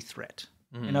Communist Party threat.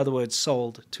 In other words,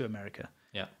 sold to America.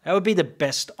 Yeah. That would be the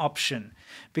best option.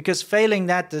 Because failing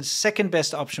that, the second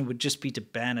best option would just be to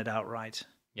ban it outright.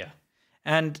 Yeah.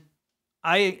 And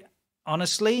I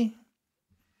honestly,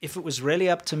 if it was really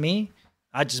up to me,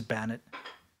 I'd just ban it.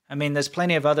 I mean, there's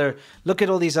plenty of other. Look at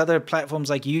all these other platforms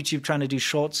like YouTube trying to do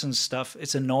shorts and stuff.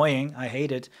 It's annoying. I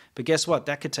hate it. But guess what?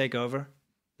 That could take over.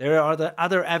 There are the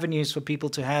other avenues for people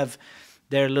to have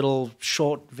their little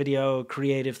short video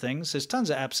creative things. There's tons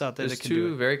of apps out there There's that can do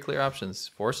two it. very clear options: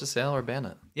 force a sale or ban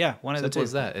it. Yeah, one of the two.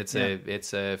 Simple as that.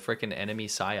 It's a freaking enemy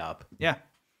psyop. Yeah,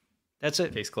 that's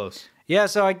it. Case closed. Yeah,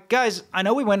 so guys, I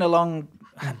know we went a long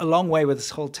way with this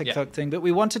whole TikTok thing, but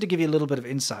we wanted to give you a little bit of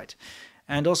insight.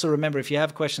 And also remember, if you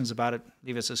have questions about it,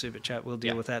 leave us a super chat. We'll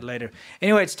deal with that later.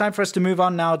 Anyway, it's time for us to move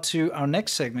on now to our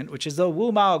next segment, which is the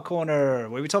Wu Mao Corner,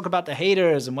 where we talk about the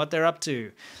haters and what they're up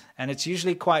to. And it's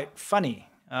usually quite funny.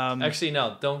 Actually,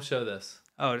 no, don't show this.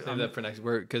 Oh, save that for next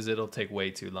word because it'll take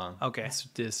way too long. Okay.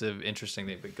 It's an interesting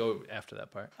thing, but go after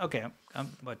that part. Okay.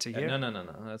 What, to here? No.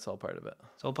 That's all part of it.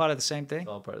 It's all part of the same thing? It's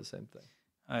all part of the same thing.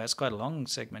 That's quite a long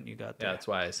segment you got there. Yeah, that's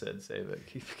why I said save it.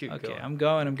 Keep okay, going. I'm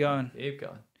going. Keep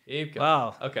going.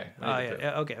 Wow. Okay.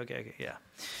 Okay. Yeah.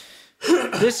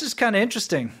 This is kind of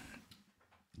interesting.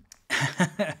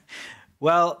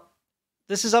 Well,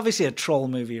 this is obviously a troll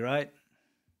movie, right?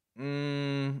 I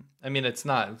mean, it's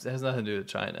not. It has nothing to do with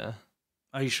China.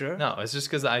 Are you sure? No, it's just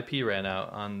because the IP ran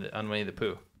out on Winnie the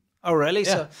Pooh. Oh, really?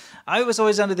 Yeah. So I was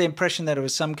always under the impression that it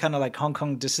was some kind of like Hong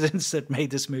Kong dissidents that made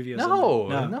this movie. Or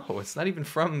something. No, it's not even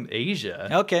from Asia.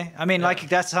 Okay. I mean, like,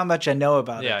 that's how much I know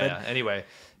about it. But Yeah. Anyway,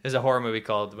 there's a horror movie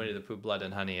called Winnie the Pooh, Blood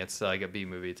and Honey. It's like a B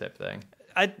movie type thing.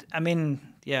 I mean,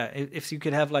 yeah, if you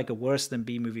could have like a worse than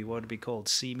B movie, what would it be called?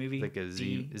 C movie? Like a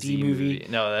Z D movie?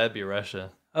 No, that'd be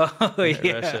Russia. Oh,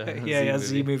 yeah. Russia, Yeah,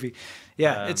 Z movie.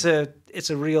 Yeah, it's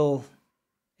a real...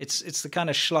 It's the kind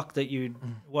of schlock that you'd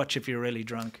watch if you're really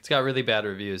drunk. It's got really bad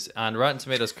reviews. On Rotten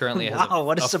Tomatoes currently it has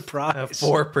what a surprise.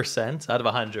 4% out of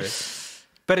 100.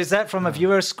 But is that from a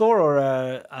viewer score or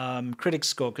a critic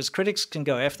score? Because critics can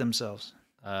go F themselves.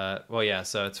 Well, yeah,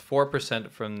 so it's 4%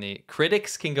 from the...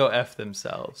 Critics can go F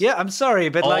themselves. Yeah, I'm sorry,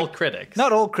 but all critics.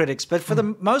 Not all critics, but for the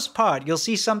most part, you'll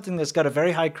see something that's got a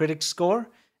very high critic score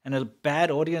and a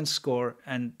bad audience score,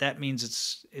 and that means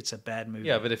it's a bad movie.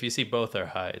 Yeah, but if you see both are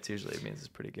high, it usually means it's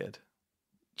pretty good.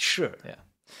 Sure. Yeah.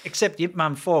 Except Ip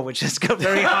Man 4, which has got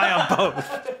very high on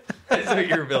both. That's what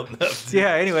you're building up to.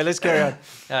 Yeah, anyway, let's carry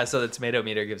on. So the tomato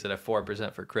meter gives it a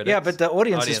 4% for critics. Yeah, but the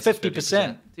audience is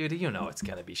 50%. Dude, you know it's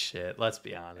going to be shit. Let's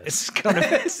be honest.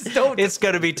 It's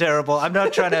gonna be terrible. I'm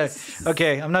not trying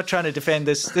to defend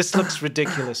this. This looks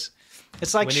ridiculous.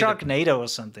 It's like Sharknado or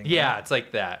something. Yeah, it's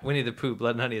like that. Winnie the Pooh,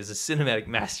 Blood and Honey is a cinematic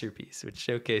masterpiece which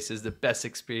showcases the best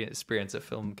experience a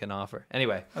film can offer.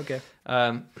 Anyway. Okay.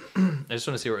 I just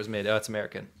want to see where it was made. Oh, it's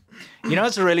American. You know,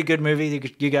 it's a really good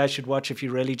movie you guys should watch if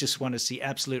you really just want to see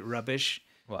absolute rubbish.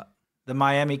 What? The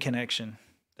Miami Connection.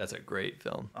 That's a great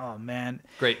film. Oh, man.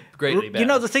 Greatly bad. You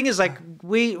know, the thing is, like,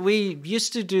 we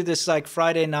used to do this, like,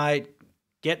 Friday night,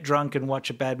 get drunk and watch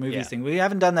a bad movie thing. We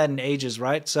haven't done that in ages,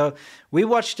 right? So we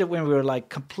watched it when we were, like,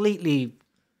 completely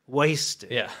wasted.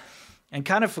 Yeah. And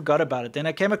kind of forgot about it. Then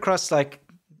I came across, like,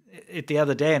 it the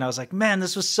other day, and I was like, man,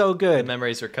 this was so good. The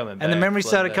memories are coming back. And the memories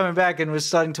started coming back, and we're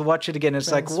starting to watch it again.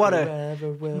 It's like, what a...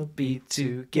 we'll be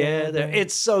together.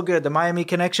 It's so good, the Miami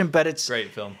Connection, but it's... Great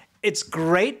film. It's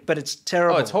great, but it's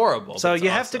terrible. Oh, it's horrible. So you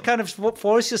have to kind of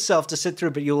force yourself to sit through,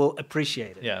 but you'll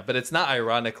appreciate it. Yeah, but it's not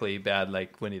ironically bad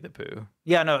like Winnie the Pooh.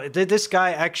 Yeah, no, this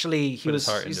guy actually,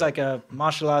 he's like a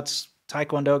martial arts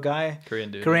taekwondo guy.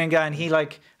 Korean guy, and he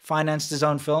like financed his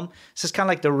own film. So it's kind of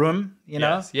like The Room, you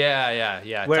know? Yes.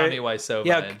 Yeah. Where, Tommy Wiseau.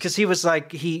 Yeah, because he was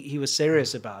like, he was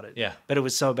serious about it. Yeah. But it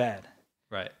was so bad.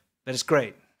 Right. But it's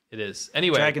great. It is.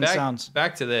 Anyway,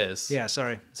 back to this. Yeah,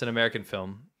 sorry. It's an American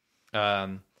film.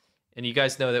 And you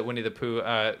guys know that Winnie the Pooh,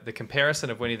 the comparison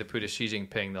of Winnie the Pooh to Xi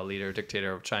Jinping, the leader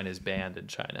dictator of China, is banned in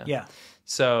China. Yeah.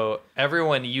 So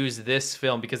everyone used this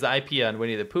film because the IP on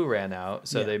Winnie the Pooh ran out.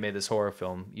 So they made this horror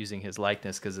film using his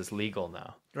likeness because it's legal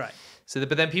now. Right. So,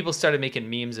 but then people started making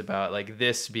memes about like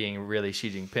this being really Xi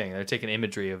Jinping. They're taking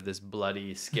imagery of this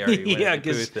bloody, scary Winnie the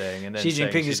Pooh thing, and then Xi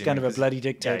Jinping is kind of a bloody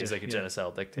dictator. Yeah, he's like a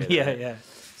genocidal dictator. Yeah.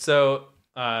 So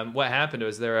what happened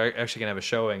was they're actually gonna have a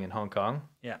showing in Hong Kong.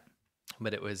 Yeah.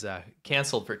 But it was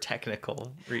canceled for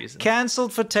technical reasons.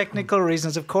 Canceled for technical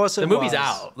reasons, of course. The movie's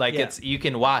out. Like you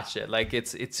can watch it. Like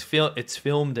it's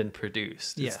filmed and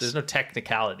produced. Yes. There's no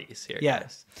technicalities here.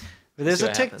 Yes. But there's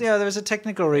a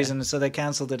technical reason, so they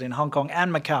canceled it in Hong Kong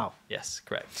and Macau. Yes,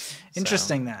 correct.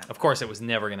 Interesting so, that. Of course, it was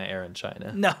never going to air in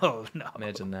China. No.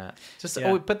 Imagine that. Just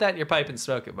put that in your pipe and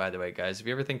smoke it. By the way, guys, if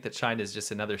you ever think that China is just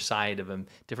another side of a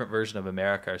different version of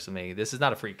America or something, this is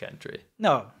not a free country.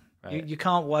 No. Right. You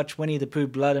can't watch Winnie the Pooh,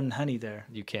 Blood and Honey there.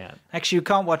 You can't. Actually, you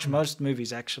can't watch most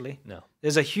movies, actually. No.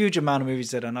 There's a huge amount of movies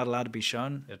that are not allowed to be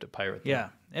shown. You have to pirate them. Yeah.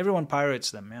 Everyone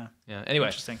pirates them, yeah. Yeah. Anyway.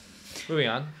 Interesting. Moving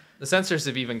on. The censors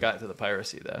have even got to the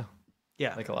piracy, though.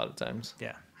 Yeah. Like a lot of times.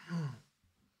 Yeah.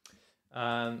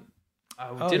 I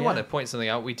did want to point something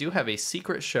out. We do have a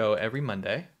secret show every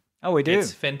Monday. Oh, we do?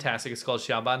 It's fantastic. It's called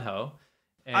Xiaoban Ho.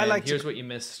 And here's what you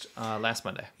missed last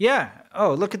Monday. Yeah.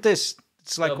 Oh, look at this.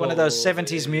 It's like one of those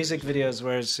 70s music videos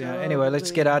where it's... anyway,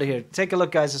 let's get out of here. Take a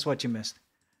look, guys. That's what you missed.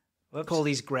 We'll call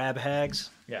these grab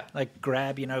hags. Yeah. Like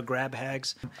grab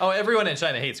hags. Oh, everyone in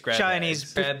China hates grab Chinese.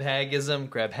 hags. Grab hagism,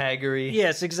 grab haggery.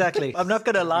 Yes, exactly. I'm not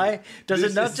going to lie. Does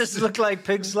it not just look like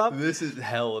pig slop? This is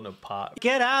hell in a pot.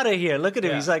 Get out of here. Look at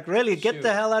him. Yeah. He's like, really? Get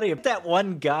the hell out of here. That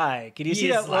one guy. Can you see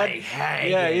that like, one?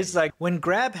 hanging. Yeah, he's like, when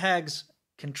grab hags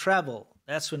can travel,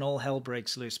 that's when all hell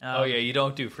breaks loose. Oh, yeah, you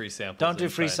don't do free samples. Don't do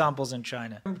free samples in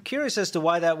China. I'm curious as to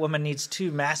why that woman needs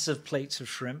 2 massive plates of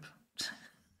shrimp.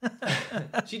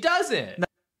 She doesn't. No.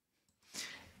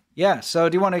 Yeah, so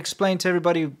do you want to explain to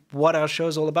everybody what our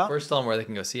show's all about? First, tell them where they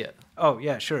can go see it. Oh,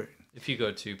 yeah, sure. If you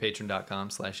go to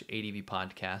patreon.com/ADV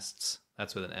podcasts,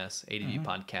 that's with an S, ADV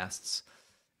podcasts,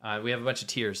 we have a bunch of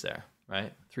tiers there,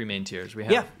 right? 3 main tiers. We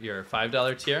have your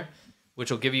 $5 tier,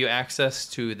 which will give you access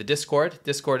to the Discord.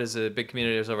 Discord is a big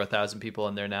community. There's over 1,000 people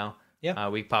in there now. Yeah.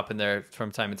 We pop in there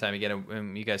from time to time again,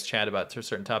 and you guys chat about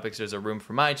certain topics. There's a room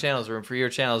for my channel, there's a room for your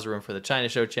channel, there's a room for the China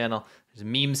Show channel. There's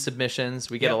meme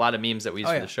submissions. We get a lot of memes that we use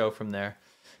for the show from there.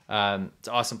 It's an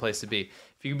awesome place to be.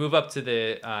 If you move up to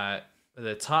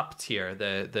the top tier,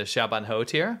 the Xiaoban Ho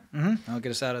tier. I'll get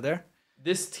us out of there.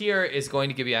 This tier is going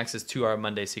to give you access to our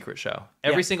Monday secret show.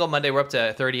 Every single Monday, we're up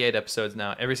to 38 episodes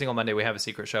now. Every single Monday, we have a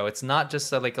secret show. It's not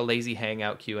just like a lazy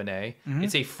hangout Q&A.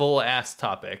 It's a full-ass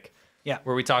topic. Yeah,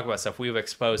 where we talk about stuff. We've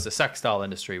exposed the sex doll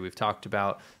industry. We've talked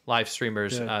about live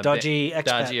streamers, dodgy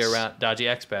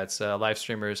expats, live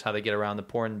streamers, how they get around the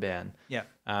porn ban. Yeah,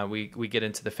 we get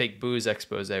into the fake booze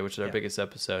expose, which is our biggest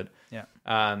episode. Yeah,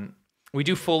 we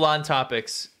do full on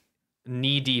topics,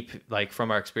 knee deep, like from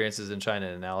our experiences in China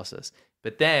and analysis.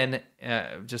 But then,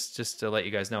 just to let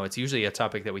you guys know, it's usually a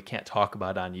topic that we can't talk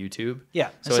about on YouTube.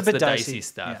 Yeah, so it's the dicey dicey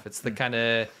stuff. Yeah. It's the kind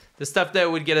of the stuff that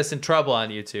would get us in trouble on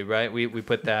YouTube, right? We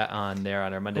put that on there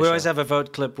on our Monday show. We always have a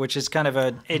vote clip, which is kind of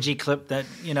an edgy clip that,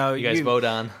 you guys vote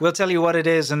on. We'll tell you what it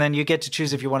is, and then you get to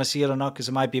choose if you want to see it or not, because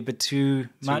it might be a bit too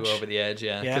much. Too over the edge,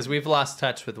 yeah. Because we've lost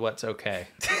touch with what's okay.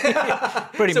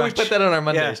 Pretty so much. we put that on our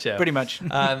Monday show. Pretty much.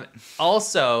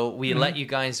 Also, we let you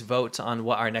guys vote on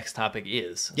what our next topic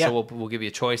is. Yeah. So we'll give you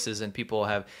choices, and people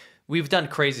have... We've done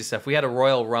crazy stuff. We had a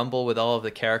Royal Rumble with all of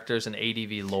the characters in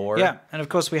ADV lore. Yeah, and of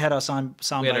course we had our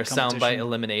soundbite. We had our soundbite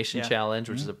elimination challenge,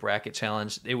 which is a bracket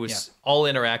challenge. It was all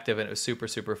interactive, and it was super,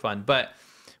 super fun. But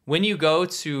when you go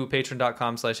to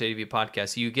patreon.com/ADV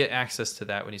podcast, you get access to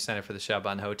that when you sign up for the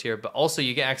Xiaoban Ho tier, but also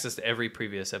you get access to every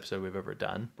previous episode we've ever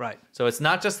done. Right. So it's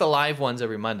not just the live ones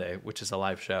every Monday, which is a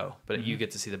live show, but you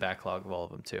get to see the backlog of all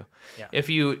of them too. Yeah. If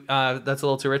you that's a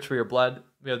little too rich for your blood,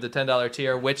 we have the $10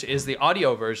 tier, which is the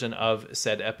audio version of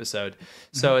said episode.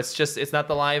 So it's not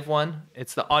the live one,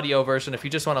 it's the audio version. If you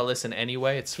just want to listen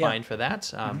anyway, it's fine for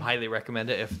that. Highly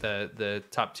recommend it if the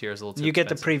top tier is a little too expensive.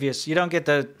 Get the previous, you don't get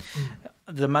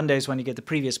the Mondays one, you get the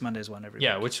previous Mondays one every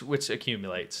week. which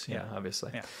accumulates,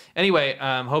 obviously. Yeah. Anyway,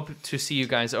 hope to see you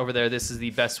guys over there. This is the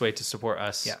best way to support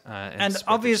us. Yeah. And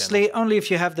obviously, only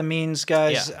if you have the means,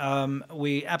 guys. Yeah.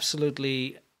 We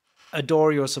absolutely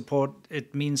adore your support.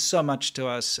 It means so much to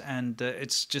us, and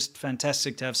it's just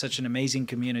fantastic to have such an amazing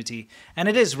community. And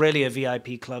it is really a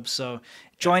VIP club, so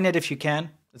join it if you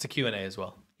can. It's a Q&A as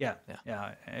well. Yeah,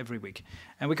 every week.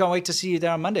 And we can't wait to see you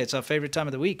there on Monday. It's our favorite time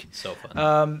of the week. So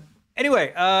fun.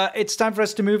 Anyway, it's time for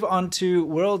us to move on to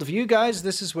Worldview, guys.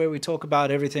 This is where we talk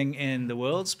about everything in the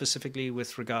world, specifically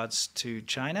with regards to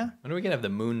China. When are we going to have the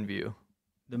moon view?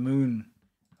 The moon.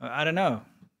 I don't know.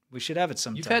 We should have it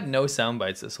sometime. You've had no sound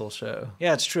bites this whole show.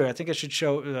 Yeah, it's true. I think I should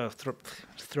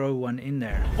throw one in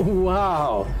there.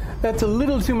 Wow, that's a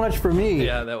little too much for me.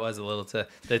 Yeah, that was a little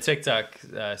the TikTok.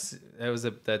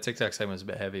 The TikTok segment was a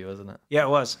bit heavy, wasn't it? Yeah, it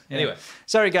was. Yeah. Anyway,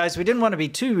 sorry guys, we didn't want to be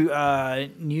too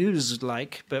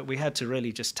news-like, but we had to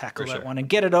really just tackle that one and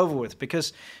get it over with,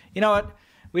 because you know what?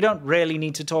 We don't really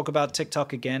need to talk about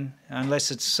TikTok again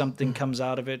unless it's something comes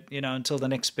out of it. Until the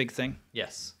next big thing.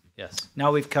 Yes.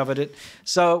 Now we've covered it.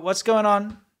 So what's going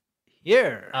on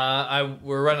here.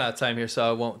 We're running out of time here, so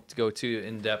I won't go too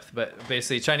in depth. But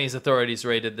basically, Chinese authorities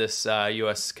raided this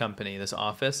U.S. company, this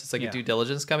office. It's like a due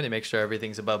diligence company to make sure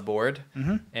everything's above board.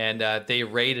 Mm-hmm. And they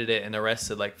raided it and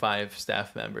arrested like 5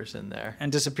 staff members in there.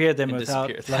 And disappeared them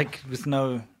with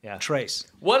no trace.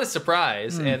 What a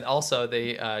surprise. And also,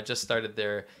 they just started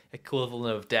their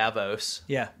equivalent of Davos.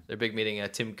 Yeah. Their big meeting.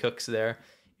 Tim Cook's there.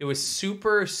 It was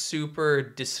super,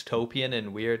 super dystopian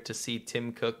and weird to see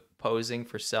Tim Cook posing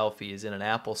for selfies in an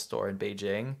Apple store in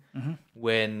Beijing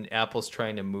when Apple's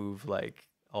trying to move like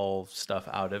all stuff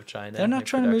out of China. They're not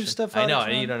trying to move stuff out of China.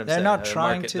 I know, you know what I'm saying. They're not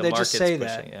trying to. They just say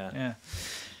pushing,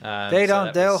 that. They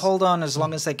don't. They'll hold on as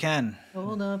long as they can.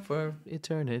 Hold on for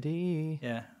eternity.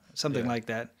 Yeah, something like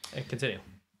that. And continue.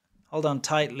 Hold on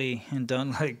tightly and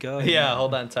don't let go. Yeah,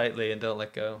 hold on tightly and don't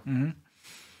let go.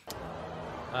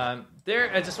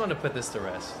 I just want to put this to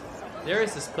rest. There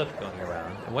is this clip going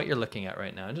around, and what you're looking at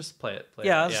right now, and just play it.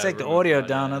 I'll just take the audio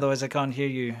down, otherwise I can't hear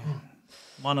you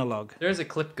monologue. There's a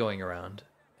clip going around,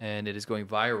 and it is going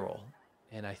viral,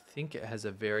 and I think it has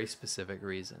a very specific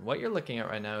reason. What you're looking at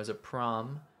right now is a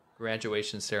prom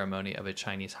graduation ceremony of a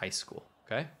Chinese high school,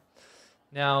 okay?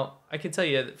 Now, I can tell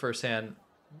you firsthand,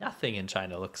 nothing in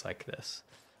China looks like this.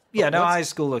 Yeah, no high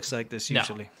school looks like this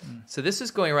usually. No. So this is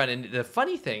going around, and the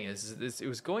funny thing is it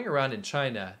was going around in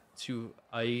China to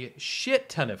a shit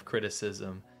ton of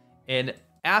criticism and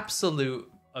absolute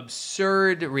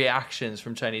absurd reactions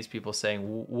from Chinese people saying,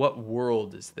 "What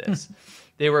world is this?"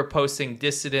 They were posting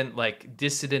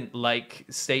dissident-like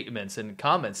statements and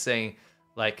comments saying,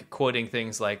 like quoting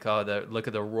things like, "Oh, look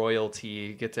at the royalty,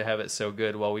 you get to have it so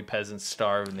good while we peasants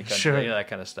starve in the country," sure. That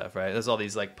kind of stuff, right? There's all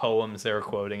these like poems they were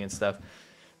quoting and stuff.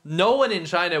 No one in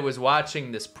China was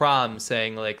watching this prom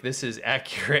saying, like, this is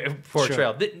accurate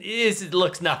portrayal. Sure. It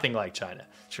looks nothing like China.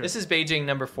 Sure. This is Beijing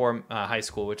No. 4 High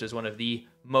School, which is one of the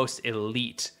most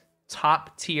elite,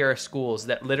 top-tier schools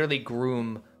that literally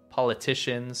groom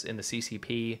politicians in the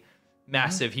CCP,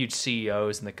 massive, huge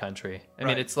CEOs in the country. I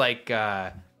mean, it's like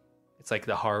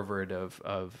the Harvard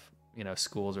of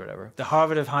schools or whatever. The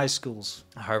Harvard of high schools.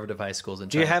 Harvard of high schools in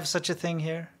China. Do you have such a thing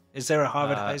here? Is there a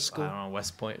Harvard high school? I don't know,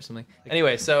 West Point or something.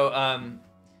 Anyway, so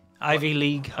Ivy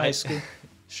League high school.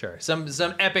 Sure, some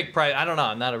epic private. I don't know.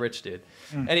 I'm not a rich dude.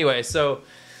 Anyway, so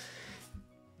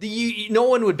no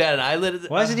one would bat an eyelid.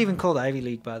 Why is it even called Ivy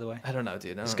League, by the way? I don't know,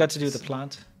 dude. It's got to do with the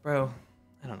plant, bro.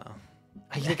 I don't know.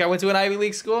 I think I went to an Ivy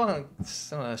League school. I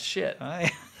don't know shit.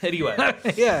 Anyway,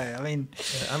 yeah, I mean,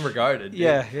 I'm regarded. Dude.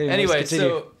 Yeah. Anyway,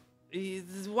 so.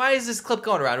 Why is this clip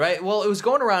going around, right? Well, it was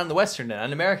going around on the Western internet, on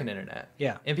the American internet.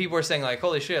 Yeah. And people were saying like,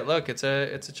 holy shit, look, it's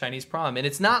a Chinese prom. And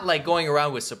it's not like going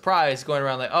around with surprise, going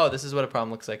around like, oh, this is what a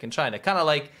prom looks like in China. Kind of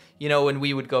like, when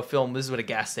we would go film, this is what a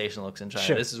gas station looks in China.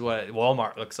 Sure. This is what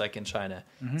Walmart looks like in China.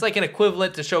 It's like an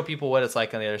equivalent to show people what it's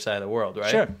like on the other side of the world, right?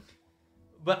 Sure.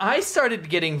 But I started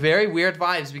getting very weird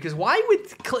vibes because why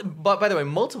would, by the way,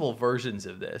 multiple versions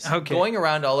of this going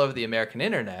around all over the American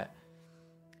internet.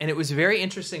 And it was very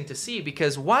interesting to see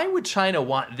because why would China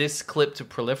want this clip to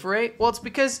proliferate? Well, it's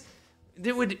because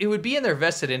it would be in their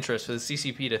vested interest for the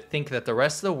CCP to think that the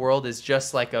rest of the world is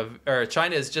just like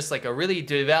China is just like a really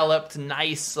developed,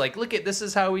 nice, like, look at, this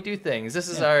is how we do things. This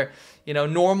is our,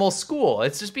 normal school.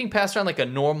 It's just being passed around like a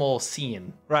normal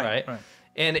scene. Right.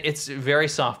 And it's very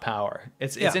soft power.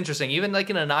 It's interesting. Even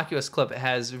like an innocuous clip, it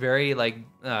has very like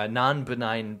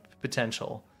non-benign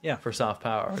potential. Yeah, for soft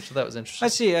power. So that was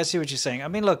interesting. I see what you're saying. I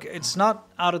mean, look, it's not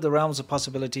out of the realms of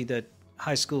possibility that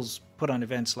high schools put on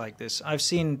events like this. I've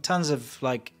seen tons of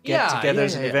like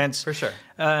get-togethers and events for sure.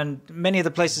 And many of the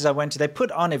places I went to, they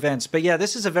put on events. But yeah,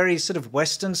 this is a very sort of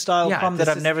Western style prom that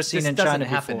I've never seen in China before.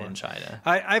 Happen in China.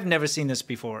 I've never seen this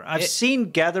before. I've seen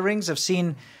gatherings. I've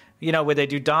seen where they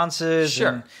do dances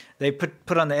and they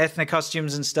put on the ethnic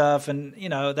costumes and stuff, and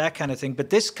that kind of thing.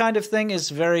 But this kind of thing is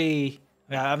very.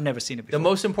 Yeah, I've never seen it before. The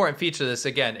most important feature of this,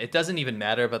 again, it doesn't even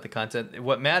matter about the content.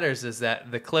 What matters is that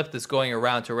the clip that's going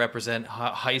around to represent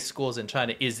high schools in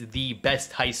China is the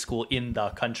best high school in the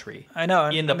country. I know.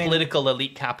 In the political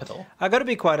elite capital. I got to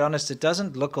be quite honest, it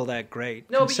doesn't look all that great,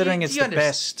 considering it's the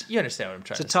best. You understand what I'm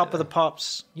trying to say. It's the top of the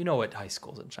pops. You know what high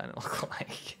schools in China look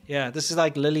like. Yeah, this is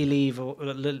like Lily League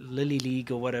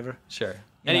or whatever. Sure.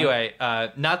 Anyway,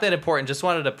 not that important. Just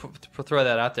wanted to throw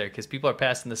that out there because people are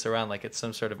passing this around like it's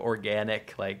some sort of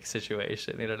organic like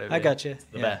situation. You know what I mean? I got you.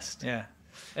 The best. Yeah.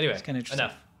 Anyway,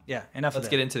 enough. Yeah, enough. Let's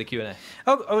get into the Q&A.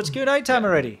 Oh, it's Q&A time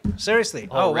already. Seriously.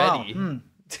 Already? Oh, wow.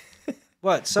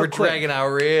 What? So we're quick. dragging out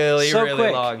really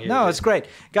quick. Long here. No, it's great,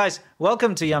 guys.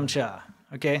 Welcome to Yumcha.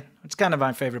 Okay, it's kind of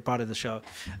my favorite part of the show.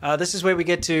 This is where we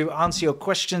get to answer your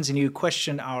questions and you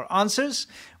question our answers.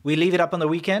 We leave it up on the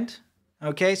weekend.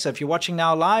 Okay, so if you're watching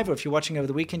now live or if you're watching over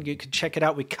the weekend, you can check it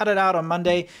out. We cut it out on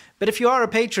Monday. But if you are a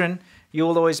patron, you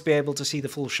will always be able to see the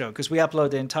full show because we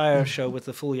upload the entire show with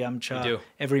the full Yum Cha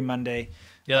every Monday.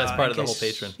 Yeah, that's part of the whole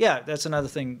patron. Yeah, that's another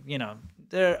thing.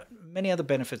 There are many other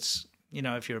benefits,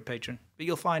 if you're a patron. But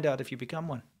you'll find out if you become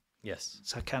one. Yes.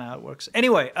 That's kind of how it works.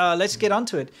 Anyway, let's get on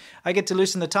to it. I get to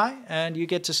loosen the tie, and you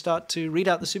get to start to read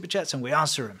out the super chats, and we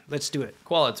answer them. Let's do it.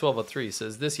 Koala1203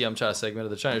 says, this Yum Cha segment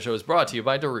of the China Show is brought to you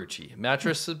by Daruchi.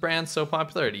 Mattress brand so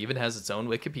popular it even has its own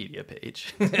Wikipedia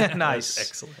page. Nice.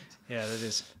 Excellent. Yeah, that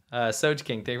is. Soj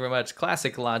King, thank you very much.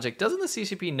 Classic logic. Doesn't the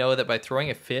CCP know that by throwing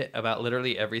a fit about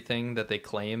literally everything that they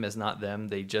claim is not them,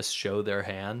 they just show their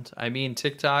hand? I mean,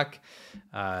 TikTok...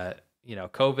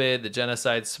 COVID, the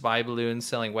genocide, spy balloons,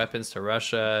 selling weapons to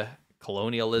Russia,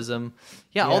 colonialism.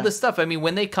 Yeah, all this stuff. I mean,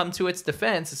 when they come to its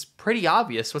defense, it's pretty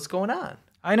obvious what's going on.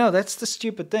 I know, that's the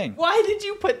stupid thing. Why did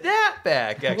you put that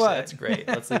back? Actually, that's great.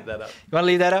 Let's leave that up. You want to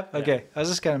leave that up? Okay. I was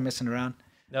just kind of messing around.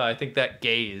 No, I think that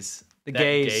gaze. The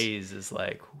gaze is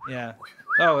like... Yeah.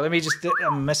 Oh, let me just...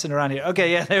 I'm messing around here.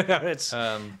 Okay, yeah, there we are.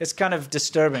 It's kind of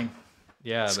disturbing.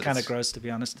 Yeah, it's kind of gross, to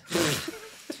be honest.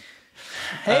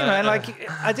 Hey, man,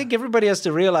 I think everybody has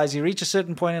to realize you reach a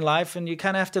certain point in life and you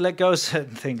kind of have to let go of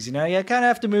certain things, You kind of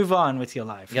have to move on with your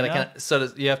life. You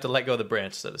have to let go of the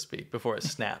branch, so to speak, before it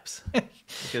snaps.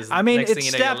 Because it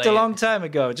snapped a long time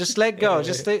ago. Just let go.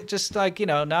 Just like,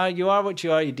 now you are what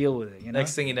you are, you deal with it.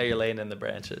 Next thing you know, you're laying in the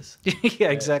branches.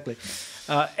 Yeah, exactly.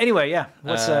 Anyway, yeah.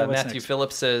 What's Matthew next?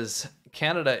 Phillips says...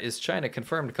 Canada is China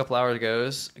confirmed a couple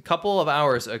of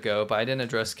hours ago. Biden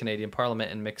addressed Canadian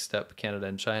Parliament and mixed up Canada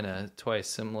and China twice.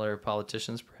 Similar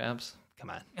politicians, perhaps? Come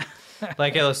on.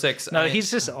 Like Halo 6. No,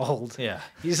 he's just old. Yeah.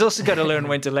 He's also got to learn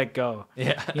when to let go.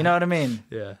 Yeah. You know what I mean?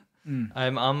 Yeah.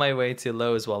 I'm on my way to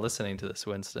Lowe's while listening to this,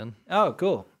 Winston. Oh,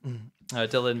 cool.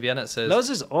 Dylan Vienna says... Lowe's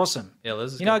is awesome. Yeah,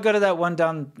 Lowe's is good. I go to that one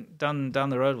down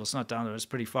the road. Well, it's not down the road. It's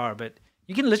pretty far, but...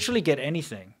 You can literally get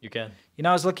anything. You can.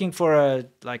 I was looking for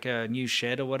a new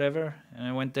shed or whatever, and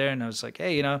I went there and I was like,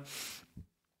 hey,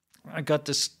 I got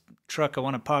this truck I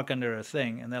want to park under a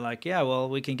thing. And they're like, yeah, well,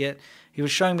 we can get... He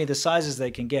was showing me the sizes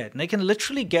they can get. And they can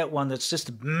literally get one that's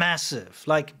just massive,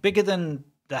 like bigger than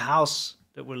the house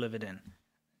that we're living in.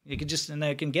 And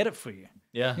they can get it for you.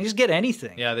 Yeah. You just get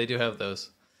anything. Yeah, they do have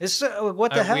those. It's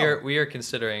what the hell? We are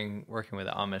considering working with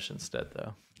Amish instead,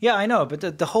 though. Yeah, I know,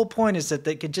 but the whole point is that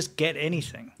they could just get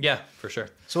anything. Yeah, for sure.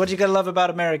 So what do you got to love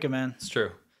about America, man? It's true.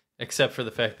 Except for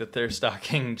the fact that they're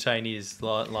stocking Chinese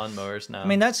lawnmowers now. I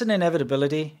mean, that's an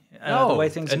inevitability. The way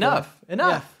things enough. are going.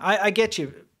 Enough. Yeah, I get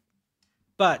you.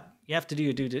 But you have to do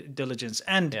your due diligence.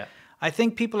 And I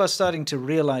think people are starting to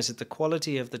realize that the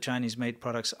quality of the Chinese-made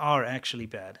products are actually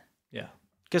bad. Yeah.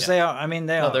 Because they are. I mean,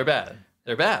 they are. No, they're bad.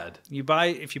 They're bad.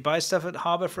 If you buy stuff at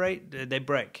Harbor Freight, they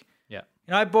break. Yeah.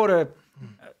 I bought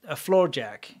a floor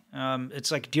jack.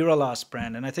 It's like Duralast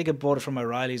brand, and I think I bought it from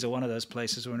O'Reilly's or one of those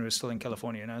places when we were still in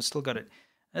California, and I still got it.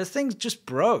 And the thing just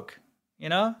broke,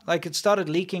 like it started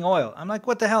leaking oil. I'm like,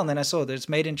 what the hell? And then I saw that it's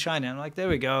made in China. I'm like, there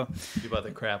we go. You bought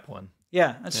the crap one.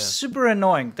 Yeah, it's super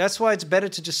annoying. That's why it's better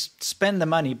to just spend the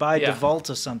money, buy a DeWalt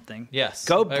or something. Yes.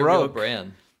 Go buy broke. A real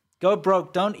brand. Go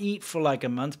broke. Don't eat for like a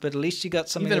month, but at least you got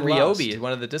something. Even to Ryobi, last.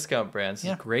 one of the discount brands,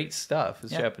 is great stuff.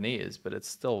 It's Yeah. Japanese, but it's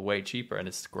still way cheaper and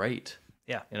it's great.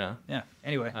 Yeah. Yeah.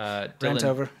 Anyway, Dylan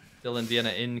over. Dylan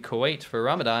Vienna in Kuwait for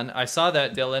Ramadan. I saw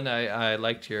that, Dylan. I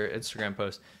liked your Instagram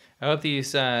post. I hope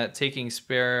these taking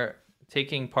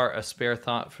part a spare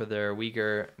thought for their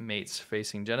Uyghur mates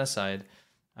facing genocide.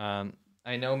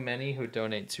 I know many who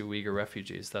donate to Uyghur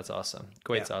refugees. That's awesome.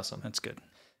 Kuwait's awesome. That's good.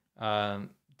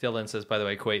 Dylan says, by the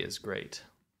way, Kuwait is great.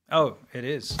 Oh, it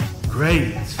is.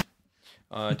 Great.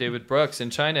 David Brooks, in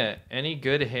China, any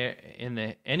good in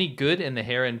the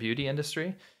hair and beauty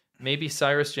industry? Maybe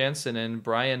Cyrus Jansen and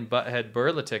Brian Butthead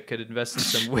Burletic could invest in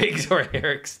some wigs or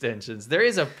hair extensions. There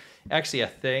is actually a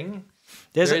thing.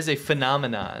 There is a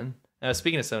phenomenon. I was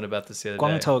speaking to someone about this the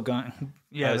other day. Gang.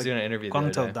 Yeah, I was doing an interview the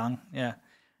other day. Gang. Yeah.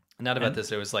 Not about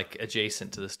this. It was like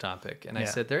adjacent to this topic. And I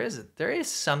said, there is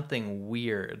something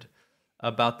weird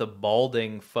about the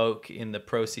balding folk in the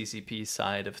pro-CCP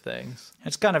side of things.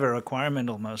 It's kind of a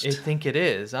requirement almost. I think it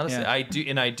is. Honestly, Yeah.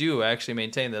 I do actually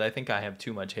maintain that I think I have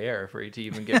too much hair for you to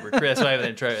even get recruited. That's why they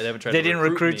haven't tried They to didn't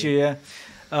recruit me. you,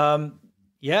 yeah.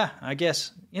 Yeah, I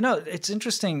guess. It's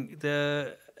interesting.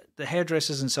 The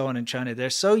hairdressers and so on in China,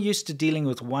 they're so used to dealing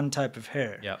with one type of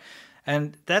hair. Yeah.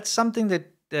 And that's something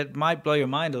that might blow your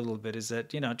mind a little bit, is that,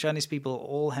 Chinese people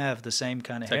all have the same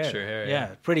kind of Texture hair,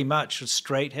 yeah. pretty much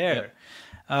straight hair.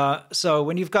 So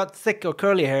when you've got thick or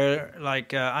curly hair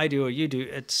like I do or you do,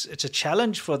 it's a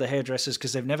challenge for the hairdressers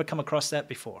because they've never come across that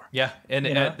before. Yeah, and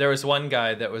there was one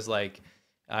guy that was like,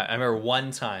 I remember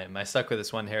one time I stuck with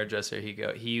this one hairdresser.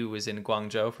 He was in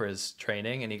Guangzhou for his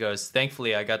training, and he goes,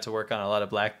 "Thankfully, I got to work on a lot of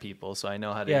black people, so I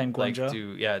know how to in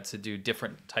Guangzhou. to do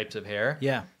different types of hair."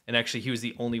 Yeah, and actually, he was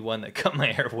the only one that cut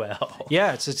my hair well.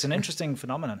 Yeah, it's an interesting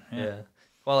phenomenon. Yeah.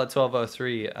 Well, at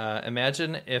 12:03,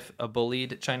 imagine if a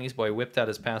bullied Chinese boy whipped out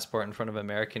his passport in front of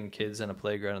American kids in a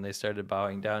playground and they started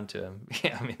bowing down to him.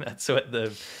 Yeah, I mean, that's what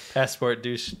the passport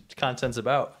douche content's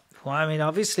about. Well, I mean,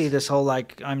 obviously this whole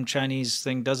like I'm Chinese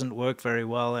thing doesn't work very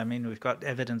well. I mean, we've got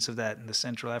evidence of that in the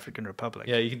Central African Republic.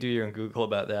 Yeah, you can do your own Google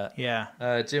about that.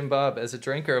 Yeah. Jim Bob, as a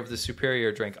drinker of the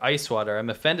superior drink, ice water,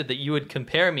 I'm offended that you would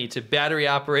compare me to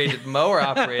battery-operated mower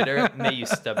operator. May you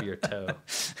stub your toe.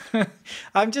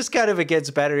 I'm just kind of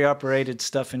against battery-operated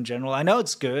stuff in general. I know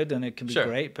it's good and it can be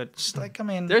great, but just like, I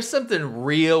mean... There's something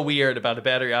real weird about a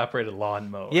battery-operated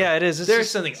lawnmower. Yeah, it is. There's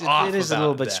something off It is about a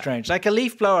little bit that. strange. Like a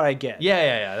leaf blower, I get.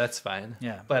 Yeah, that's fine.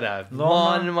 Yeah. But a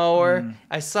lawnmower,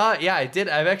 I saw it. Yeah, I did.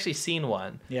 I've actually seen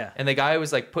one. Yeah. And the guy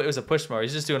was like, it was a push mower.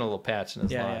 He's just doing a little patch in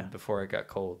his lawn yeah. before it got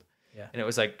cold. Yeah. And it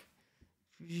was like,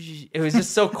 it was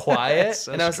just so quiet.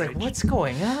 So and I was strange. like, what's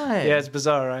going on? Yeah, it's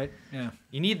bizarre, right? Yeah.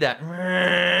 You need that.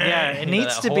 Yeah, it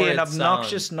needs to be an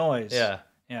obnoxious noise. Yeah.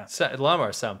 Yeah.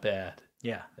 Lawnmowers sound bad.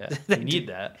 Yeah. You need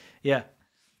that. Yeah.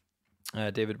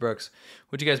 David Brooks,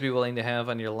 would you guys be willing to have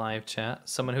on your live chat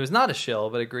someone who's not a shill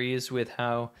but agrees with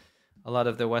how a lot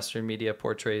of the Western media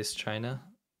portrays China?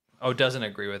 Oh, doesn't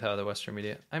agree with how the Western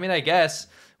media. I mean, I guess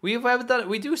we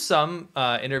do some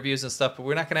interviews and stuff, but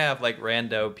we're not going to have like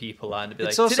rando people on to be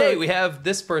It's like, also- today we have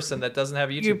this person that doesn't have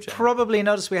a YouTube You channel. probably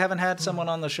noticed we haven't had someone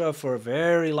on the show for a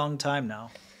very long time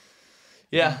now.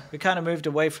 Yeah. We kind of moved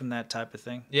away from that type of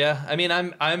thing. Yeah, I mean,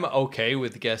 I'm okay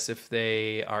with guests if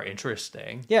they are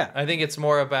interesting. Yeah. I think it's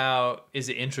more about, is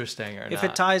it interesting or not? If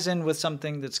it ties in with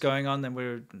something that's going on, then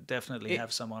we'll definitely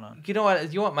have someone on. You know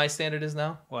what? You know what my standard is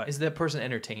now? What? Is that person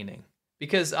entertaining?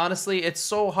 Because honestly, it's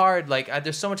so hard. Like,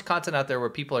 there's so much content out there where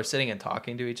people are sitting and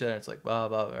talking to each other. It's like, blah,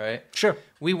 blah, blah, right? Sure.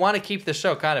 We want to keep the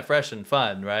show kind of fresh and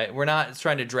fun, right? We're not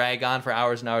trying to drag on for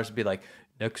hours and hours and be like,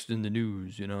 next in the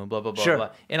news, you know, blah, blah, blah, Sure.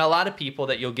 blah. And a lot of people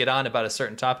that you'll get on about a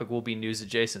certain topic will be news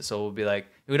adjacent. So we'll be like,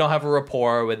 we don't have a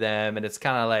rapport with them. And it's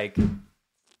kind of like,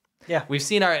 yeah, we've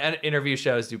seen our interview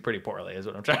shows do pretty poorly, is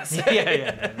what I'm trying to say.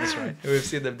 Yeah, that's right. We've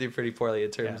seen them do pretty poorly in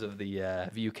terms of the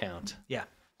view count. Yeah.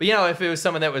 But, you know, if it was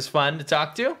someone that was fun to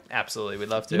talk to, absolutely, we'd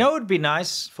love to. You know what would be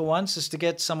nice for once is to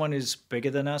get someone who's bigger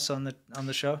than us on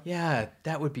the show. Yeah,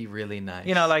 that would be really nice.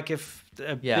 You know, like if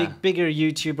a bigger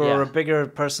YouTuber or a bigger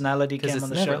personality came on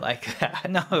the never show. like that.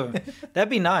 No,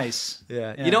 that'd be nice.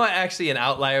 Yeah. You know what? Actually, an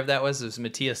outlier of that was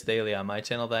Matthias Daly on my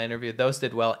channel that I interviewed. Those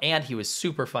did well, and he was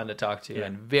super fun to talk to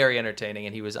and very entertaining,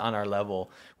 and he was on our level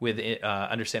with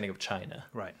understanding of China.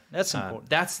 Right. That's important.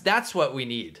 That's what we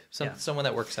need. Someone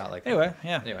that works out like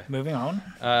that. Anyway, moving on.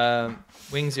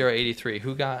 Wing083,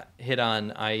 who got hit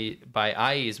on by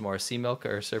IEs more, Sea Milk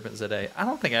or Serpent Zade? I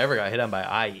don't think I ever got hit on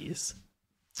by IEs.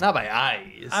 Not by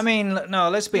IEs. I mean, no,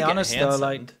 let's be You get honest though.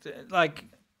 Hansened. Like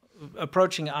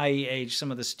approaching IE age, some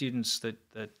of the students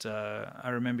that I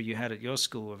remember you had at your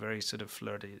school were very sort of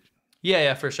flirty.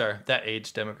 Yeah, for sure. That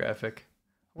age demographic.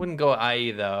 I wouldn't go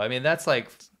IE though. I mean, that's like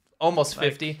almost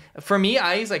 50. For me,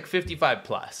 IE is like 55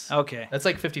 plus. Okay. That's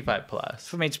like 55 plus.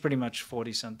 For me, it's pretty much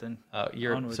 40 something. Oh,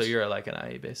 you're like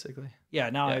an IE basically. Yeah,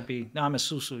 now I'm a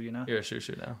susu, you know. You're a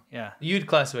shushu now. Yeah. You'd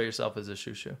classify yourself as a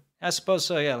shushu. I suppose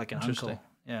so. Yeah, like an Interesting. uncle.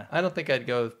 Yeah. I don't think I'd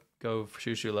go for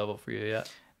shushu level for you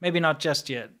yet. Maybe not just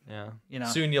yet. Yeah. You know.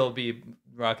 Soon you'll be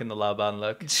rocking the Laban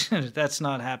look. That's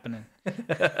not happening.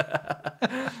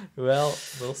 Well,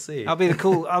 we'll see. I'll be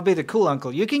the cool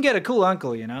uncle. You can get a cool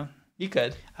uncle, you know. You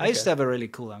could. I used to have a really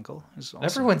cool uncle. Awesome.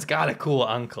 Everyone's got a cool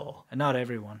uncle. Not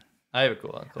everyone. I have a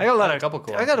cool uncle. I got a couple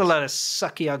cool. I got a lot of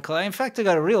sucky uncle. In fact, I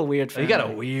got a real weird family. You got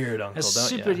a weird uncle,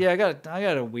 don't you? Yeah, I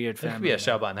got a weird family. It could be a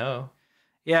Shaban Ho.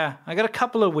 Yeah, I got a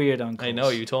couple of weird uncles. I know,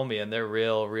 you told me, and they're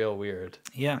real weird.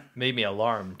 Yeah. Made me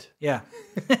alarmed. Yeah.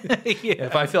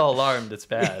 If I feel alarmed, it's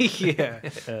bad. Yeah.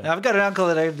 I've got an uncle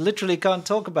that I literally can't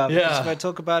talk about because Yeah. if I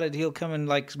talk about it, he'll come and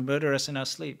like murder us in our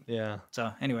sleep. Yeah.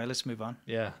 So anyway, let's move on.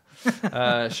 Yeah.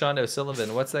 Sean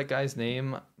O'Sullivan, what's that guy's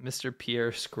name? Mr.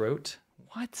 Pierre Scrote?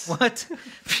 What?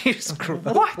 Pierre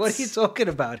Scrote? What? What are you talking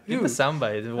about? Give him a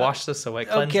soundbite. Wash this away.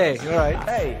 Cleanse Okay, us. all right.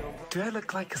 Hey, do I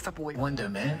look like a Subway Wonder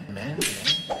Man?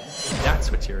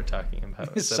 That's what you were talking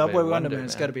about. Subway Wonder Man.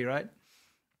 It's got to be right.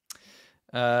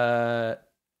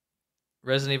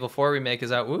 Resident Evil 4 remake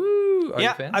is out. Woo! Are you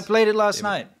fans? I played it last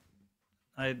night.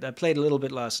 I played a little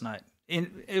bit last night.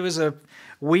 It was a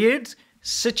weird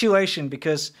situation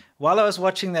because while I was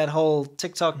watching that whole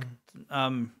TikTok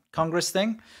Congress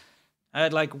thing, I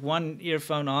had like one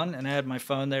earphone on, and I had my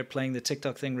phone there playing the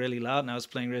TikTok thing really loud, and I was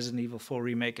playing Resident Evil 4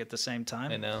 Remake at the same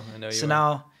time. I know. So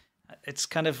now it's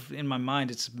kind of in my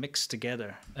mind, it's mixed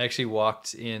together. I actually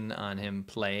walked in on him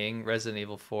playing Resident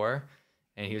Evil 4,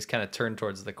 and he was kind of turned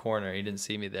towards the corner. He didn't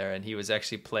see me there, and he was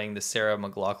actually playing the Sarah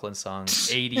McLachlan song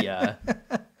Ada,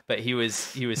 but he was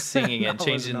singing and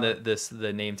changing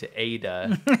the name to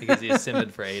Ada because he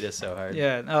ascended for Ada so hard.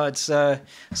 Yeah, no, it's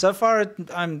so far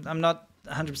I'm not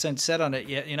 100% set on it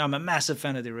yet. You know, I'm a massive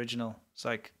fan of the original. It's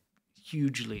like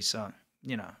hugely so.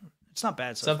 You know, it's not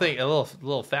bad. So far. A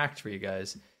little fact for you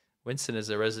guys. Winston is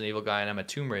a Resident Evil guy, and I'm a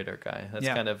Tomb Raider guy. That's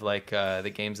kind of like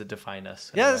the games that define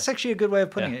us. Yeah, that's actually a good way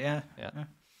of putting it. Yeah.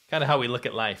 Kind of how we look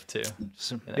at life too.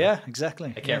 So, you know? Yeah,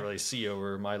 exactly. I can't really see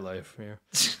over my life here.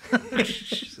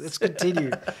 Let's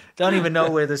continue. Don't even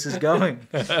know where this is going.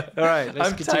 All right, let's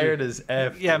continue. Tired as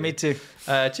F. Yeah, me too.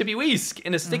 Chippy Weesk,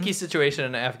 in a sticky situation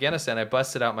in Afghanistan, I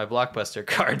busted out my Blockbuster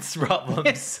cards.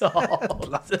 Problem solved.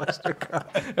 Blockbuster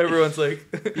card. Everyone's like,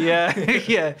 yeah.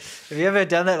 Have you ever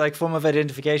done that, like form of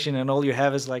identification, and all you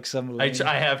have is like some? I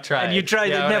have tried. And you tried.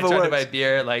 Yeah, it never worked. I tried to buy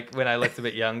beer, like when I looked a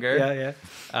bit younger.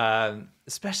 Yeah.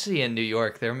 Especially in New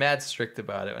York, they're mad strict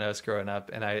about it when I was growing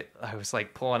up, and I was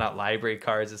like pulling out library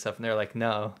cards and stuff, and they're like,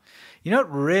 no. You know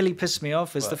what really pissed me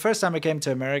off is the first time I came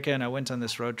to America and I went on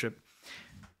this road trip.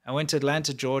 I went to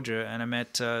Atlanta, Georgia, and I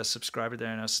met a subscriber there,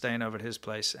 and I was staying over at his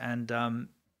place. And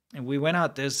we went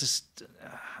out. There's this,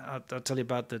 I'll tell you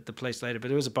about the place later,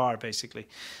 but it was a bar, basically.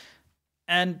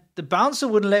 And the bouncer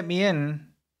wouldn't let me in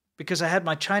because I had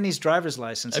my Chinese driver's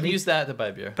license. I've used that to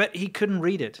buy beer. But he couldn't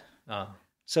read it. Oh.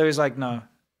 So he's like, no.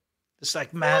 It's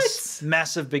like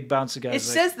massive big bouncer guy. It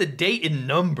says the date in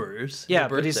numbers. Yeah,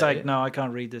 but he's like, no, I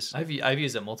can't read this. I've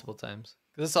used it multiple times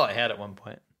because that's all I had at one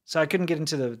point. So I couldn't get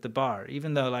into the bar,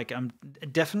 even though like I'm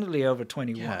definitely over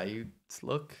 21. Yeah, you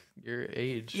look your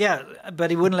age. Yeah, but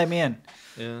he wouldn't let me in.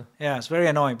 Yeah, it's very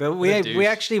annoying. But we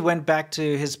actually went back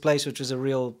to his place, which was a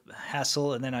real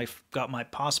hassle, and then I got my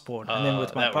passport, and then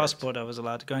with my passport I was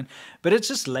allowed to go in. But it's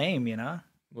just lame, you know.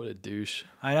 What a douche.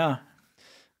 I know.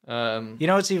 You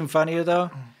know what's even funnier though?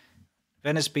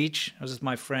 Venice Beach. I was with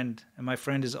my friend, and my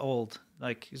friend is old.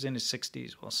 Like he's in his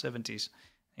 60s, well 70s.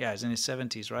 Yeah, he's in his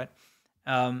 70s, right?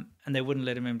 And they wouldn't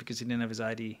let him in because he didn't have his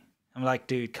ID. I'm like,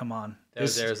 dude, come on. That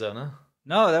was Arizona?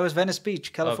 No, that was Venice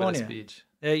Beach, California. Oh, Venice Beach.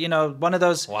 You know, one of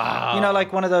those. Wow. You know,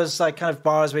 like one of those like kind of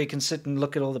bars where you can sit and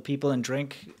look at all the people and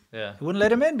drink. Yeah. He wouldn't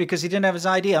let him in because he didn't have his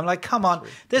ID. I'm like, come on.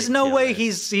 There's no way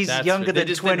he's younger than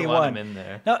 21. Didn't want him in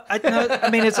there. No, I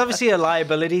mean it's obviously a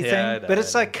liability thing, but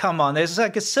it's like, come on. There's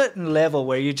like a certain level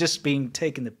where you're just being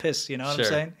taken the piss. You know what I'm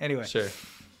saying? Anyway. Sure.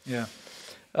 Yeah.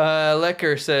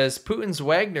 Lecker says Putin's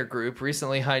Wagner group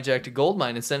recently hijacked a gold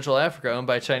mine in Central Africa owned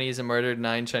by Chinese and murdered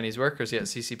 9 Chinese workers, yet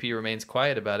CCP remains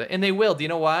quiet about it. And they will. Do you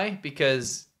know why?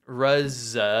 Because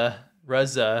Russia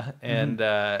and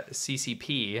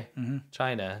CCP,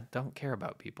 China, don't care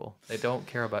about people. They don't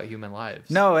care about human lives.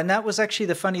 No, and that was actually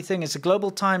the funny thing. Is the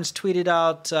Global Times tweeted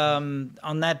out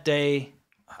on that day,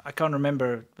 I can't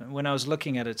remember when I was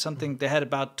looking at it, something, they had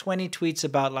about 20 tweets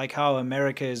about like how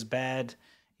America is bad,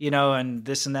 you know, and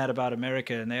this and that about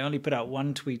America, and they only put out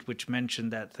one tweet which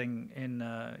mentioned that thing in,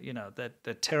 you know,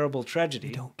 that terrible tragedy.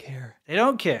 They don't care. They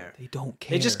don't care. They don't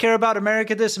care. They just care about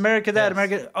America this, America that,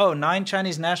 America. Oh, 9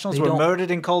 Chinese nationals were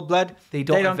murdered in cold blood. They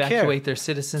don't evacuate care. Their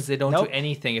citizens. They don't do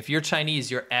anything. If you're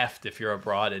Chinese, you're effed. If you're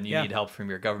abroad and you need help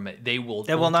from your government, they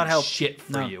will not help shit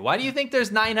for you. Why do you think there's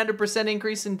 900%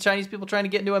 increase in Chinese people trying to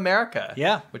get into America?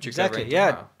 Yeah, which you're exactly.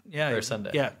 covering tomorrow, or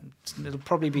Sunday. Yeah, it'll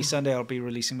probably be Sunday. I'll be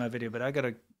releasing my video, but I got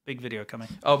a big video coming.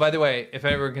 Oh, by the way, if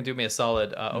everyone can do me a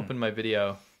solid, open my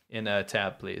video in a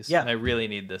tab, please. Yeah. And I really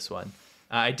need this one.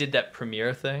 I did that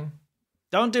Premiere thing.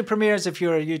 Don't do premieres if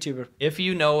you're a YouTuber. If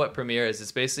you know what Premiere is,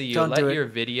 it's basically you let your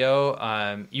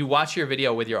video, you watch your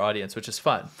video with your audience, which is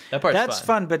fun. That's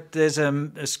fun, but there's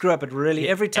a screw up. It really,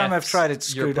 every time I've tried it,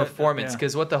 screwed your performance.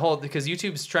 Because because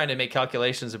YouTube's trying to make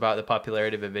calculations about the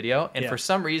popularity of a video, and for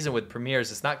some reason with Premieres,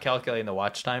 it's not calculating the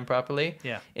watch time properly.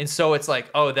 Yeah. And so it's like,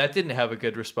 oh, that didn't have a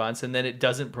good response, and then it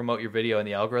doesn't promote your video in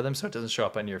the algorithm, so it doesn't show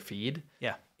up on your feed.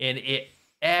 Yeah. And it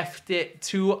effed it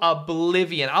to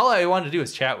oblivion. All I wanted to do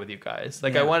was chat with you guys.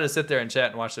 Like I wanted to sit there and chat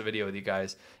and watch the video with you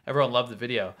guys. Everyone loved the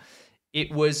video.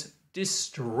 It was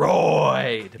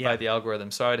destroyed by the algorithm.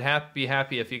 So I'd be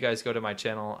happy if you guys go to my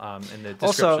channel in the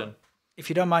description. Also, if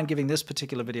you don't mind giving this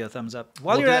particular video a thumbs up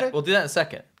while you're at it. We'll do that in a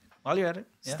second. While you're at it.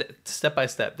 Step by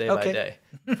step, day by day.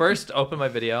 First, open my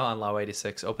video on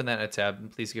Law86. Open that in a tab,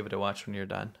 and please give it a watch when you're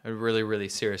done. I really, really,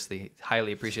 seriously,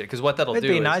 highly appreciate it. Because what that'll do is...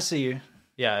 It'd be nice of you.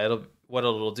 Yeah, what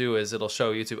it'll do is it'll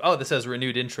show YouTube, oh, this has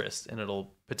renewed interest, and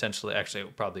it'll potentially, actually,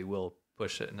 it probably will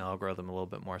push it an algorithm a little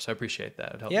bit more. So I appreciate that.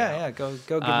 It'd help me Yeah, out.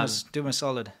 go do them a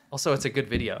solid. Also, it's a good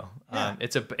video. Yeah.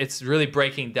 It's really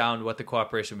breaking down what the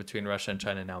cooperation between Russia and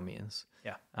China now means.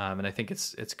 Yeah. And I think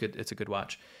it's good. It's a good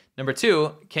watch. Number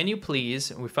 2, can you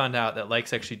please? We found out that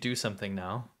likes actually do something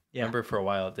now. Yeah. Remember, for a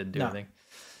while it didn't do anything.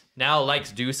 Now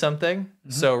likes do something.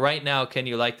 So right now, can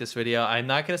you like this video? I'm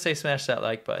not going to say smash that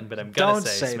like button, but I'm going to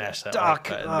say smash that like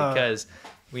button because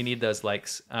we need those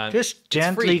likes. Just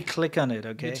gently click on it,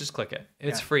 okay? You just click it.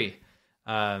 It's free.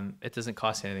 It doesn't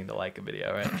cost you anything to like a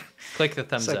video, right? Click the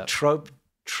thumbs it's like up.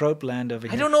 trope land over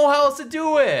here. I don't know how else to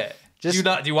do it. Do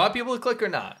you want people to click or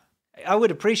not? I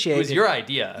would appreciate it. Was your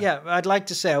idea. Yeah, I'd like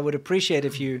to say I would appreciate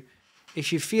if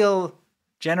you feel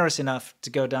generous enough to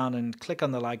go down and click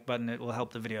on the like button. It will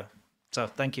help the video. So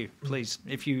thank you, please,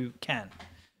 if you can.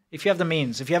 If you have the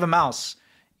means, if you have a mouse,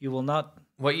 you will not.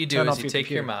 What you do is you take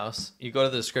your mouse, you go to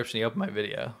the description, you open my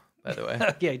video, by the way.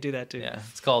 Yeah, you do that too. Yeah,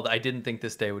 it's called I Didn't Think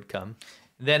This Day Would Come.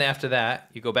 Then after that,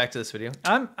 you go back to this video.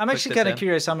 I'm actually kind of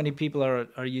curious how many people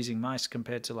are using mice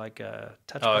compared to like a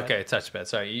touchpad. Oh, okay, touchpad.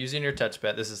 Sorry, you're using your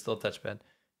touchpad. This is still touchpad.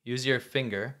 Use your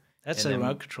finger. That's a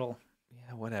remote control.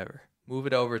 Yeah, whatever. Move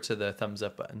it over to the thumbs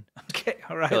up button. Okay,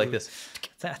 all right. Go like this.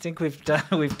 I think we've done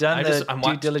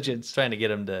due diligence. Trying to get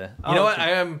them to. You know what?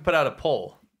 I am put out a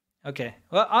poll. Okay.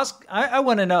 Well, I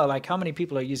want to know like how many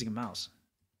people are using a mouse.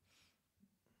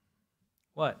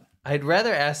 What? I'd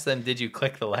rather ask them, did you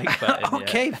click the like button?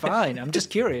 Okay, fine. I'm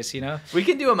just curious, you know. We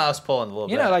can do a mouse poll in a little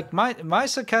bit. You know, like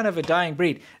mice are kind of a dying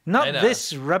breed. Not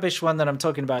this rubbish one that I'm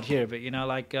talking about here, but you know,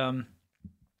 like you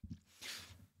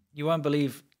won't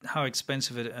believe how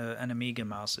expensive an Amiga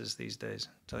mouse is these days.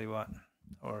 Tell you what.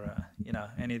 Or you know,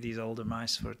 any of these older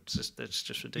mice, it's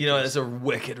just ridiculous. You know, it's a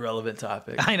wicked relevant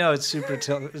topic. I know it's super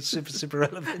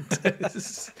relevant.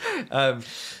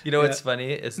 You know what's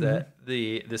funny is that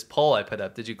this poll I put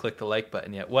up. Did you click the like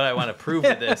button yet? What I want to prove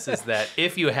with this is that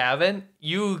if you haven't,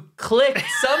 you clicked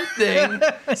something.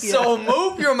 So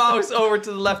move your mouse over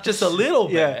to the left just a little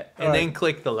bit, and then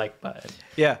click the like button.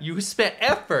 Yeah, you spent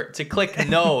effort to click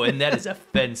no, and that is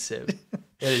offensive.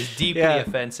 That is deeply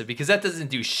offensive because that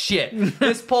doesn't do shit.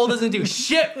 This poll doesn't do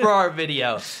shit for our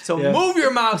video. So move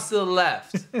your mouse to the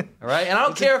left. All right? And I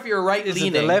don't care if you're right-leaning. Is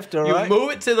it the left or right? You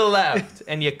move it to the left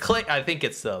and you click. I think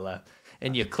it's to the left.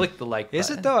 And you click the like button.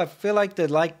 Is it though? I feel like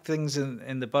the like thing's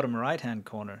in the bottom right-hand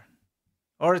corner.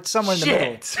 Or it's somewhere in the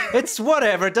middle. It's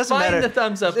whatever. It doesn't matter. Find the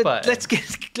thumbs up button.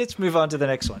 Let's move on to the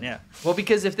next one. Yeah. Well,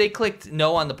 because if they clicked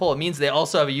no on the poll, it means they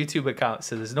also have a YouTube account.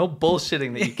 So there's no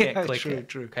bullshitting that you can't click it.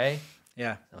 True. Okay?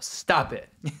 Yeah. No, stop it.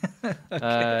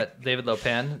 David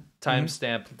Lopan,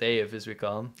 timestamp Dave, as we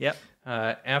call him. Yep.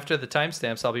 After the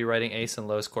timestamps, I'll be writing Ace and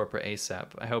Lowe's corporate ASAP.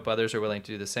 I hope others are willing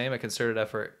to do the same. A concerted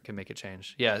effort can make a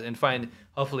change. Yeah, and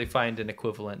hopefully find an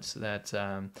equivalent that,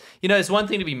 it's one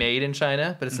thing to be made in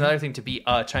China, but it's another thing to be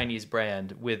a Chinese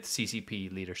brand with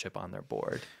CCP leadership on their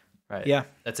board. Right. Yeah.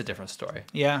 That's a different story.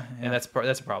 Yeah. And that's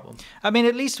a problem. I mean,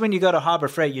 at least when you go to Harbor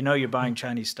Freight, you know you're buying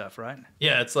Chinese stuff, right?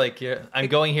 Yeah, it's like I'm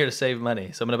going here to save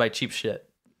money, so I'm going to buy cheap shit.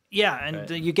 Yeah, and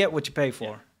you get what you pay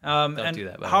for. Yeah. Don't do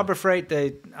that. Harbor Freight,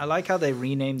 I like how they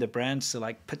renamed the brands to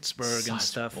like Pittsburgh and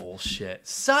stuff. Bullshit.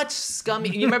 Such scummy.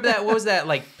 You remember that? What was that?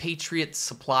 Like Patriot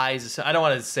Supplies. I don't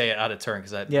want to say it out of turn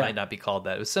because that might not be called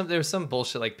that. There was some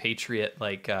bullshit like Patriot,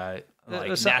 like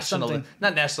national,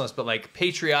 not nationalist, but like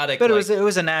patriotic. But it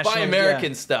was a national, buy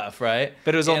American stuff, right?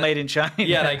 But it was all made in China.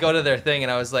 Yeah, and I go to their thing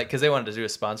and I was like, because they wanted to do a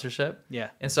sponsorship. Yeah.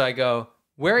 And so I go,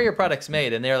 where are your products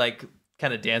made? And they're like,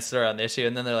 kind of danced around the issue,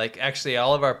 and then they're like, actually,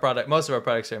 most of our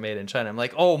products are made in China. I'm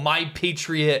like, oh, my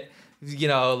Patriot,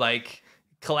 like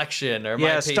collection or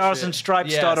my Stars and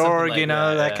Stripes.org, like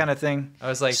that kind of thing. I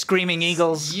was like, Screaming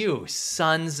Eagles. You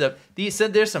sons of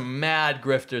there's some mad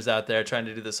grifters out there trying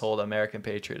to do this whole American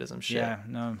patriotism shit. Yeah,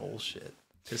 no bullshit.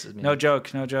 This is me. No joke.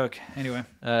 Anyway,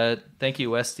 thank you,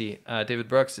 Westy. David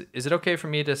Brooks, is it okay for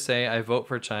me to say I vote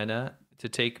for China to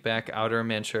take back Outer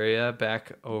Manchuria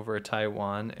back over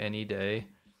Taiwan any day?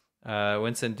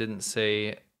 Winston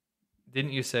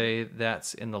didn't you say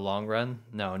that's in the long run?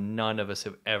 No, none of us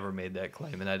have ever made that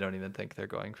claim, and I don't even think they're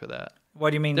going for that.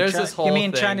 What do you mean? There's this whole you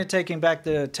mean thing. China taking back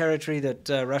the territory that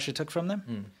Russia took from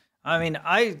them? I mean,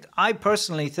 I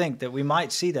personally think that we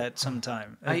might see that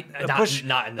sometime.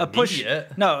 Not in the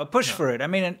immediate. No, a push for it. I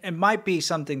mean, it might be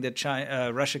something that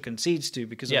Russia concedes to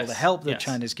because of all the help that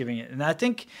China's giving it. And I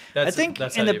think that's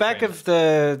in the back of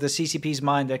the CCP's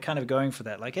mind, they're kind of going for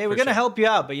that. Like, hey, we're going to help you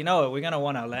out, but you know what? We're going to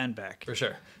want our land back. For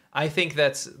sure. I think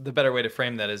that's the better way to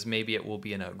frame that is maybe it will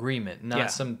be an agreement,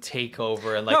 not some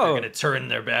takeover and like they're going to turn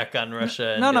their back on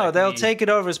Russia. No, they'll take it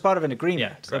over as part of an agreement.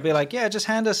 Yeah, they'll be like, just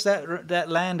hand us that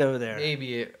land over there.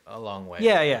 Maybe a long way.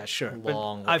 Yeah, sure.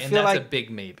 Long way. I feel that's a big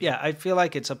maybe. Yeah, I feel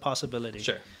like it's a possibility.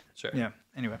 Sure. Yeah,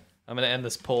 anyway. I'm going to end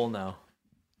this poll now.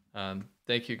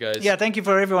 Thank you, guys. Yeah, thank you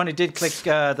for everyone who did click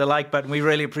the like button. We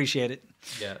really appreciate it.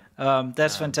 Yeah.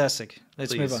 That's fantastic.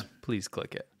 Let's move on. Please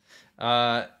click it.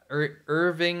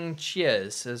 Irving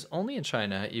Chiez says, only in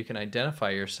China you can identify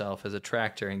yourself as a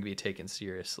tractor and be taken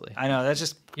seriously. I know, that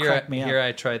just cracked me up. Here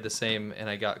I tried the same and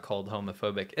I got called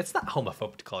homophobic. It's not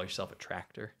homophobic to call yourself a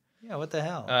tractor. Yeah, what the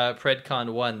hell?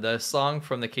 Predcon1, the song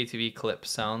from the KTV clip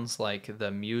sounds like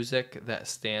the music that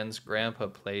Stan's grandpa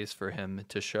plays for him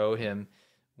to show him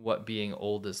what being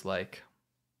old is like.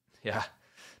 Yeah.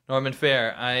 Norman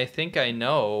Fair, I think I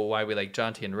know why we like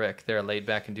Jonty and Rick. They're laid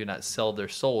back and do not sell their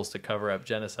souls to cover up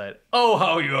genocide. Oh,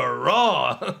 how you're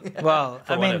wrong. Well,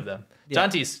 for one of them. Yeah.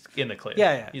 Jonty's in the clear.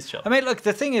 Yeah. He's chill. I mean, look,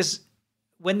 the thing is,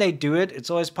 when they do it, it's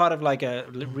always part of like a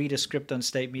read a script on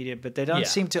state media, but they don't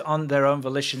seem to on their own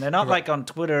volition. They're not like on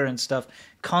Twitter and stuff,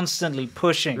 constantly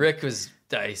pushing. Rick was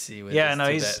dicey with his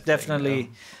he's definitely...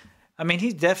 I mean,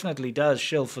 he definitely does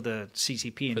shill for the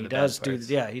CCP, and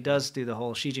he does do the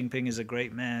whole Xi Jinping is a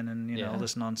great man, and all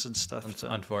this nonsense stuff.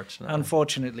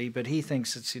 Unfortunately, but he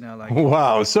thinks it's like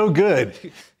wow, so good.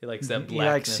 He likes that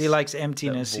blackness. He likes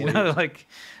emptiness, like.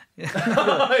 You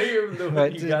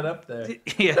got up there.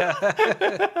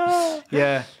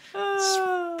 Yeah. It's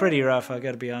pretty rough. I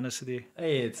got to be honest with you.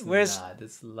 Hey, it's not.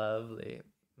 It's lovely.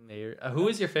 Mayor, who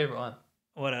is your favorite one?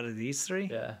 What out of these three?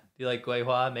 Yeah. Do you like Gui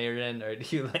Hua, Mei Ren, or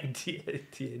do you like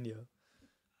Tianyu?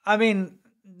 I mean,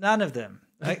 none of them.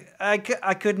 I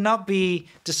could not be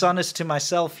dishonest to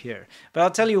myself here. But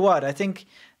I'll tell you what, I think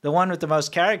the one with the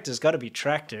most characters got to be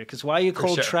Tractor. Because why are you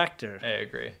called Tractor? I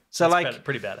agree. So that's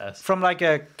pretty badass. From like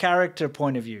a character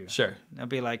point of view. Sure. I'd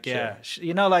be like,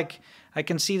 like I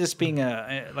can see this being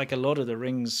a Lord of the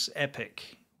Rings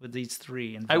epic with these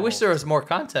three involved. I wish there was more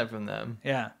content from them.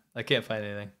 Yeah. I can't find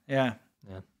anything. Yeah.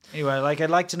 Anyway,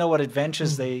 I'd like to know what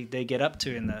adventures they get up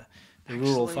to in the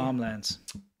rural farmlands.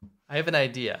 I have an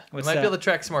idea. We might be able to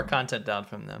track some more content down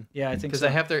from them. Yeah, I think so.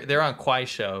 Because they're on Kwai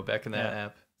Show back in that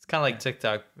app. It's kind of like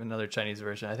TikTok, another Chinese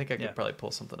version. I think I could probably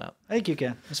pull something out. I think you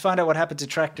can. Let's find out what happened to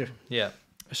Tractor. Yeah.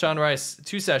 Sean Rice,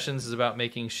 2 sessions is about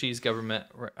making Xi's government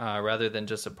rather than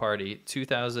just a party.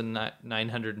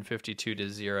 2,952 to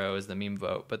 0 is the meme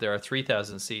vote, but there are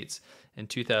 3,000 seats and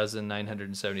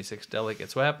 2,976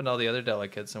 delegates. What happened to all the other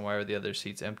delegates, and why are the other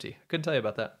seats empty? I couldn't tell you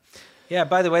about that. Yeah,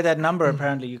 by the way, that number,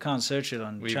 apparently you can't search it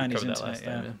on Chinese internet. Last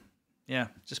time, yeah,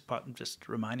 just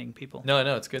reminding people.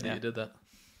 No, it's good that you did that.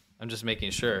 I'm just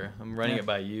making sure. I'm running it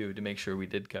by you to make sure we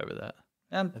did cover that.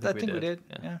 I think we did.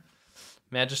 Yeah.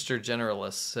 Magister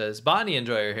Generalist says, Botany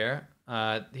enjoyer here.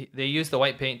 They use the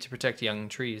white paint to protect young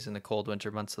trees in the cold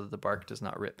winter months so that the bark does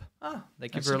not rip.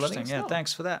 Thank you for letting us know. Yeah,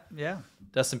 thanks for that. Yeah.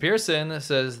 Dustin Pearson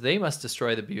says, they must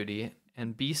destroy the beauty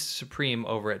and be supreme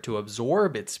over it to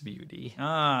absorb its beauty.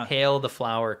 Hail the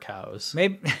flower cows.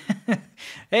 Maybe,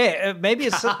 maybe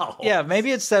it's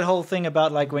maybe it's that whole thing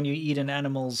about like when you eat an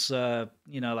animal's,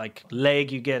 like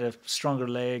leg, you get a stronger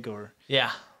leg, or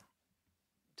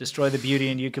destroy the beauty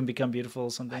and you can become beautiful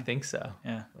or something. I think so.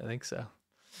 Yeah, I think so.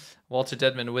 Walter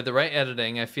Dedman, with the right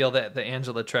editing, I feel that the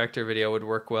Angela Tractor video would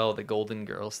work well with the Golden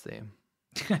Girls theme.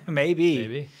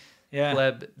 Maybe. Yeah.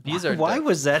 Pleb, why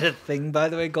was that a thing, by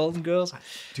the way, Golden Girls?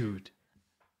 Dude,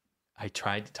 I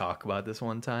tried to talk about this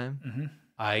one time. Mm-hmm.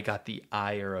 I got the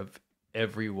ire of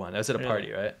everyone. I was at a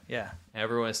party, right? Yeah.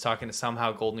 Everyone was talking to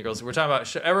somehow Golden Girls. We're talking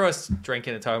about everyone was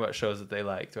drinking and talking about shows that they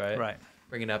liked, right? Right.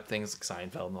 Bringing up things like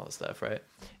Seinfeld and all that stuff, right?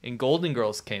 And Golden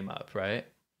Girls came up, right?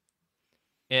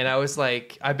 And I was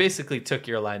like, I basically took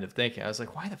your line of thinking. I was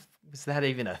like, why is that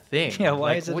even a thing? Yeah,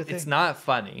 why is it a thing? It's not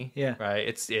funny, yeah, right?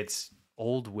 It's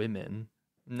old women.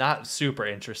 Not super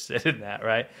interested in that,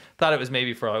 right? Thought it was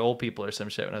maybe for like old people or some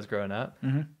shit when I was growing up.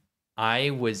 Mm-hmm. I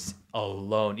was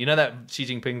alone. You know that Xi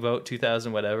Jinping vote,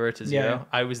 2,000 whatever to 0? Yeah.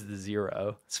 I was the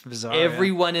 0. It's bizarre.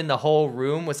 Everyone in the whole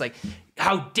room was like,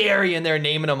 how dare you? And they're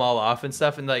naming them all off and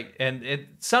stuff. And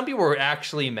some people were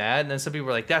actually mad. And then some people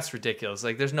were like, that's ridiculous.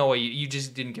 Like, there's no way you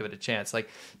just didn't give it a chance. Like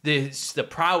the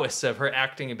prowess of her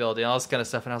acting ability and all this kind of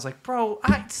stuff. And I was like, bro,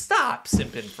 stop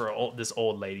simping for this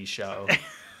old lady show.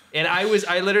 And I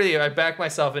literally backed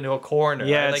myself into a corner.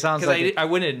 Yeah, it sounds like I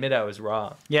wouldn't admit I was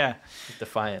wrong. Yeah.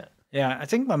 Defiant. Yeah, I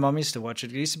think my mom used to watch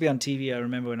it. It used to be on TV, I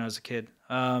remember when I was a kid.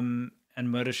 And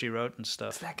Murder, She Wrote and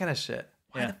stuff. It's that kind of shit.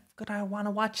 Why the fuck would I want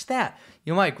to watch that?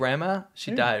 You know my grandma?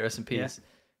 She died, rest in peace.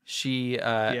 she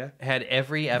had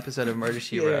every episode of Murder,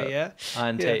 She Wrote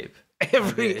on tape.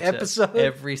 Every episode?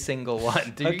 Every single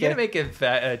one. Dude, you're going to make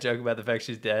a joke about the fact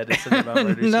she's dead and something about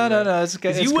Murder, She Wrote? No. It's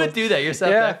okay. You would do that. You're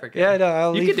South African. Yeah, no,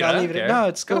 I'll leave it. No,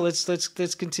 it's cool. Go.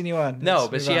 Let's continue on. No,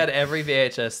 but she had every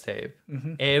VHS tape.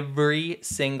 Every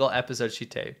single episode she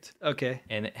taped. Okay.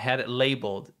 And it had it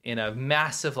labeled in a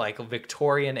massive, like,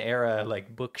 Victorian era,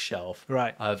 like, bookshelf.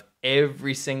 Right. Of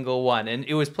every single one. And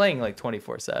it was playing, like,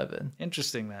 24/7.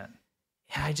 Interesting, that.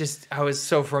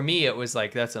 So for me, it was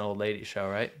like, that's an old lady show,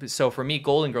 right? But so for me,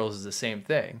 Golden Girls is the same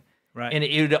thing. Right. And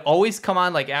it would always come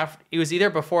on, like, after, it was either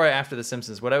before or after The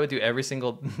Simpsons. What I would do every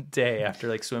single day after,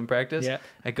 like, swim practice,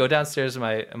 I'd go downstairs to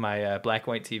my black and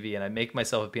white TV and I'd make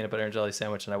myself a peanut butter and jelly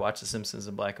sandwich and I watch The Simpsons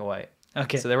in black and white.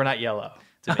 Okay. So they were not yellow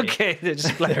to me. Okay, they're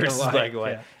just black and white. Black and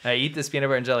white. Yeah. I eat this peanut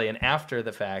butter and jelly, and after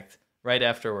the fact, right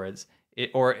afterwards,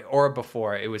 or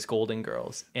before, it was Golden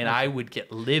Girls, and I would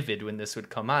get livid when this would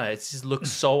come on. It just looked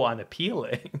so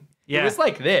unappealing. It was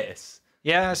like this.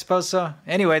 Yeah, I suppose so.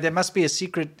 Anyway, there must be a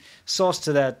secret source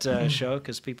to that show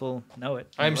because people know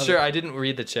it. I'm sure. I didn't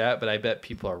read the chat, but I bet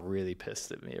people are really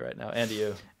pissed at me right now, and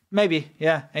you. Maybe,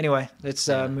 yeah. Anyway, let's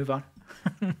move on.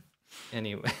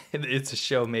 Anyway, it's a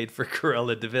show made for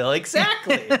Cruella de Vil.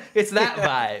 Exactly. It's that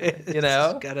vibe, you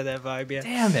know? It's kind of that vibe, yeah.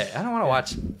 Damn it. I don't want to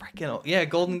watch freaking... Yeah,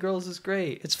 Golden Girls is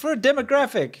great. It's for a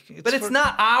demographic. It's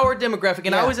not our demographic,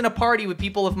 and I was in a party with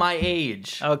people of my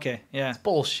age. Okay, yeah. It's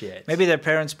bullshit. Maybe their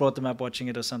parents brought them up watching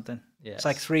it or something. Yes. It's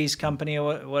like Three's Company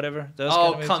or whatever. Those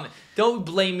come. Don't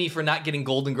blame me for not getting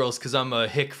Golden Girls because I'm a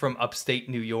hick from upstate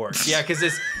New York. Yeah,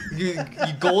 because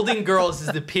Golden Girls is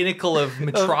the pinnacle of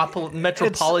metropolitan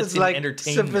it's like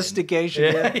entertainment.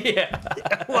 Sophistication.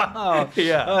 Yeah. Wow.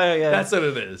 Yeah. Oh, yeah. That's what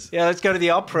it is. Yeah, let's go to the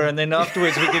opera and then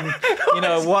afterwards we can,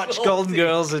 watch Golden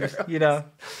Girls and,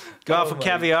 go out for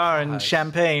caviar and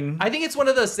champagne. I think it's one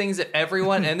of those things that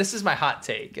everyone, and this is my hot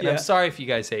take, and I'm sorry if you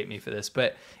guys hate me for this,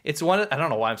 but it's one of, I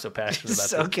don't know why I'm so passionate about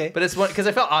this. Okay. But it's one, because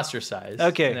I felt ostracized.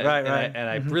 Okay, right. And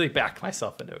I really backed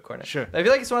myself into a corner. Sure. I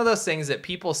feel like it's one of those things that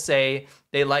people say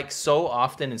they like so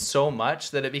often and so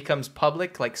much that it becomes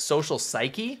public, like social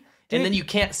psyche. And then you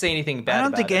can't say anything bad about it. I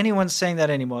don't think anyone's saying that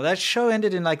anymore. That show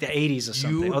ended in like the 80s or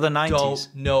something, or the 90s. You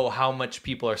don't know how much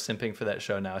people are simping for that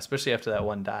show now, especially after that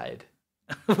one died.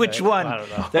 Which one? I don't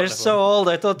know. They're so old.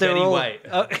 I thought they were old. Betty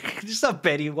White. It's not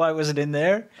Betty White. Was it in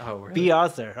there? Oh, really? B.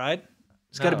 Arthur, right?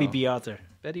 It's got to be No. B. Arthur.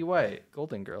 Betty White,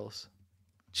 Golden Girls.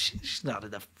 She's not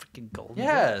in the freaking Golden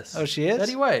Yes. Girls. Oh, she is?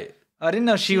 Betty White. I didn't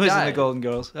know she was in the died. Golden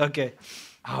Girls. Okay.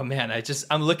 Oh man,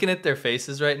 I'm looking at their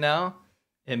faces right now,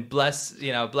 and bless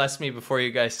me before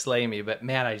you guys slay me. But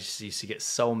man, I just used to get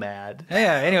so mad.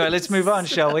 Yeah. Anyway, let's move on,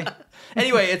 shall we?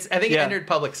 Anyway, I think it entered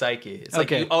public psyche. It's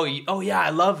like, Okay. yeah, I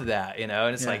love that, and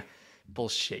it's like,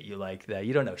 bullshit, you like that?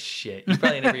 You don't know shit. You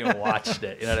probably never even watched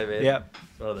it. You know what I mean? Yeah.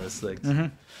 One of those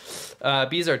things.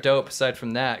 Bees are dope. Aside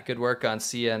from that, good work on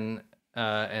CN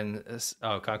and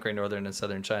conquering northern and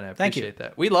southern China. I Thank you. appreciate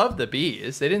that. We love the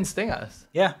bees. They didn't sting us.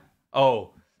 Yeah.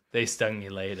 Oh, they stung me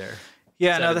later.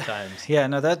 Yeah, 7 times. Yeah,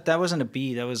 no, that wasn't a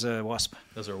bee. That was a wasp.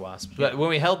 Those are wasps. But when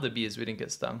we held the bees, we didn't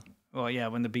get stung. Well, yeah,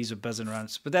 when the bees were buzzing around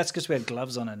us. But that's because we had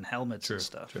gloves on and helmets and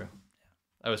stuff. True.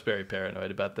 I was very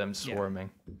paranoid about them swarming.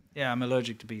 Yeah, I'm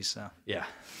allergic to bees, so. Yeah.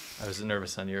 I was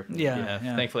nervous on your Yeah.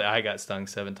 Thankfully, I got stung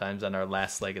 7 times on our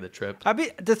last leg of the trip.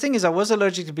 The thing is, I was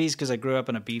allergic to bees because I grew up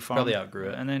on a bee farm. Probably outgrew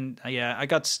it. And then, I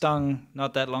got stung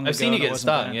not that long ago. I've seen you and it get wasn't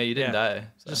stung. bad. Yeah, you didn't die.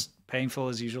 So. Just painful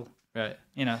as usual. Right.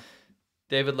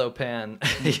 David Lopan.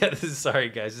 Sorry,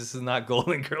 guys. This is not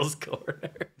Golden Girls Corner.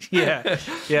 Yeah. Let's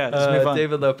move on.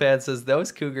 David Lopan says,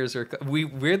 those Cougars are...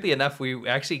 Weirdly enough, we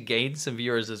actually gained some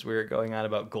viewers as we were going on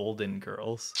about Golden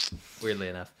Girls. Weirdly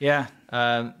enough. Yeah.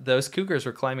 Those Cougars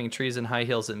were climbing trees in high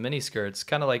heels and miniskirts,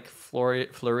 kind of like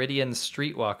Floridian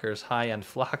streetwalkers high on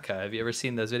Flocka. Have you ever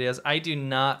seen those videos? I do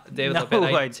not, David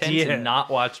Lopan. I tend to not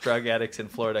watch drug addicts in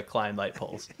Florida climb light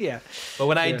poles. Yeah. But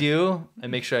when I do, I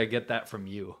make sure I get that from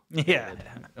you. Yeah.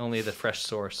 Only the fresh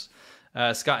source.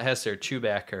 Scott Hester,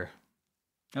 Chewbacker.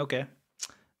 Okay.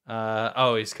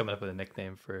 He's coming up with a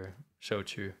nickname for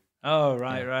Shochu. Oh,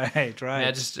 right.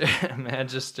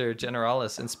 Magister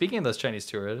Generalis. And speaking of those Chinese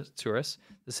tourists,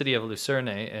 the city of Lucerne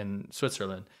in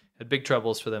Switzerland had big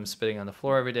troubles for them spitting on the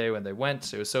floor every day when they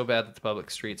went. It was so bad that the public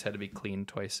streets had to be cleaned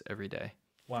twice every day.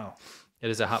 Wow.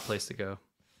 It is a hot place to go.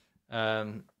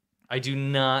 I do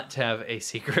not have a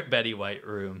secret Betty White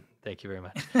room. Thank you very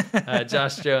much.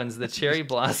 Josh Jones, the cherry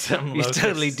blossom locust. You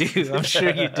totally do. I'm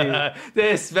sure you do.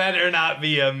 This better not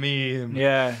be a meme.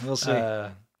 Yeah, we'll see.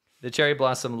 The cherry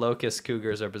blossom locust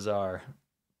cougars are bizarre.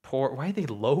 Why are they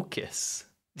locusts?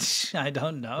 I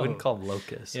don't know. I wouldn't call them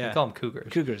locusts. Yeah. We call them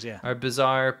cougars. Cougars, yeah. Are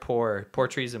bizarre, poor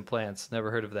trees and plants. Never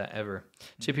heard of that ever.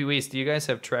 Chippy Weiss, do you guys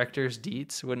have tractors,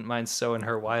 deets? Wouldn't mind sowing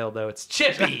her wild oats.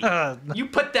 Chippy! You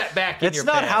put that back in your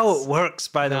That's not pants. how it works,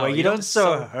 by the way. You don't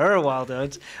sow her wild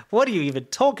oats. What are you even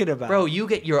talking about? Bro, you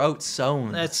get your oats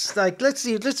sown. It's like, let's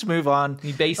move on.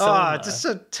 Oh, it's just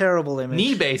a terrible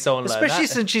image. Especially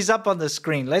since she's up on the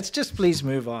screen. Let's just please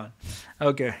move on.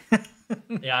 Okay.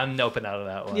 Yeah, I'm noping out of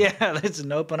that one. Yeah, let's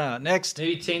nope out. Next.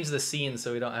 Maybe change the scene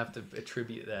so we don't have to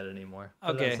attribute that anymore.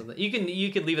 Okay.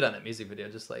 You can leave it on that music video,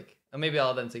 just like maybe all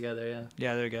of them together. Yeah.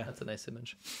 Yeah, there you go. That's a nice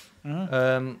image.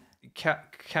 Mm-hmm.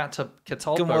 Katalpa.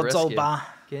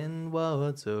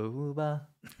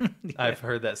 I've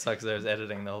heard that sucks. I was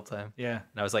editing the whole time. Yeah.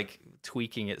 And I was like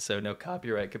tweaking it so no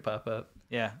copyright could pop up.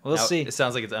 Yeah, we'll see. It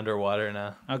sounds like it's underwater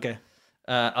now. Okay.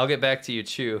 I'll get back to you,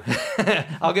 Chew.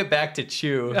 I'll get back to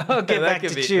Chew. I'll get back to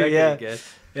Chew, yeah.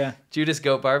 Yeah. Judas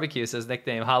Goat Barbecue says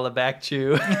nickname, Holla Back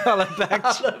Chew. Holla Back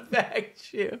Chew. Holla Back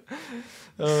Chew.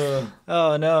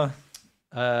 Oh, no.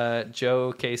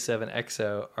 Joe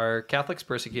K7XO. Are Catholics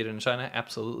persecuted in China?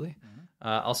 Absolutely.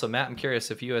 Also, Matt, I'm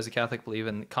curious if you as a Catholic believe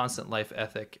in constant life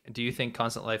ethic. Do you think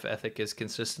constant life ethic is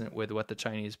consistent with what the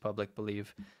Chinese public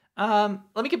believe? Let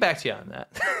me get back to you on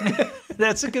that.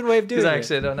 That's a good way of doing it. Because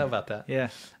actually I don't know about that. Yeah.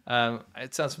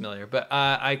 It sounds familiar. But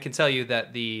I can tell you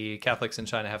that the Catholics in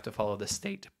China have to follow the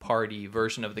state party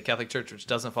version of the Catholic Church, which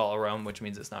doesn't follow Rome, which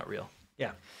means it's not real.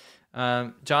 Yeah.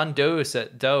 John Doe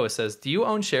says, do you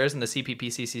own shares in the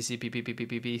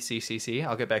CPPCCCPPPPPCCC?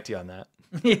 I'll get back to you on that.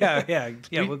 Yeah.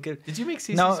 We'll get. Did you make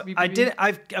CCCP? No, I did.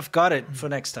 I've got it for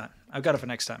next time. I've got it for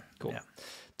next time. Cool. Yeah.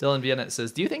 Dylan Vienna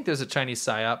says, do you think there's a Chinese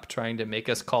psyop trying to make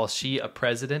us call Xi a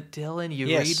president? Dylan, you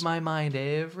read my mind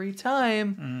every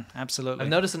time. Absolutely. I've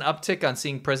noticed an uptick on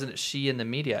seeing President Xi in the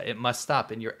media. It must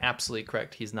stop, and you're absolutely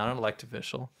correct. He's not an elected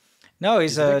official. No,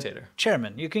 he's a dictator.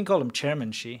 Chairman. You can call him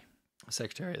Chairman Xi.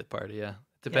 Secretary of the party, yeah.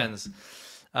 Depends.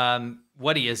 Yeah.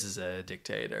 What he is a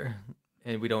dictator,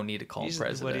 and we don't need to call him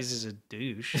president. What he is a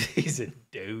douche. He's a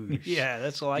douche. Yeah,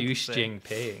 that's all I can douche say.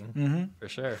 Jinping, for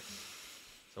sure.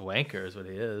 It's a wanker is what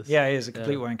he is. Yeah, he is a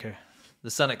complete wanker.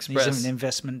 The Sun Express. He's an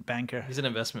investment banker. He's an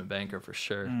investment banker for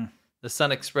sure. The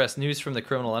Sun Express, news from the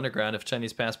criminal underground. If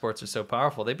Chinese passports are so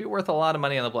powerful, they'd be worth a lot of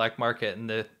money on the black market, and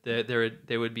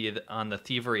they would be on the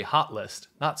thievery hot list.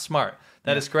 Not smart.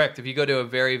 That is correct. If you go to a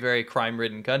very, very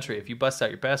crime-ridden country, if you bust out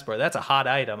your passport, that's a hot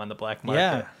item on the black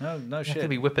market. Yeah, no shit. You're gonna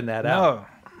be whipping that out.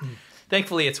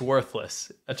 Thankfully, it's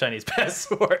worthless, a Chinese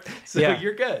passport, so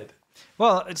you're good.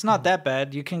 Well, it's not that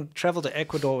bad. You can travel to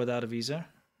Ecuador without a visa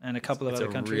and a couple of other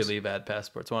countries. It's a really bad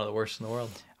passport. It's one of the worst in the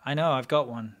world. I know. I've got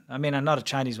one. I mean, I'm not a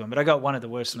Chinese one, but I got one of the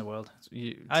worst in the world.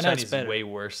 I know Chinese it's better. Is way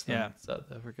worse than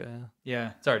South Africa.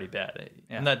 Yeah. It's already bad.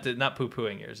 Yeah. I'm not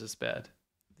poo-pooing yours. It's bad.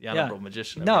 The Honorable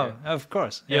Magician. No, of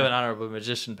course. You have an Honorable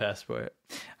Magician passport.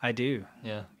 I do.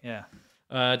 Yeah. Yeah.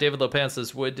 David Lopan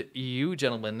says, would you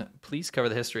gentlemen please cover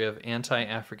the history of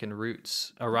anti-African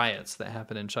riots that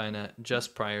happened in China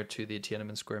just prior to the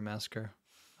Tiananmen Square massacre?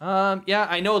 Yeah,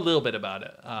 I know a little bit about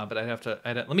it, but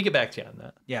let me get back to you on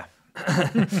that. Yeah.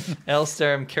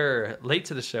 Elstarm Kerr, late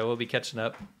to the show. We'll be catching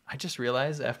up. I just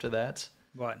realized after that.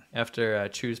 What? After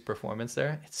Chu's performance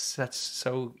there, that's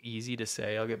so easy to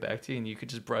say. I'll get back to you, and you could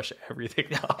just brush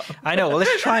everything off. I know. Well,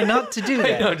 let's try not to do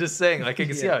that. I know. Just saying. Like I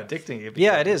can see how addicting it becomes.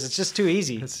 Yeah, it is. It's just too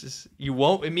easy. It's just you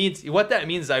won't. It means what that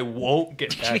means. I won't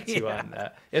get back to you on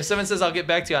that. If someone says I'll get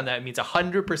back to you on that, it means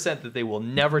 100% that they will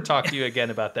never talk to you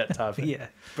again about that topic. Yeah,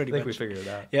 pretty much. I think we figured it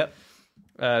out. Yep.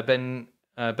 Ben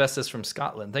Bestis from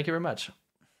Scotland. Thank you very much.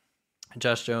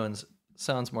 Josh Jones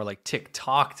sounds more like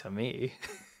TikTok to me.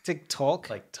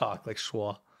 TikTok? Like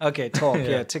schwa. Okay, talk.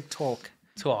 Yeah, TikTok.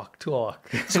 Talk.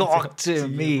 Talk to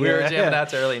me. We were jamming out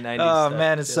to early 90s stuff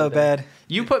man, it's so bad.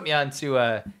 You put me on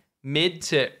to mid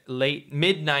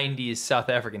 90s South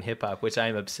African hip hop, which I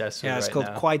am obsessed with. Yeah, it's right called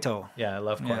now. Kwaito. Yeah, I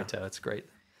love Kwaito. Yeah. It's great.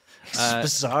 It's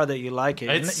bizarre that you like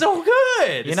it. It's so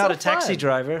good. You're not a taxi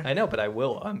driver. I know, but I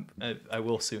will. I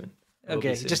will soon.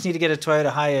 Okay, you just need to get a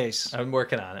Toyota Hiace. I'm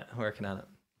working on it.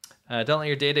 Don't let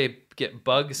your data get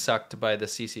bug sucked by the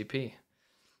CCP.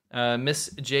 Miss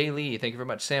J. Lee, thank you very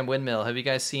much. Sam Windmill, have you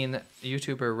guys seen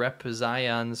YouTuber Rep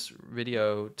Zion's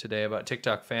video today about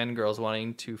TikTok fangirls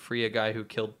wanting to free a guy who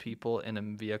killed people in a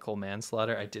vehicle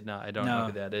manslaughter? I did not. I don't know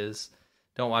who that is.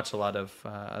 Don't watch a lot of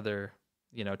other,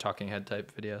 talking head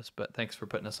type videos, but thanks for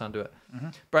putting us onto it. Mm-hmm.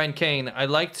 Brian Kane, I'd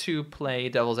like to play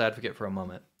devil's advocate for a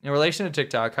moment. In relation to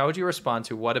TikTok, how would you respond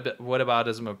to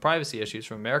whataboutism of privacy issues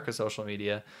from America's social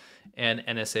media and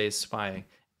NSA's spying?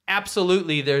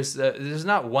 Absolutely, there's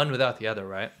not one without the other,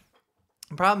 right?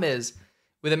 The problem is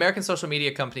with American social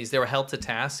media companies, they were held to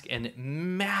task and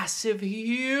massive,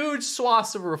 huge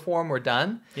swaths of reform were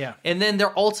done. Yeah. And then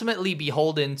they're ultimately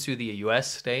beholden to the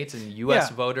U.S. states and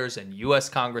U.S. voters and U.S.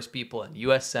 Congress people and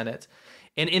U.S. Senate.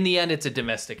 And in the end, it's a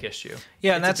domestic issue.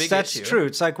 Yeah, and it's that's true.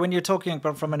 It's like when you're talking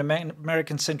about from an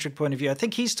American-centric point of view, I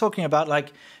think he's talking about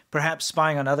like perhaps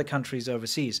spying on other countries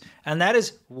overseas. And that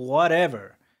is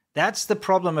whatever. That's the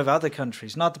problem of other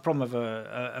countries, not the problem of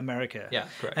America. Yeah,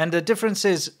 correct. And the difference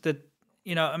is that,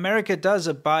 you know, America does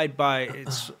abide by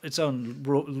its own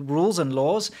rules and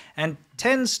laws and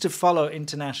tends to follow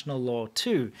international law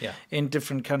too in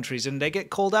different countries. And they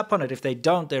get called up on it. If they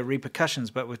don't, there are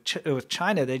repercussions. But with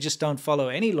China, they just don't follow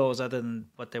any laws other than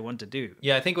what they want to do.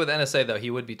 Yeah, I think with NSA, though, he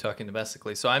would be talking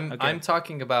domestically. So I'm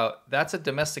talking about that's a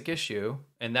domestic issue,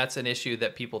 and that's an issue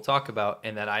that people talk about,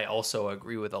 and that I also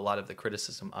agree with a lot of the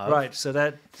criticism of. Right, so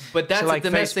that's like a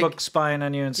domestic... Facebook spying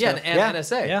on you and stuff. And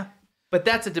NSA. Yeah. But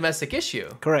that's a domestic issue.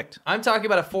 Correct. I'm talking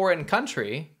about a foreign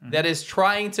country that is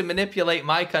trying to manipulate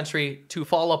my country to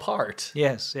fall apart.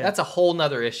 Yes. Yeah. That's a whole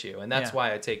nother issue. And that's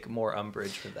why I take more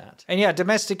umbrage with that. And yeah,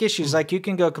 domestic issues, like you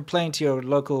can go complain to your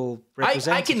local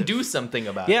representative. I can do something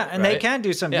about it. Yeah, and they can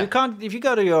do something. Yeah. You can't, if you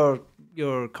go to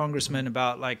your congressman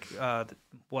about like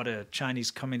what a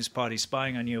Chinese Communist Party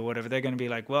spying on you or whatever, they're going to be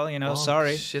like, well, you know,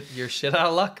 sorry. You're shit out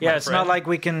of luck, Yeah, my it's friend. not like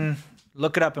we can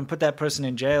look it up and put that person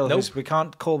in jail. Nope. We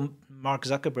can't call Mark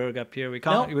Zuckerberg up here. We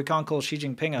can't call Xi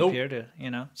Jinping up here to, you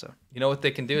know, so. You know what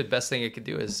they can do? The best thing it could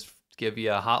do is give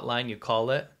you a hotline, you call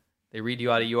it, they read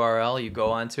you out a URL, you go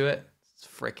onto it. It's a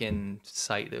freaking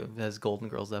site that has Golden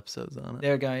Girls episodes on it.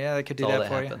 There you go. Yeah, they could do that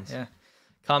for you. Yeah.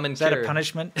 Common Is cure. that a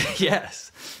punishment?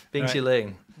 Yes. Bing Chi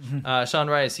Ling. Sean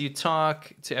Rice, you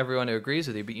talk to everyone who agrees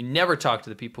with you, but you never talk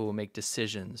to the people who make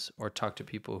decisions or talk to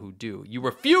people who do. You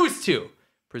refuse to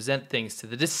present things to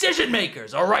the decision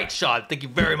makers. All right, Sean. Thank you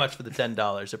very much for the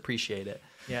 $10. Appreciate it.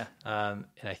 Yeah. And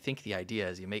I think the idea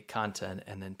is you make content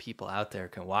and then people out there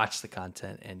can watch the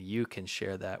content and you can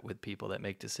share that with people that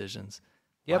make decisions.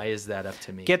 Yep. Why is that up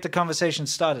to me? Get the conversation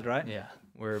started, right? Yeah.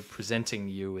 We're presenting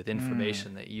you with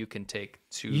information that you can take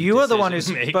to You are the one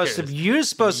who's makers.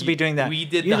 supposed to be doing that. We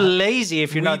did You're the, lazy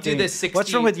if you're not doing it.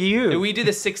 What's wrong with you? We do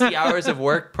the 60 hours of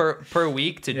work per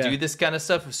week to do this kind of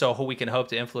stuff so we can hope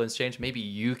to influence change. Maybe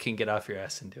you can get off your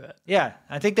ass and do it. Yeah,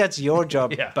 I think that's your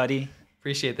job, buddy.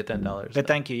 Appreciate the $10. But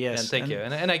thank you, yes. And thank you.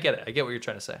 And I get it. I get what you're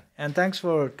trying to say. And thanks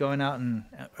for going out and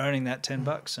earning that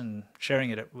 $10 and sharing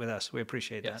it with us. We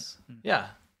appreciate that. Yeah.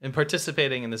 And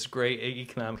participating in this great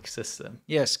economic system.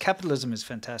 Yes, capitalism is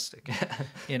fantastic.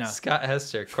 You know, Scott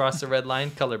Hester, cross the red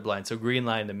line, colorblind, so green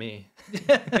line to me.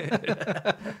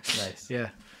 Nice. Yeah.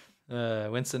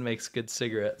 Winston makes good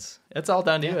cigarettes. It's all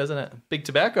down to you, isn't it? Big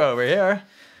tobacco over here.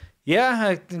 Yeah,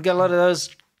 I got a lot of those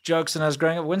jokes when I was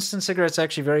growing up. Winston cigarettes are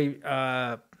actually very,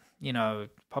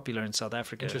 popular in South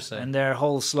Africa. Interesting. And their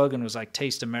whole slogan was like,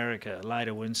 taste America, light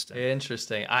of Winston.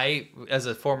 Interesting. As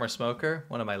a former smoker,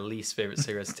 one of my least favorite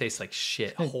cigarettes tastes like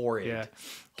shit. Horrid. Yeah.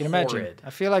 Can you imagine? I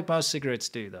feel like most cigarettes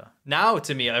do, though. Now,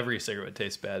 to me, every cigarette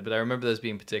tastes bad, but I remember those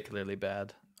being particularly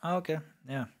bad. Oh, okay.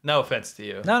 Yeah. No offense to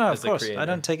you. No, of course. I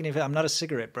don't take any. I'm not a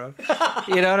cigarette, bro.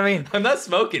 You know what I mean? I'm not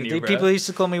smoking you, bro. People used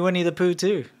to call me Winnie the Pooh,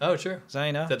 too. Oh, sure. So,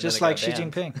 you know, Then just it like got Xi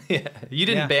banned. Jinping. Yeah. You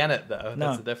didn't ban it, though. No.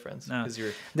 That's the difference. No.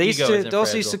 Your They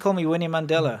also used to call call me Winnie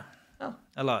Mandela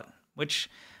a lot, which,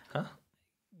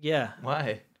 yeah.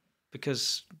 Why?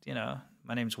 Because,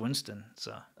 my name's Winston,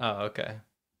 so. Oh, okay.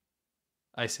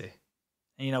 I see.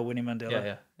 And you know Winnie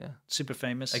Mandela? Yeah. Super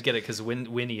famous. I get it, because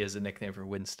Winnie is a nickname for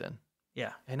Winston.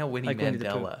 Yeah. I know Winnie Like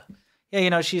Mandela.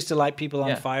 Yeah, she used to light people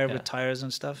on fire with tires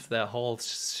and stuff. It's that whole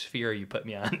sphere you put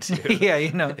me on, too. Yeah,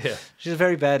 she's a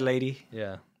very bad lady.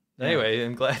 Yeah. Anyway,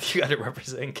 I'm glad you got to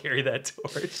represent and carry that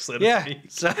torch, so to yeah. speak.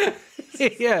 So,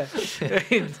 yeah.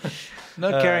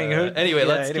 Not carrying her. Anyway,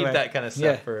 let's keep that kind of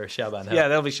stuff for Shaban Ho. Yeah,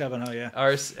 that'll be Shaban Ho, yeah.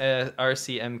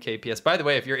 RCMKPS. By the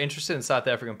way, if you're interested in South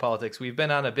African politics, we've been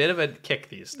on a bit of a kick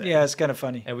these days. Yeah, it's kind of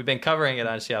funny. And we've been covering it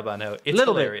on Shaban Ho. It's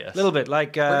hilarious. Little bit.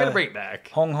 Like, we're going to bring it back.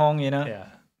 Hong Hong, Yeah.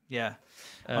 Yeah.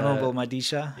 Honorable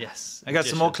Madisha. Yes. I got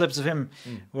some more clips of him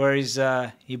where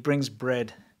he brings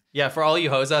bread. Yeah, for all you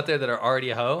hoes out there that are already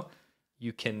a hoe,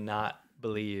 you cannot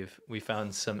believe we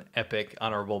found some epic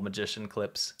Honorable Magician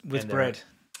clips. With bread.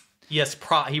 Yes,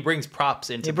 he brings props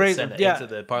into the Senate, into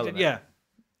the Parliament. Yeah.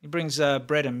 He brings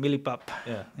bread and millipap.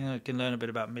 Yeah. You can learn a bit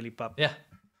about millipap. Yeah.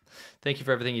 Thank you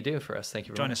for everything you do for us. Thank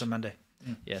you very much. Join us on Monday.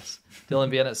 Yes.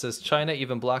 Dylan Vienna says, China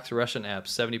even blocks Russian apps,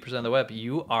 70% of the web.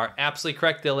 You are absolutely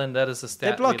correct, Dylan. That is a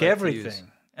stat. They block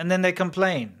everything. And then they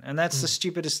complain. And that's the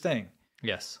stupidest thing.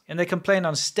 Yes. And they complain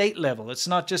on state level. It's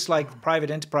not just like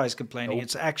private enterprise complaining. Nope.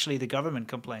 It's actually the government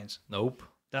complains. Nope.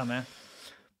 Dumb, man.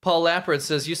 Paul Lappert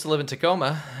says, used to live in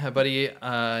Tacoma, but he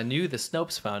knew the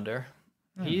Snopes founder.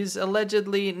 He's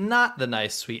allegedly not the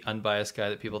nice, sweet, unbiased guy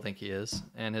that people think he is,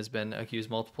 and has been accused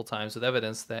multiple times with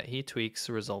evidence that he tweaks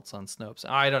results on Snopes.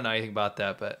 I don't know anything about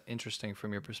that, but interesting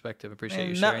from your perspective. Appreciate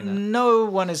you sharing that. No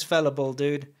one is fallible,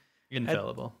 dude.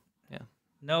 Infallible.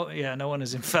 No one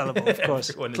is infallible, of course.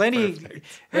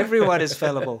 Everyone is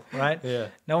fallible, right? Yeah.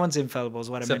 No one's infallible is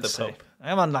what I meant to say.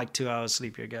 I'm on like 2 hours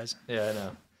sleep here, guys. Yeah, I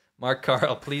know. Mark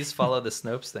Carl, please follow the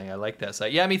Snopes thing. I like that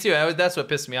site. Yeah, me too. That's what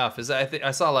pissed me off. Is I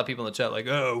saw a lot of people in the chat like,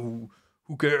 oh,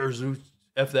 who cares?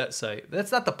 F that site.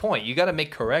 That's not the point. You got to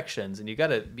make corrections and you got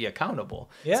to be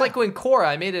accountable. Yeah. It's like when Quora,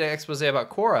 I made an expose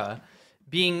about Quora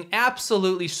being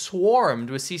absolutely swarmed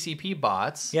with CCP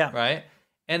bots. Yeah. Right.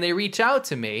 And they reach out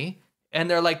to me and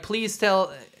they're like, please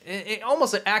tell,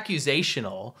 almost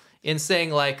accusational in saying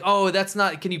like, oh, that's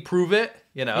not, can you prove it?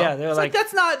 You know, yeah, they're like,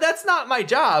 that's not my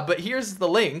job, but here's the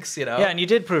links, you know. Yeah, and you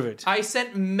did prove it. I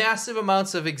sent massive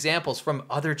amounts of examples from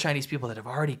other Chinese people that have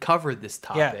already covered this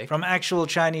topic. Yeah, from actual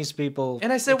Chinese people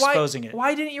and I said, exposing it.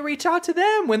 Why didn't you reach out to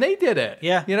them when they did it?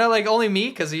 Yeah. You know, like only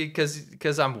me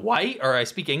because I'm white or I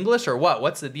speak English or what?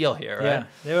 What's the deal here, right? Yeah,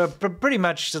 they were pretty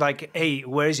much like, hey,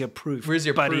 where's your proof? Where's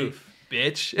your buddy? Proof?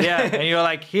 Bitch. Yeah, and you're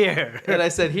like, here. And I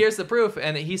said, here's the proof.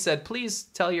 And he said, please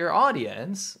tell your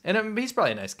audience. And he's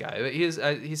probably a nice guy. But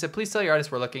he said, please tell your audience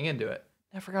we're looking into it.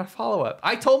 Never got a follow-up.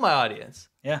 I told my audience.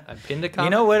 Yeah. I pinned a comment.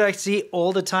 You know what I see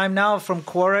all the time now from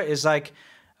Quora is like,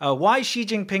 why Xi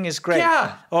Jinping is great.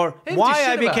 Yeah. Or why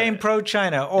I became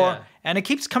pro-China. Or and it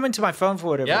keeps coming to my phone for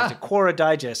whatever. Yeah. The Quora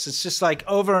Digest. It's just like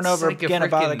over and over again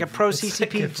about like a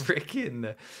pro-CCP. It's like a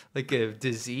freaking like a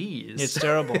disease. It's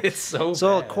terrible. It's so bad.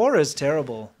 So Quora is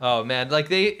terrible. Oh man,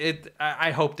 like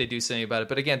I hope they do something about it.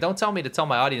 But again, don't tell me to tell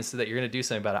my audience that you're going to do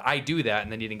something about it. I do that,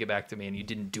 and then you didn't get back to me, and you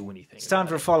didn't do anything. It's time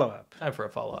for a follow-up. Time for a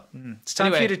follow-up. It's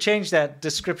time for you to change that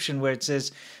description where it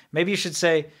says, maybe you should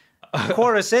say,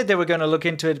 Quora said they were going to look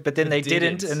into it, but then they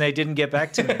didn't, and they didn't get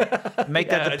back to me. Make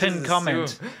that the pinned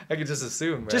comment. I could just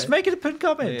assume, right? Just make it a pinned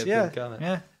comment.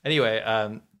 Yeah. Anyway,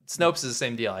 Snopes is the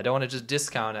same deal. I don't want to just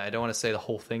discount it. I don't want to say the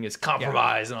whole thing is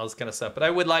compromised and all this kind of stuff, but I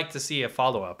would like to see a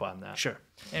follow-up on that. Sure.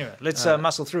 Anyway, let's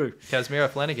muscle through. Casimira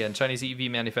Flanagan, Chinese EV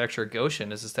manufacturer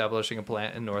Goshen, is establishing a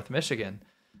plant in North Michigan.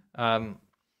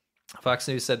 Fox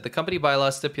News said the company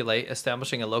bylaws stipulate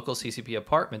establishing a local CCP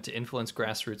apartment to influence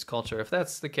grassroots culture. If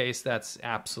that's the case, that's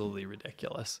absolutely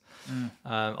ridiculous.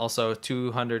 Also,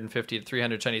 250 to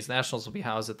 300 Chinese nationals will be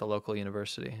housed at the local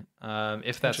university.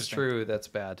 If that's true, that's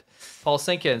bad. Paul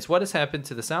Sinkins, what has happened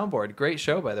to the soundboard? Great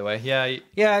show, by the way. Yeah,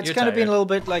 it's kind of been a little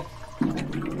bit like...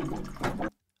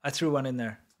 I threw one in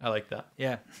there. I like that.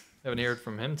 Yeah. Haven't heard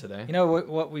from him today. You know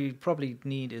what we probably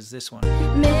need is this one.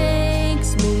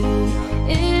 Makes me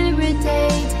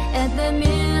irritate at the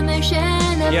munition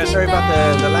of sorry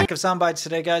about the lack of sound bites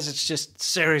today, guys. It's just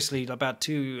seriously about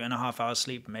 2.5 hours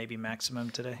sleep, maybe maximum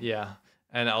today. Yeah,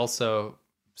 and also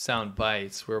sound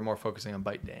bites. We're more focusing on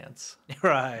bite dance.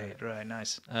 Right,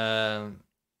 nice.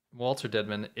 Walter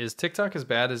Deadman, is TikTok as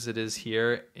bad as it is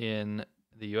here in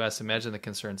the U.S.? Imagine the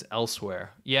concerns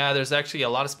elsewhere. Yeah, there's actually a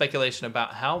lot of speculation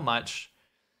about how much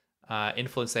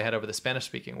influence they had over the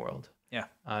Spanish-speaking world. Yeah.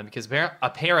 Because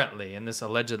apparently, and this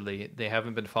allegedly, they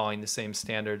haven't been following the same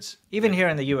standards. Even here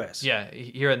in the U.S. Yeah,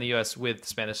 here in the U.S. with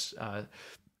Spanish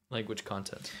language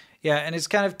content. Yeah, and it's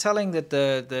kind of telling that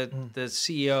the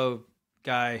CEO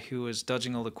guy who was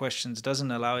dodging all the questions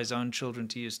doesn't allow his own children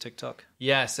to use TikTok.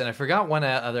 Yes, and I forgot one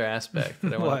other aspect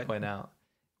that I want to point out.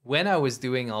 When I was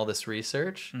doing all this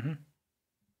research,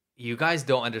 you guys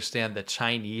don't understand the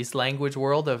Chinese language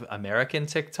world of American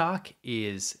TikTok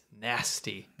is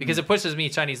nasty because it pushes me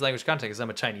Chinese language content because I'm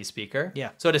a Chinese speaker.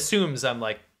 Yeah. So it assumes I'm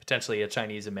like potentially a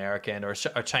Chinese American or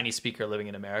a Chinese speaker living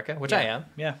in America, which I am.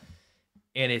 Yeah.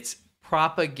 And it's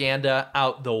propaganda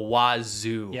out the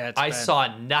wazoo. Yeah, I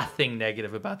saw nothing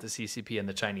negative about the CCP in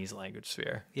the Chinese language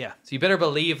sphere. Yeah. So you better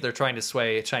believe they're trying to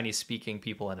sway Chinese-speaking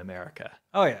people in America.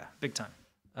 Oh, yeah. Big time.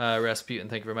 Rasputin,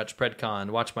 thank you very much.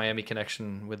 Predcon, watch Miami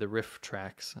Connection with the riff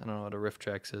tracks. I don't know what a riff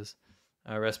tracks is.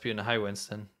 Rasputin, hi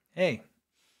Winston. Hey.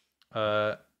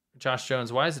 Josh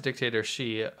Jones, why is the dictator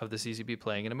Xi of the CCP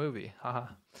playing in a movie? Haha.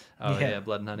 Oh yeah,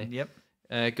 Blood and Honey. Yep.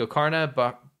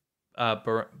 Gokarna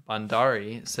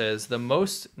Bandari says the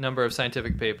most number of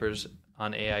scientific papers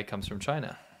on AI comes from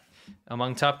China.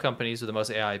 Among top companies with the most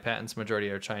AI patents, majority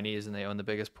are Chinese, and they own the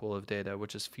biggest pool of data,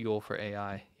 which is fuel for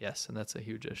AI. Yes, and that's a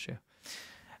huge issue.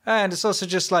 And it's also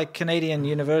just like Canadian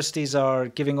universities are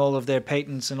giving all of their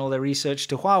patents and all their research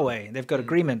to Huawei. They've got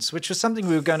agreements, which was something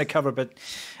we were going to cover, but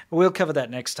we'll cover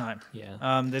that next time.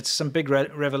 Yeah. There's some big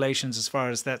revelations as far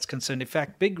as that's concerned. In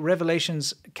fact, big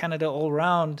revelations Canada all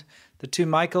around the two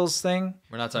Michaels thing.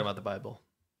 We're not talking about the Bible.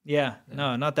 Yeah,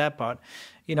 no, not that part.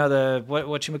 You know, the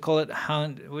what you would call it?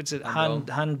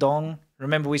 Han Dong.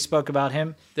 Remember we spoke about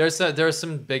him? There was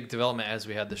some big development as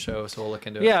we had the show, so we'll look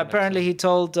into it. Yeah, apparently he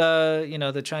told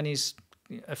the Chinese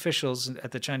officials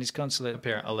at the Chinese consulate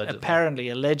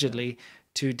allegedly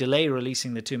to delay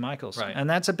releasing the two Michaels. Right. And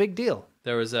that's a big deal.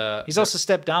 He's also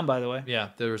stepped down, by the way. Yeah,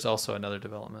 there was also another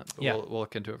development. But we'll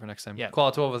look into it for next time. Yeah. Koala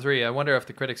 1203, I wonder if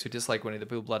the critics who dislike Winnie the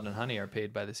Pooh, Blood and Honey are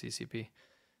paid by the CCP.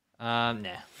 Nah.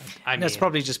 That's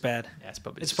probably just bad. Yeah,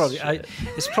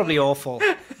 it's probably awful.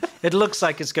 It looks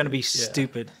like it's going to be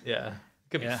stupid. Yeah.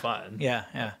 Could be fun.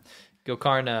 Yeah.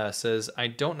 Gokarna says, I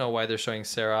don't know why they're showing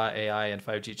Sarah AI and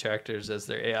 5G tractors as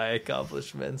their AI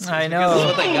accomplishments. I know. That's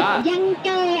what they got.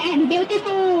 And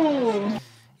beautiful.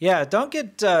 Yeah, don't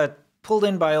get pulled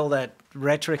in by all that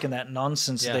rhetoric and that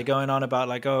nonsense that they're going on about,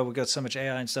 like, oh, we've got so much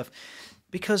AI and stuff.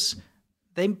 Because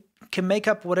they can make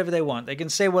up whatever they want. They can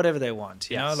say whatever they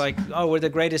want. You know, like, oh, we're the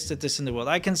greatest at this in the world.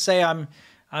 I can say I'm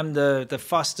the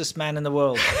fastest man in the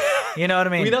world. You know what I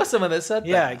mean? We know someone that said that.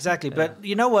 Yeah, exactly. Yeah. But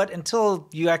you know what? Until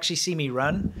you actually see me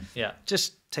run,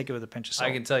 just take it with a pinch of salt.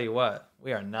 I can tell you what,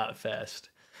 we are not fast.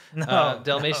 No.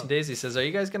 Dalmatian Daisy says, are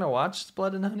you guys going to watch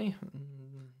Blood and Honey?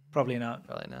 Probably not.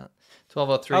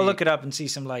 1203. I'll look it up and see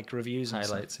some like reviews and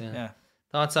highlights. Stuff. Yeah.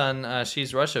 Thoughts on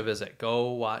She's Russia visit?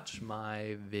 Go watch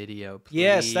my video, please.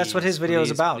 Yes, that's what his video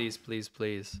is about.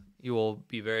 Please. You will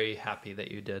be very happy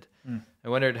that you did. I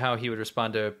wondered how he would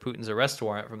respond to Putin's arrest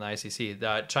warrant from the ICC.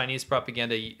 The Chinese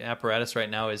propaganda apparatus right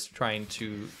now is trying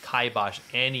to kibosh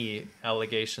any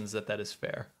allegations that is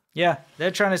fair. Yeah, they're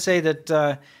trying to say that,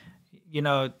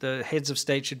 the heads of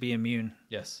state should be immune.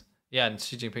 Yes. Yeah, and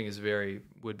Xi Jinping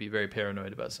would be very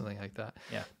paranoid about something like that.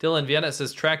 Yeah. Dylan Vienna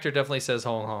says tractor definitely says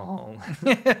hong hong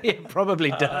hong. It probably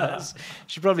does.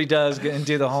 She probably does and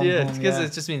do the hong hong. Yeah, because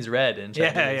it just means red in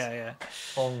Chinese. Yeah.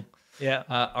 Hong. Yeah.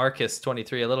 Arcus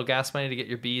 23, a little gas money to get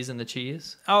your bees in the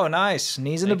cheese. Oh, nice.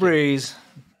 Knees in the breeze.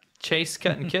 Chase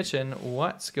Cut and Kitchen,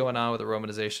 what's going on with the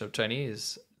romanization of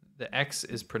Chinese? The X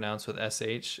is pronounced with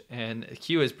SH and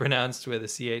Q is pronounced with a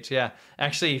CH. Yeah.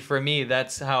 Actually, for me,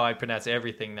 that's how I pronounce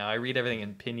everything now. I read everything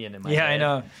in pinyin in my head. Yeah, I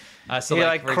know. So you're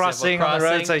like crossing on the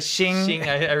road, it's like shing. Shing,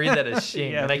 I read that as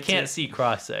shing, Yeah, and I me can't too. see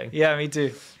crossing. Yeah, me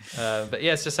too. But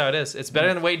yeah, it's just how it is. It's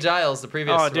better than Wade Giles, the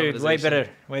previous. Oh, dude, way better.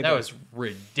 That was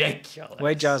ridiculous.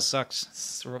 Wade Giles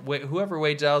sucks. Whoever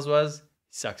Wade Giles was, he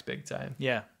sucks big time.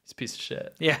 Yeah. He's a piece of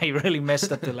shit. Yeah, he really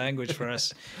messed up the language for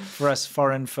us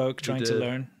foreign folk trying to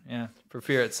learn. Yeah. For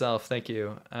Fear Itself, thank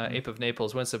you. Ape of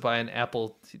Naples wants to buy an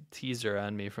Apple teaser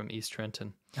on me from East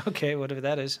Trenton. Okay, whatever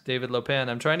that is. David Lopan,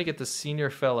 I'm trying to get the senior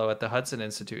fellow at the Hudson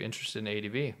Institute interested in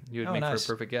ADV. You would make nice.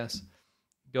 for a perfect guess.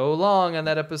 Go long on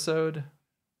that episode.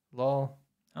 Lol.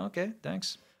 Okay,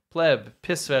 thanks. Pleb,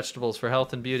 piss vegetables for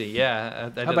health and beauty.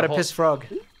 Yeah. How about a piss frog?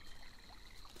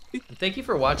 Thank you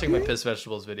for watching my piss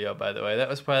vegetables video, by the way. That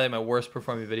was probably my worst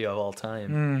performing video of all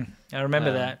time. I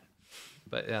remember that.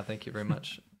 But yeah, thank you very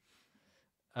much.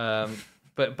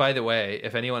 But by the way,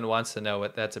 if anyone wants to know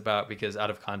what that's about, because out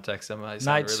of context, it might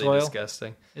sound really soil?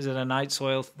 disgusting. Is it a night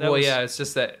soil? Yeah, it's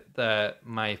just that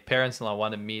my parents-in-law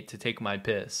wanted me to take my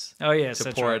piss. Oh, yes, to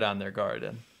that's pour right. it on their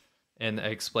garden. And I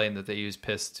explained that they use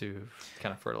piss to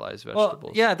kind of fertilize vegetables.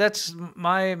 Well, yeah, that's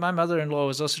my mother-in-law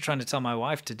was also trying to tell my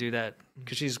wife to do that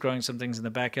because she's growing some things in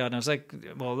the backyard. And I was like,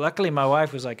 well, luckily my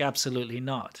wife was like, absolutely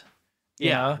not.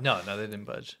 You know? No, they didn't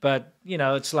budge. But,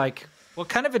 it's like, what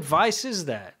kind of advice is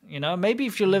that? Maybe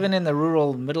if you're living in the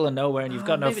rural middle of nowhere and you've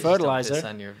got no Maybe just fertilizer.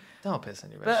 Don't piss on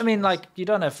your vegetables. But I mean, like, you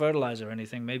don't have fertilizer or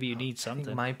anything. Maybe you need something. I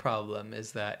think my problem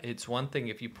is that it's one thing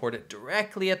if you poured it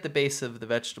directly at the base of the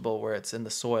vegetable where it's in the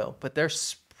soil, but they're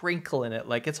sprinkling it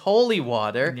like it's holy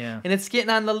water, and it's getting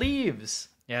on the leaves.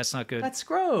 Yeah, it's not good. That's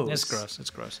gross. It's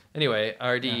gross. Anyway,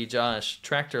 RD Josh,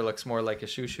 tractor looks more like a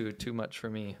shoo-shoo, too much for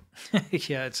me.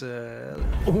 Yeah, it's a...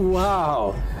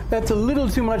 Wow, that's a little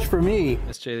too much for me.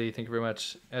 SJ, thank you very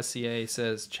much. SCA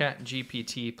says, Chat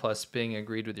GPT plus Bing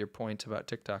agreed with your point about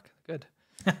TikTok. Good.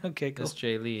 Okay, cool.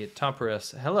 SJ Lee,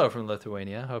 Tomporus, hello from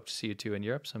Lithuania. Hope to see you two in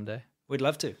Europe someday. We'd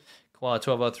love to. Koala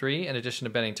 1203, in addition to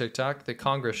banning TikTok, the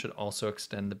Congress should also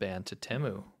extend the ban to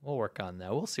Temu. We'll work on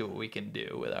that. We'll see what we can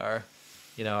do with our...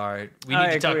 we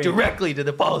need to talk directly to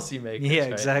the policymakers. Yeah,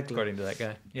 right? exactly. According to that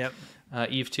guy. Yep.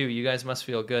 Eve 2, you guys must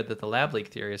feel good that the lab leak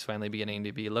theory is finally beginning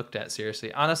to be looked at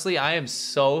seriously. Honestly, I am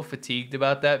so fatigued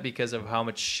about that because of how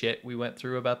much shit we went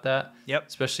through about that. Yep.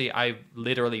 Especially, I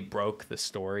literally broke the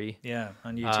story. Yeah,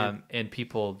 on YouTube. And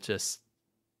people just...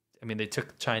 they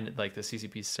took China, like the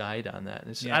CCP's side on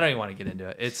that. Yeah. I don't even want to get into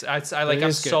it.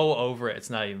 I'm so over it. It's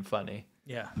not even funny.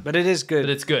 Yeah, but it is good. But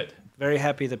it's good. Very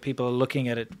happy that people are looking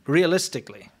at it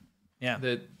realistically. Yeah.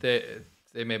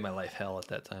 They made my life hell at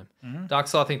that time. Doc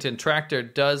Slothington, Tractor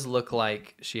does look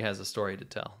like she has a story to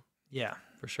tell. Yeah.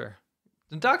 For sure.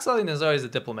 And Doc Slothington is always a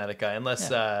diplomatic guy, unless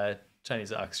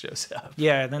Chinese Ox shows up.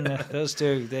 Yeah, and then those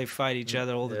two, they fight each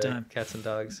other all the time. Cats and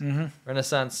dogs.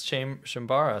 Renaissance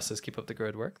Shambara says, keep up the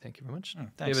good work. Thank you very much.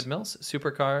 Thanks. David Mills,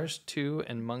 Supercars 2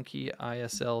 and Monkey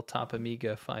ISL Top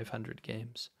Amiga 500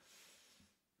 games.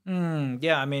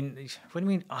 Yeah, I mean, what do you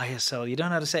mean ISL? You don't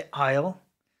know how to say isle?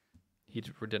 He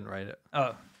didn't write it.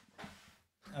 Oh.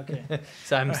 Okay.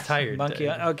 So I'm tired. Monkey.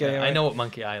 Okay. I know what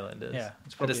Monkey Island is. Yeah,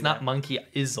 but it's not Monkey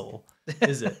Isle,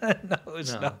 is it? No,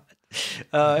 it's not.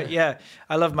 Yeah,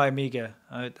 I love my Amiga.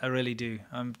 I really do.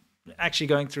 I'm actually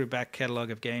going through a back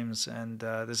catalog of games, and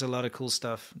there's a lot of cool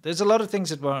stuff. There's a lot of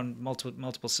things that were on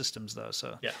multiple systems, though.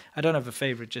 So I don't have a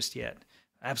favorite just yet.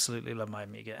 Absolutely love my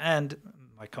Amiga and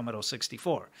my Commodore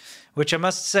 64, which I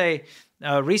must say,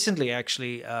 recently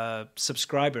actually, a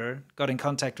subscriber got in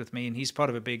contact with me, and he's part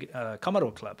of a big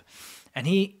Commodore club, and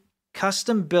he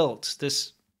custom built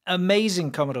this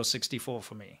amazing Commodore 64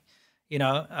 for me,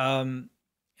 and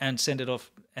sent it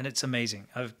off, and it's amazing.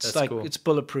 It's cool. It's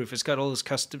bulletproof. It's got all these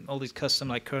custom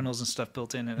like kernels and stuff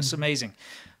built in, and it's amazing.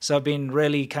 So I've been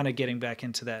really kind of getting back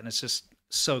into that, and it's just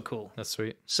so cool. That's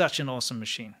sweet. Such an awesome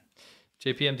machine.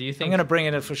 JPM, do you think... I'm going to bring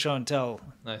it in for show and tell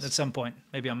at some point,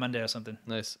 maybe on Monday or something.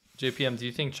 Nice. JPM, do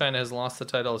you think China has lost the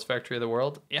title as Factory of the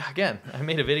World? Yeah, again, I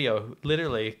made a video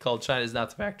literally called China is not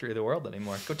the Factory of the World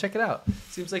anymore. Go check it out.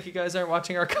 Seems like you guys aren't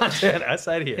watching our content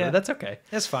outside here, but that's okay.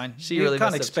 That's fine. You really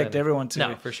can't expect everyone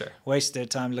to for sure. waste their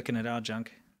time looking at our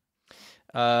junk.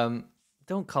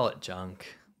 Don't call it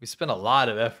junk. We spend a lot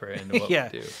of effort into what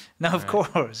we do. No, of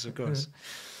course.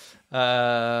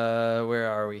 Where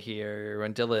are we here?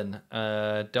 Dylan,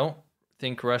 don't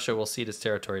think Russia will cede its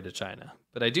territory to China,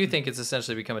 but I do think it's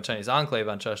essentially become a Chinese enclave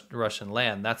on Russian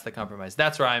land. That's the compromise.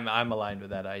 That's where I'm aligned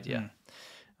with that idea.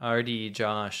 RD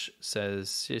Josh says,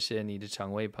 谢谢你的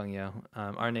长位朋友.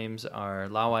 Our names are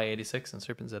Lawai86 and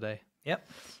Serpent ZA. Yep.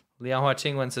 Lianhua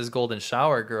Qingwen says Golden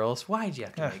Shower Girls. Why'd you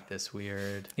have to make this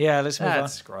weird? Yeah, let's move on.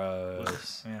 That's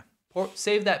gross. Yeah.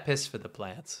 Save that piss for the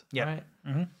plants. Yeah. Right?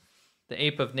 Mm-hmm. The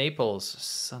Ape of Naples.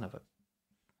 Son of a...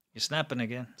 You're snapping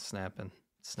again. Snapping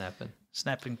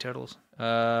turtles.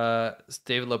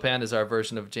 David Lopan is our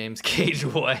version of James Cage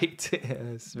White.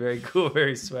 It's very cool,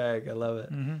 very swag. I love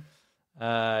it.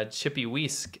 Mm-hmm. Chippy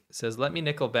Whisk says, let me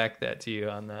nickel back that to you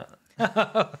on that.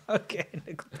 Okay,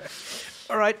 Nickelback.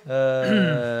 All right.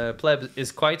 Pleb,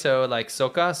 is Kwaito like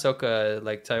Soka? Soka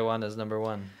like Taiwan is number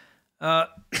one.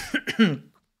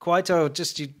 Kwaito,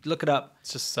 just you look it up.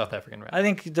 It's just South African rap. I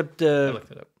think I looked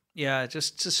it up. Yeah,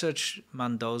 just to search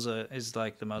Mendoza is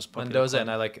like the most popular. Mendoza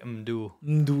and I like Mdu.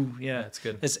 Mdu, yeah. It's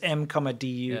good. It's M,DU.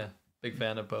 Yeah, big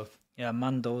fan of both. Yeah,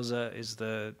 Mendoza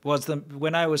was the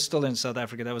when I was still in South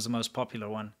Africa, that was the most popular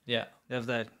one. Yeah. They have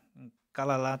that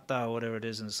Kalalata or whatever it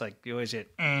is, and it's like you always hear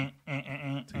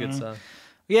It's a good song.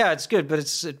 Yeah, it's good, but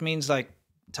it means like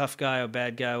tough guy or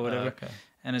bad guy or whatever. Okay.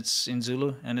 And it's in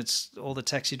Zulu, and it's all the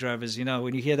taxi drivers.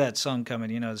 When you hear that song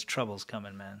coming, there's troubles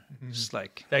coming, man. It's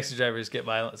like taxi drivers get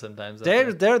violent sometimes.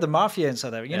 They're the mafia in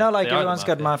South Africa. Like everyone's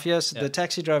got mafia. So yeah. The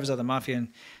taxi drivers are the mafia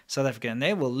in South Africa, and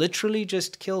they will literally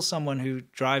just kill someone who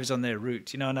drives on their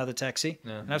route. Another taxi.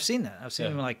 Yeah. And I've seen that. I've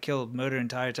seen them murder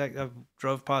entire taxi. I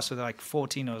drove past with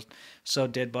 14 or so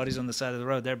dead bodies on the side of the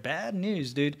road. They're bad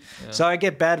news, dude. Yeah. So I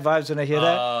get bad vibes when I hear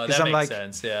that. Oh, that makes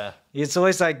sense. Yeah. It's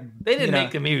always like they didn't make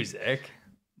the music.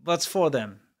 What's for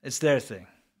them? It's their thing.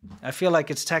 I feel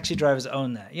like it's taxi drivers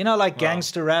own that.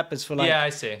 Gangster rap is for I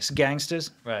see. It's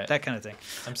gangsters, right? That kind of thing.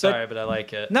 I'm sorry, but I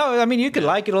like it. No, I mean you could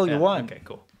like it all you want. Okay,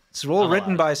 cool. It's all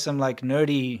written by some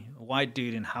nerdy white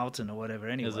dude in Houghton or whatever.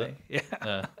 Anyway, is it?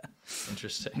 Yeah.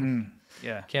 Interesting.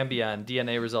 Yeah. Cambion,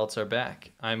 DNA results are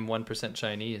back. I'm 1%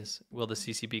 Chinese. Will the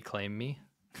CCP claim me?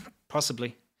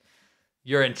 Possibly.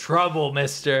 You're in trouble,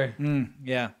 mister.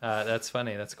 Yeah. That's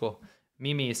funny. That's cool.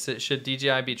 Mimi, should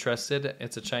DJI be trusted?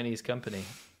 It's a Chinese company.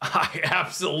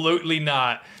 Absolutely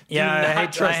not. Yeah,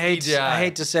 I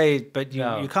hate to say it, but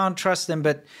you can't trust them,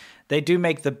 but they do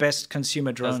make the best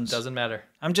consumer drones. Doesn't matter.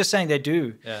 I'm just saying they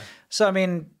do. Yeah. So, I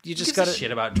mean, you just got to...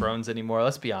 shit about drones anymore,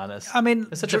 let's be honest. I mean...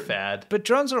 It's such a fad. But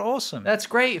drones are awesome. That's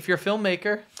great if you're a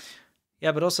filmmaker.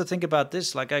 Yeah, but also think about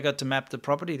this. I got to map the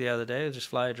property the other day. I just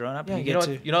fly a drone up. Yeah, and you know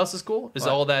what else is cool? Is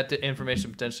all that information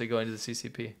potentially going to the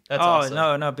CCP. That's awesome.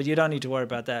 No, but you don't need to worry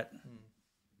about that.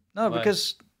 No,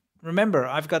 because remember,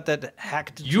 I've got that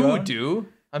hacked drone. You do?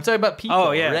 I'm talking about people.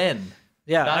 Oh, yeah. Ren.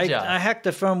 Yeah, I hacked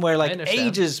the firmware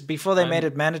ages before they made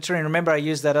it mandatory. And remember, I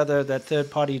used that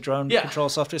third-party drone control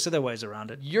software, so there are ways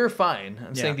around it. You're fine.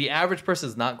 I'm saying the average person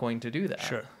is not going to do that.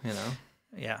 Sure.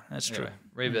 Yeah, that's true. Anyway,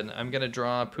 Raven, I'm gonna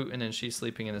draw Putin and she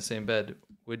sleeping in the same bed.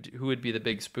 Who would be the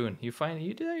big spoon? You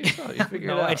do that yourself. You figure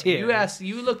No it out. idea.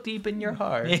 You look deep in your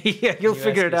heart. Yeah, you'll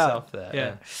figure it out. That.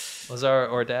 Yeah. Lazar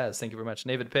Ordaz, thank you very much.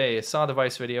 David Pay, saw the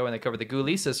Vice video and they covered the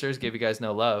Ghoulie sisters. Gave you guys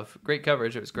no love. Great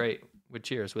coverage. It was great. With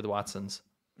cheers with Watsons.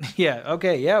 Yeah.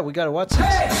 Okay. Yeah, we got a Watsons.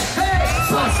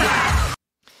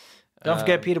 Don't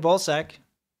forget Peter Balsack.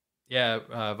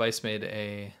 Yeah, Vice made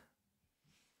a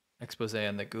expose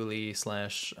on the Ghoulie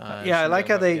 / I like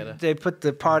how they put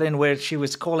the part in where she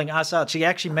was calling us out. She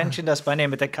actually mentioned us by name,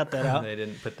 but they cut that out. They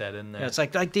didn't put that in there. Yeah, it's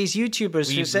like these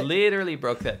YouTubers who say, literally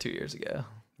broke that 2 years ago.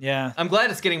 Yeah. I'm glad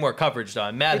it's getting more coverage, though.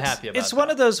 I'm happy about it. It's one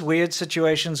of those weird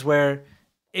situations where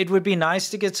it would be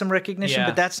nice to get some recognition,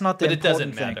 but that's not the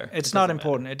important thing. It's not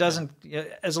important. It doesn't.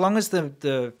 As long as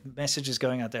the message is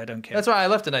going out there, I don't care. That's why I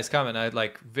left a nice comment. I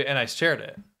shared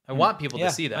it. I want people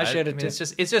to see that. I shared it too.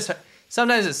 It's just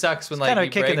sometimes it sucks when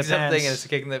like you break something and it's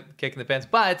kick in the pants,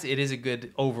 but it is a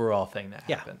good overall thing that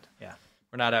happened. Yeah.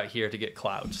 We're not out here to get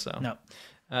clout, so. No.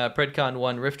 Predcon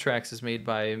 1 Rift Tracks is made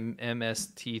by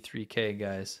MST3K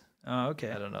guys. Oh,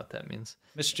 okay. I don't know what that means.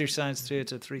 Mystery Science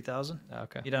Theater 3000.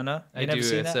 Okay. You don't know? I do.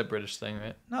 It's a British thing,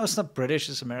 right? No, it's not British.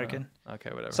 It's American. Oh,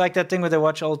 okay, whatever. It's like that thing where they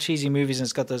watch old cheesy movies and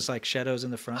it's got those like shadows in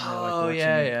the front. And Oh, like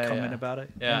yeah. comment about it.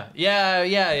 Yeah.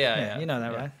 You know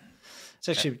that, right? It's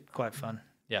actually quite fun.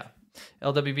 Yeah.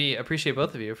 LWB, appreciate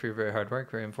both of you for your very hard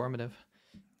work. Very informative.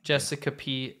 Jessica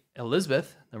P.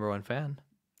 Elizabeth, #1 fan.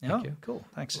 Thank you. Cool.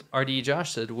 Thanks. RD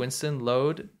Josh said, Winston,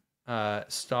 load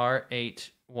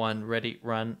 *8-1, ready,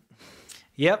 run.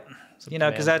 Yep.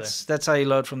 Because that's how you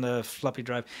load from the floppy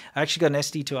drive. I actually got an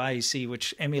SD to IEC,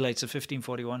 which emulates a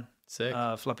 1541 Sick.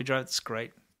 Floppy drive. That's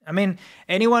great. I mean,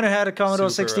 anyone who had a Commodore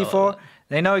 64,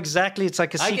 they know exactly. It's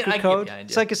like a secret code.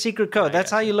 It's like a secret code. That's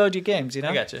how you load your games,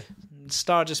 I got you.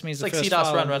 Star just means it's the like first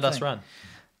CDOS run, DOS run.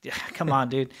 Yeah, come on,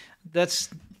 dude. That's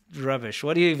rubbish.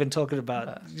 What are you even talking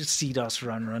about? CDOS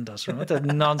run, DOS run. What the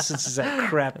nonsense is that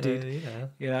crap, dude?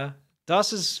 Yeah.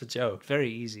 DOS is a joke. Very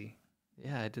easy.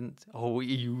 Yeah, I didn't. Oh,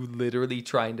 you literally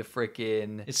trying to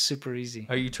frickin'. It's super easy.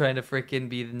 Are you trying to frickin'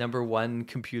 be the #1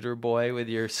 computer boy with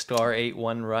your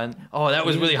 *8-1 run? Oh, that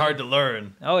was really hard to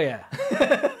learn. Oh, yeah.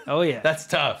 Oh, yeah. That's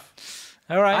tough.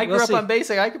 All right. I grew up on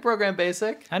BASIC. I could program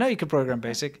BASIC. I know you can program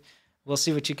BASIC. We'll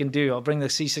see what you can do. I'll bring the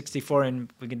C64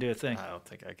 in. We can do a thing. I don't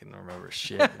think I can remember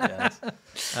shit.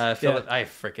 Philip, I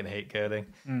freaking hate coding.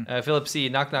 Philip C.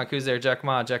 Knock knock. Who's there? Jack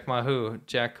Ma. Jack Ma who?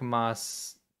 Jack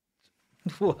Ma's.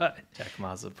 What? Jack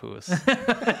Mazzapoos.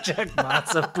 Jack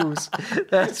Mazzapoos.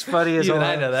 That's funny as well. Even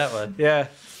I know that one. Yeah.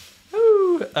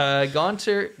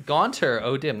 Gaunter.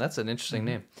 Oh, dim. That's an interesting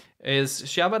name. Is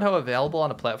Xiaobanhou available on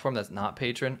a platform that's not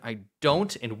Patreon? I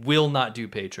don't and will not do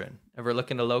Patreon. Ever look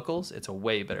into locals? It's a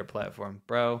way better platform,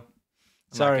 bro.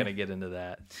 I'm not going to get into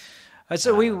that.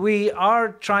 So we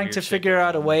are trying to figure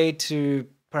out a way to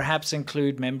perhaps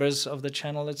include members of the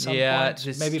channel at some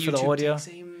point. Maybe for the audio. Takes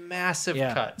a massive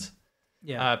cut.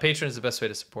 Yeah. Patreon is the best way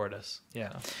to support us.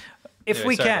 Yeah. So. If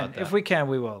we can,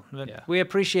 we will. We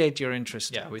appreciate your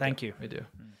interest. Yeah, Thank you. We do.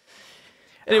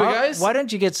 Anyway, guys. Why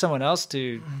don't you get someone else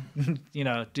to,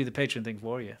 do the Patreon thing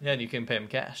for you? Yeah, and you can pay them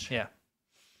cash. Yeah.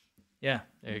 Yeah.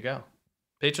 There you go.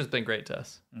 Patreon's been great to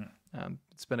us.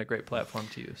 It's been a great platform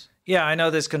to use. Yeah, I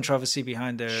know there's controversy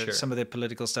behind some of the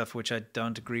political stuff, which I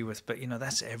don't agree with, but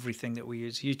that's everything that we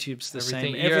use. YouTube's the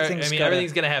same.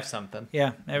 Everything's going to have something.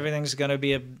 Yeah, everything's going to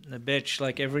be a bitch.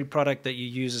 Like every product that you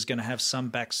use is going to have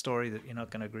some backstory that you're not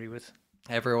going to agree with.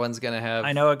 Everyone's going to have...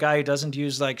 I know a guy who doesn't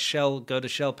use go to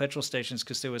Shell petrol stations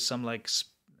because there was some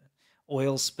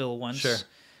oil spill once. Sure.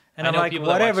 And I'm like,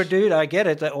 whatever, dude, I get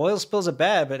it. The oil spills are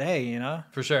bad, but hey,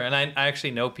 For sure. And I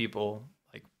actually know people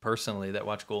personally that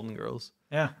watch Golden Girls.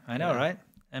 Yeah, I know, right?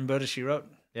 And Murder, She Wrote.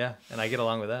 Yeah, and I get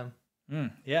along with them.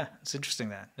 Yeah, it's interesting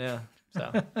that. Yeah.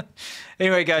 So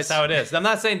anyway, guys, that's how it is. I'm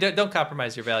not saying don't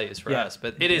compromise your values for us,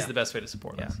 but it is the best way to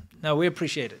support us. No, we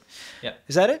appreciate it. Yeah.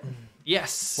 Is that it?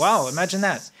 Yes. Wow, imagine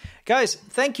that. Guys,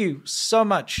 thank you so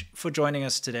much for joining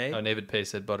us today. Oh, David Pay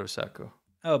said Borosaku.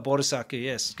 Oh, Borosaku,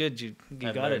 yes. Good, you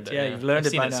got it. Yeah, you've learned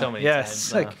I've it by seen now. So many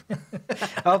times. Like,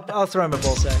 I'll throw him a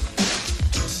ball sack.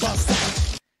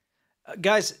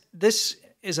 Guys, this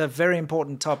is a very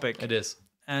important topic. It is.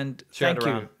 And share thank it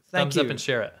you. Thumbs up and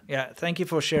share it. Yeah, thank you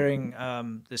for sharing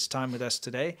this time with us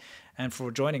today and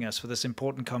for joining us for this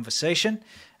important conversation.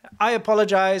 I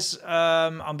apologize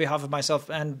on behalf of myself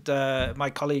and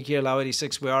my colleague here,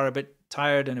 Lau86. We are a bit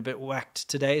tired and a bit whacked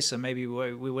today, so maybe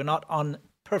we were not on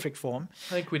perfect form.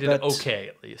 I think we did okay,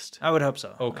 at least. I would hope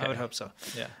so. Okay. I would hope so.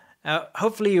 Yeah.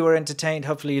 Hopefully you were entertained.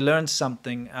 Hopefully you learned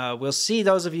something. We'll see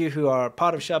those of you who are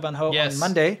part of Xiaobanhou on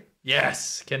Monday.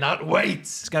 Yes, cannot wait.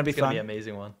 It's going to be fun. It's going to be an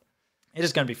amazing one. It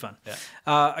is going to be fun. Yeah.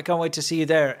 I can't wait to see you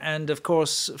there. And of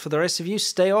course, for the rest of you,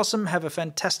 stay awesome. Have a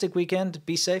fantastic weekend.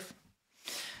 Be safe.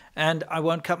 And I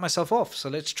won't cut myself off. So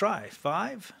let's try.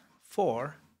 5,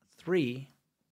 4, 3,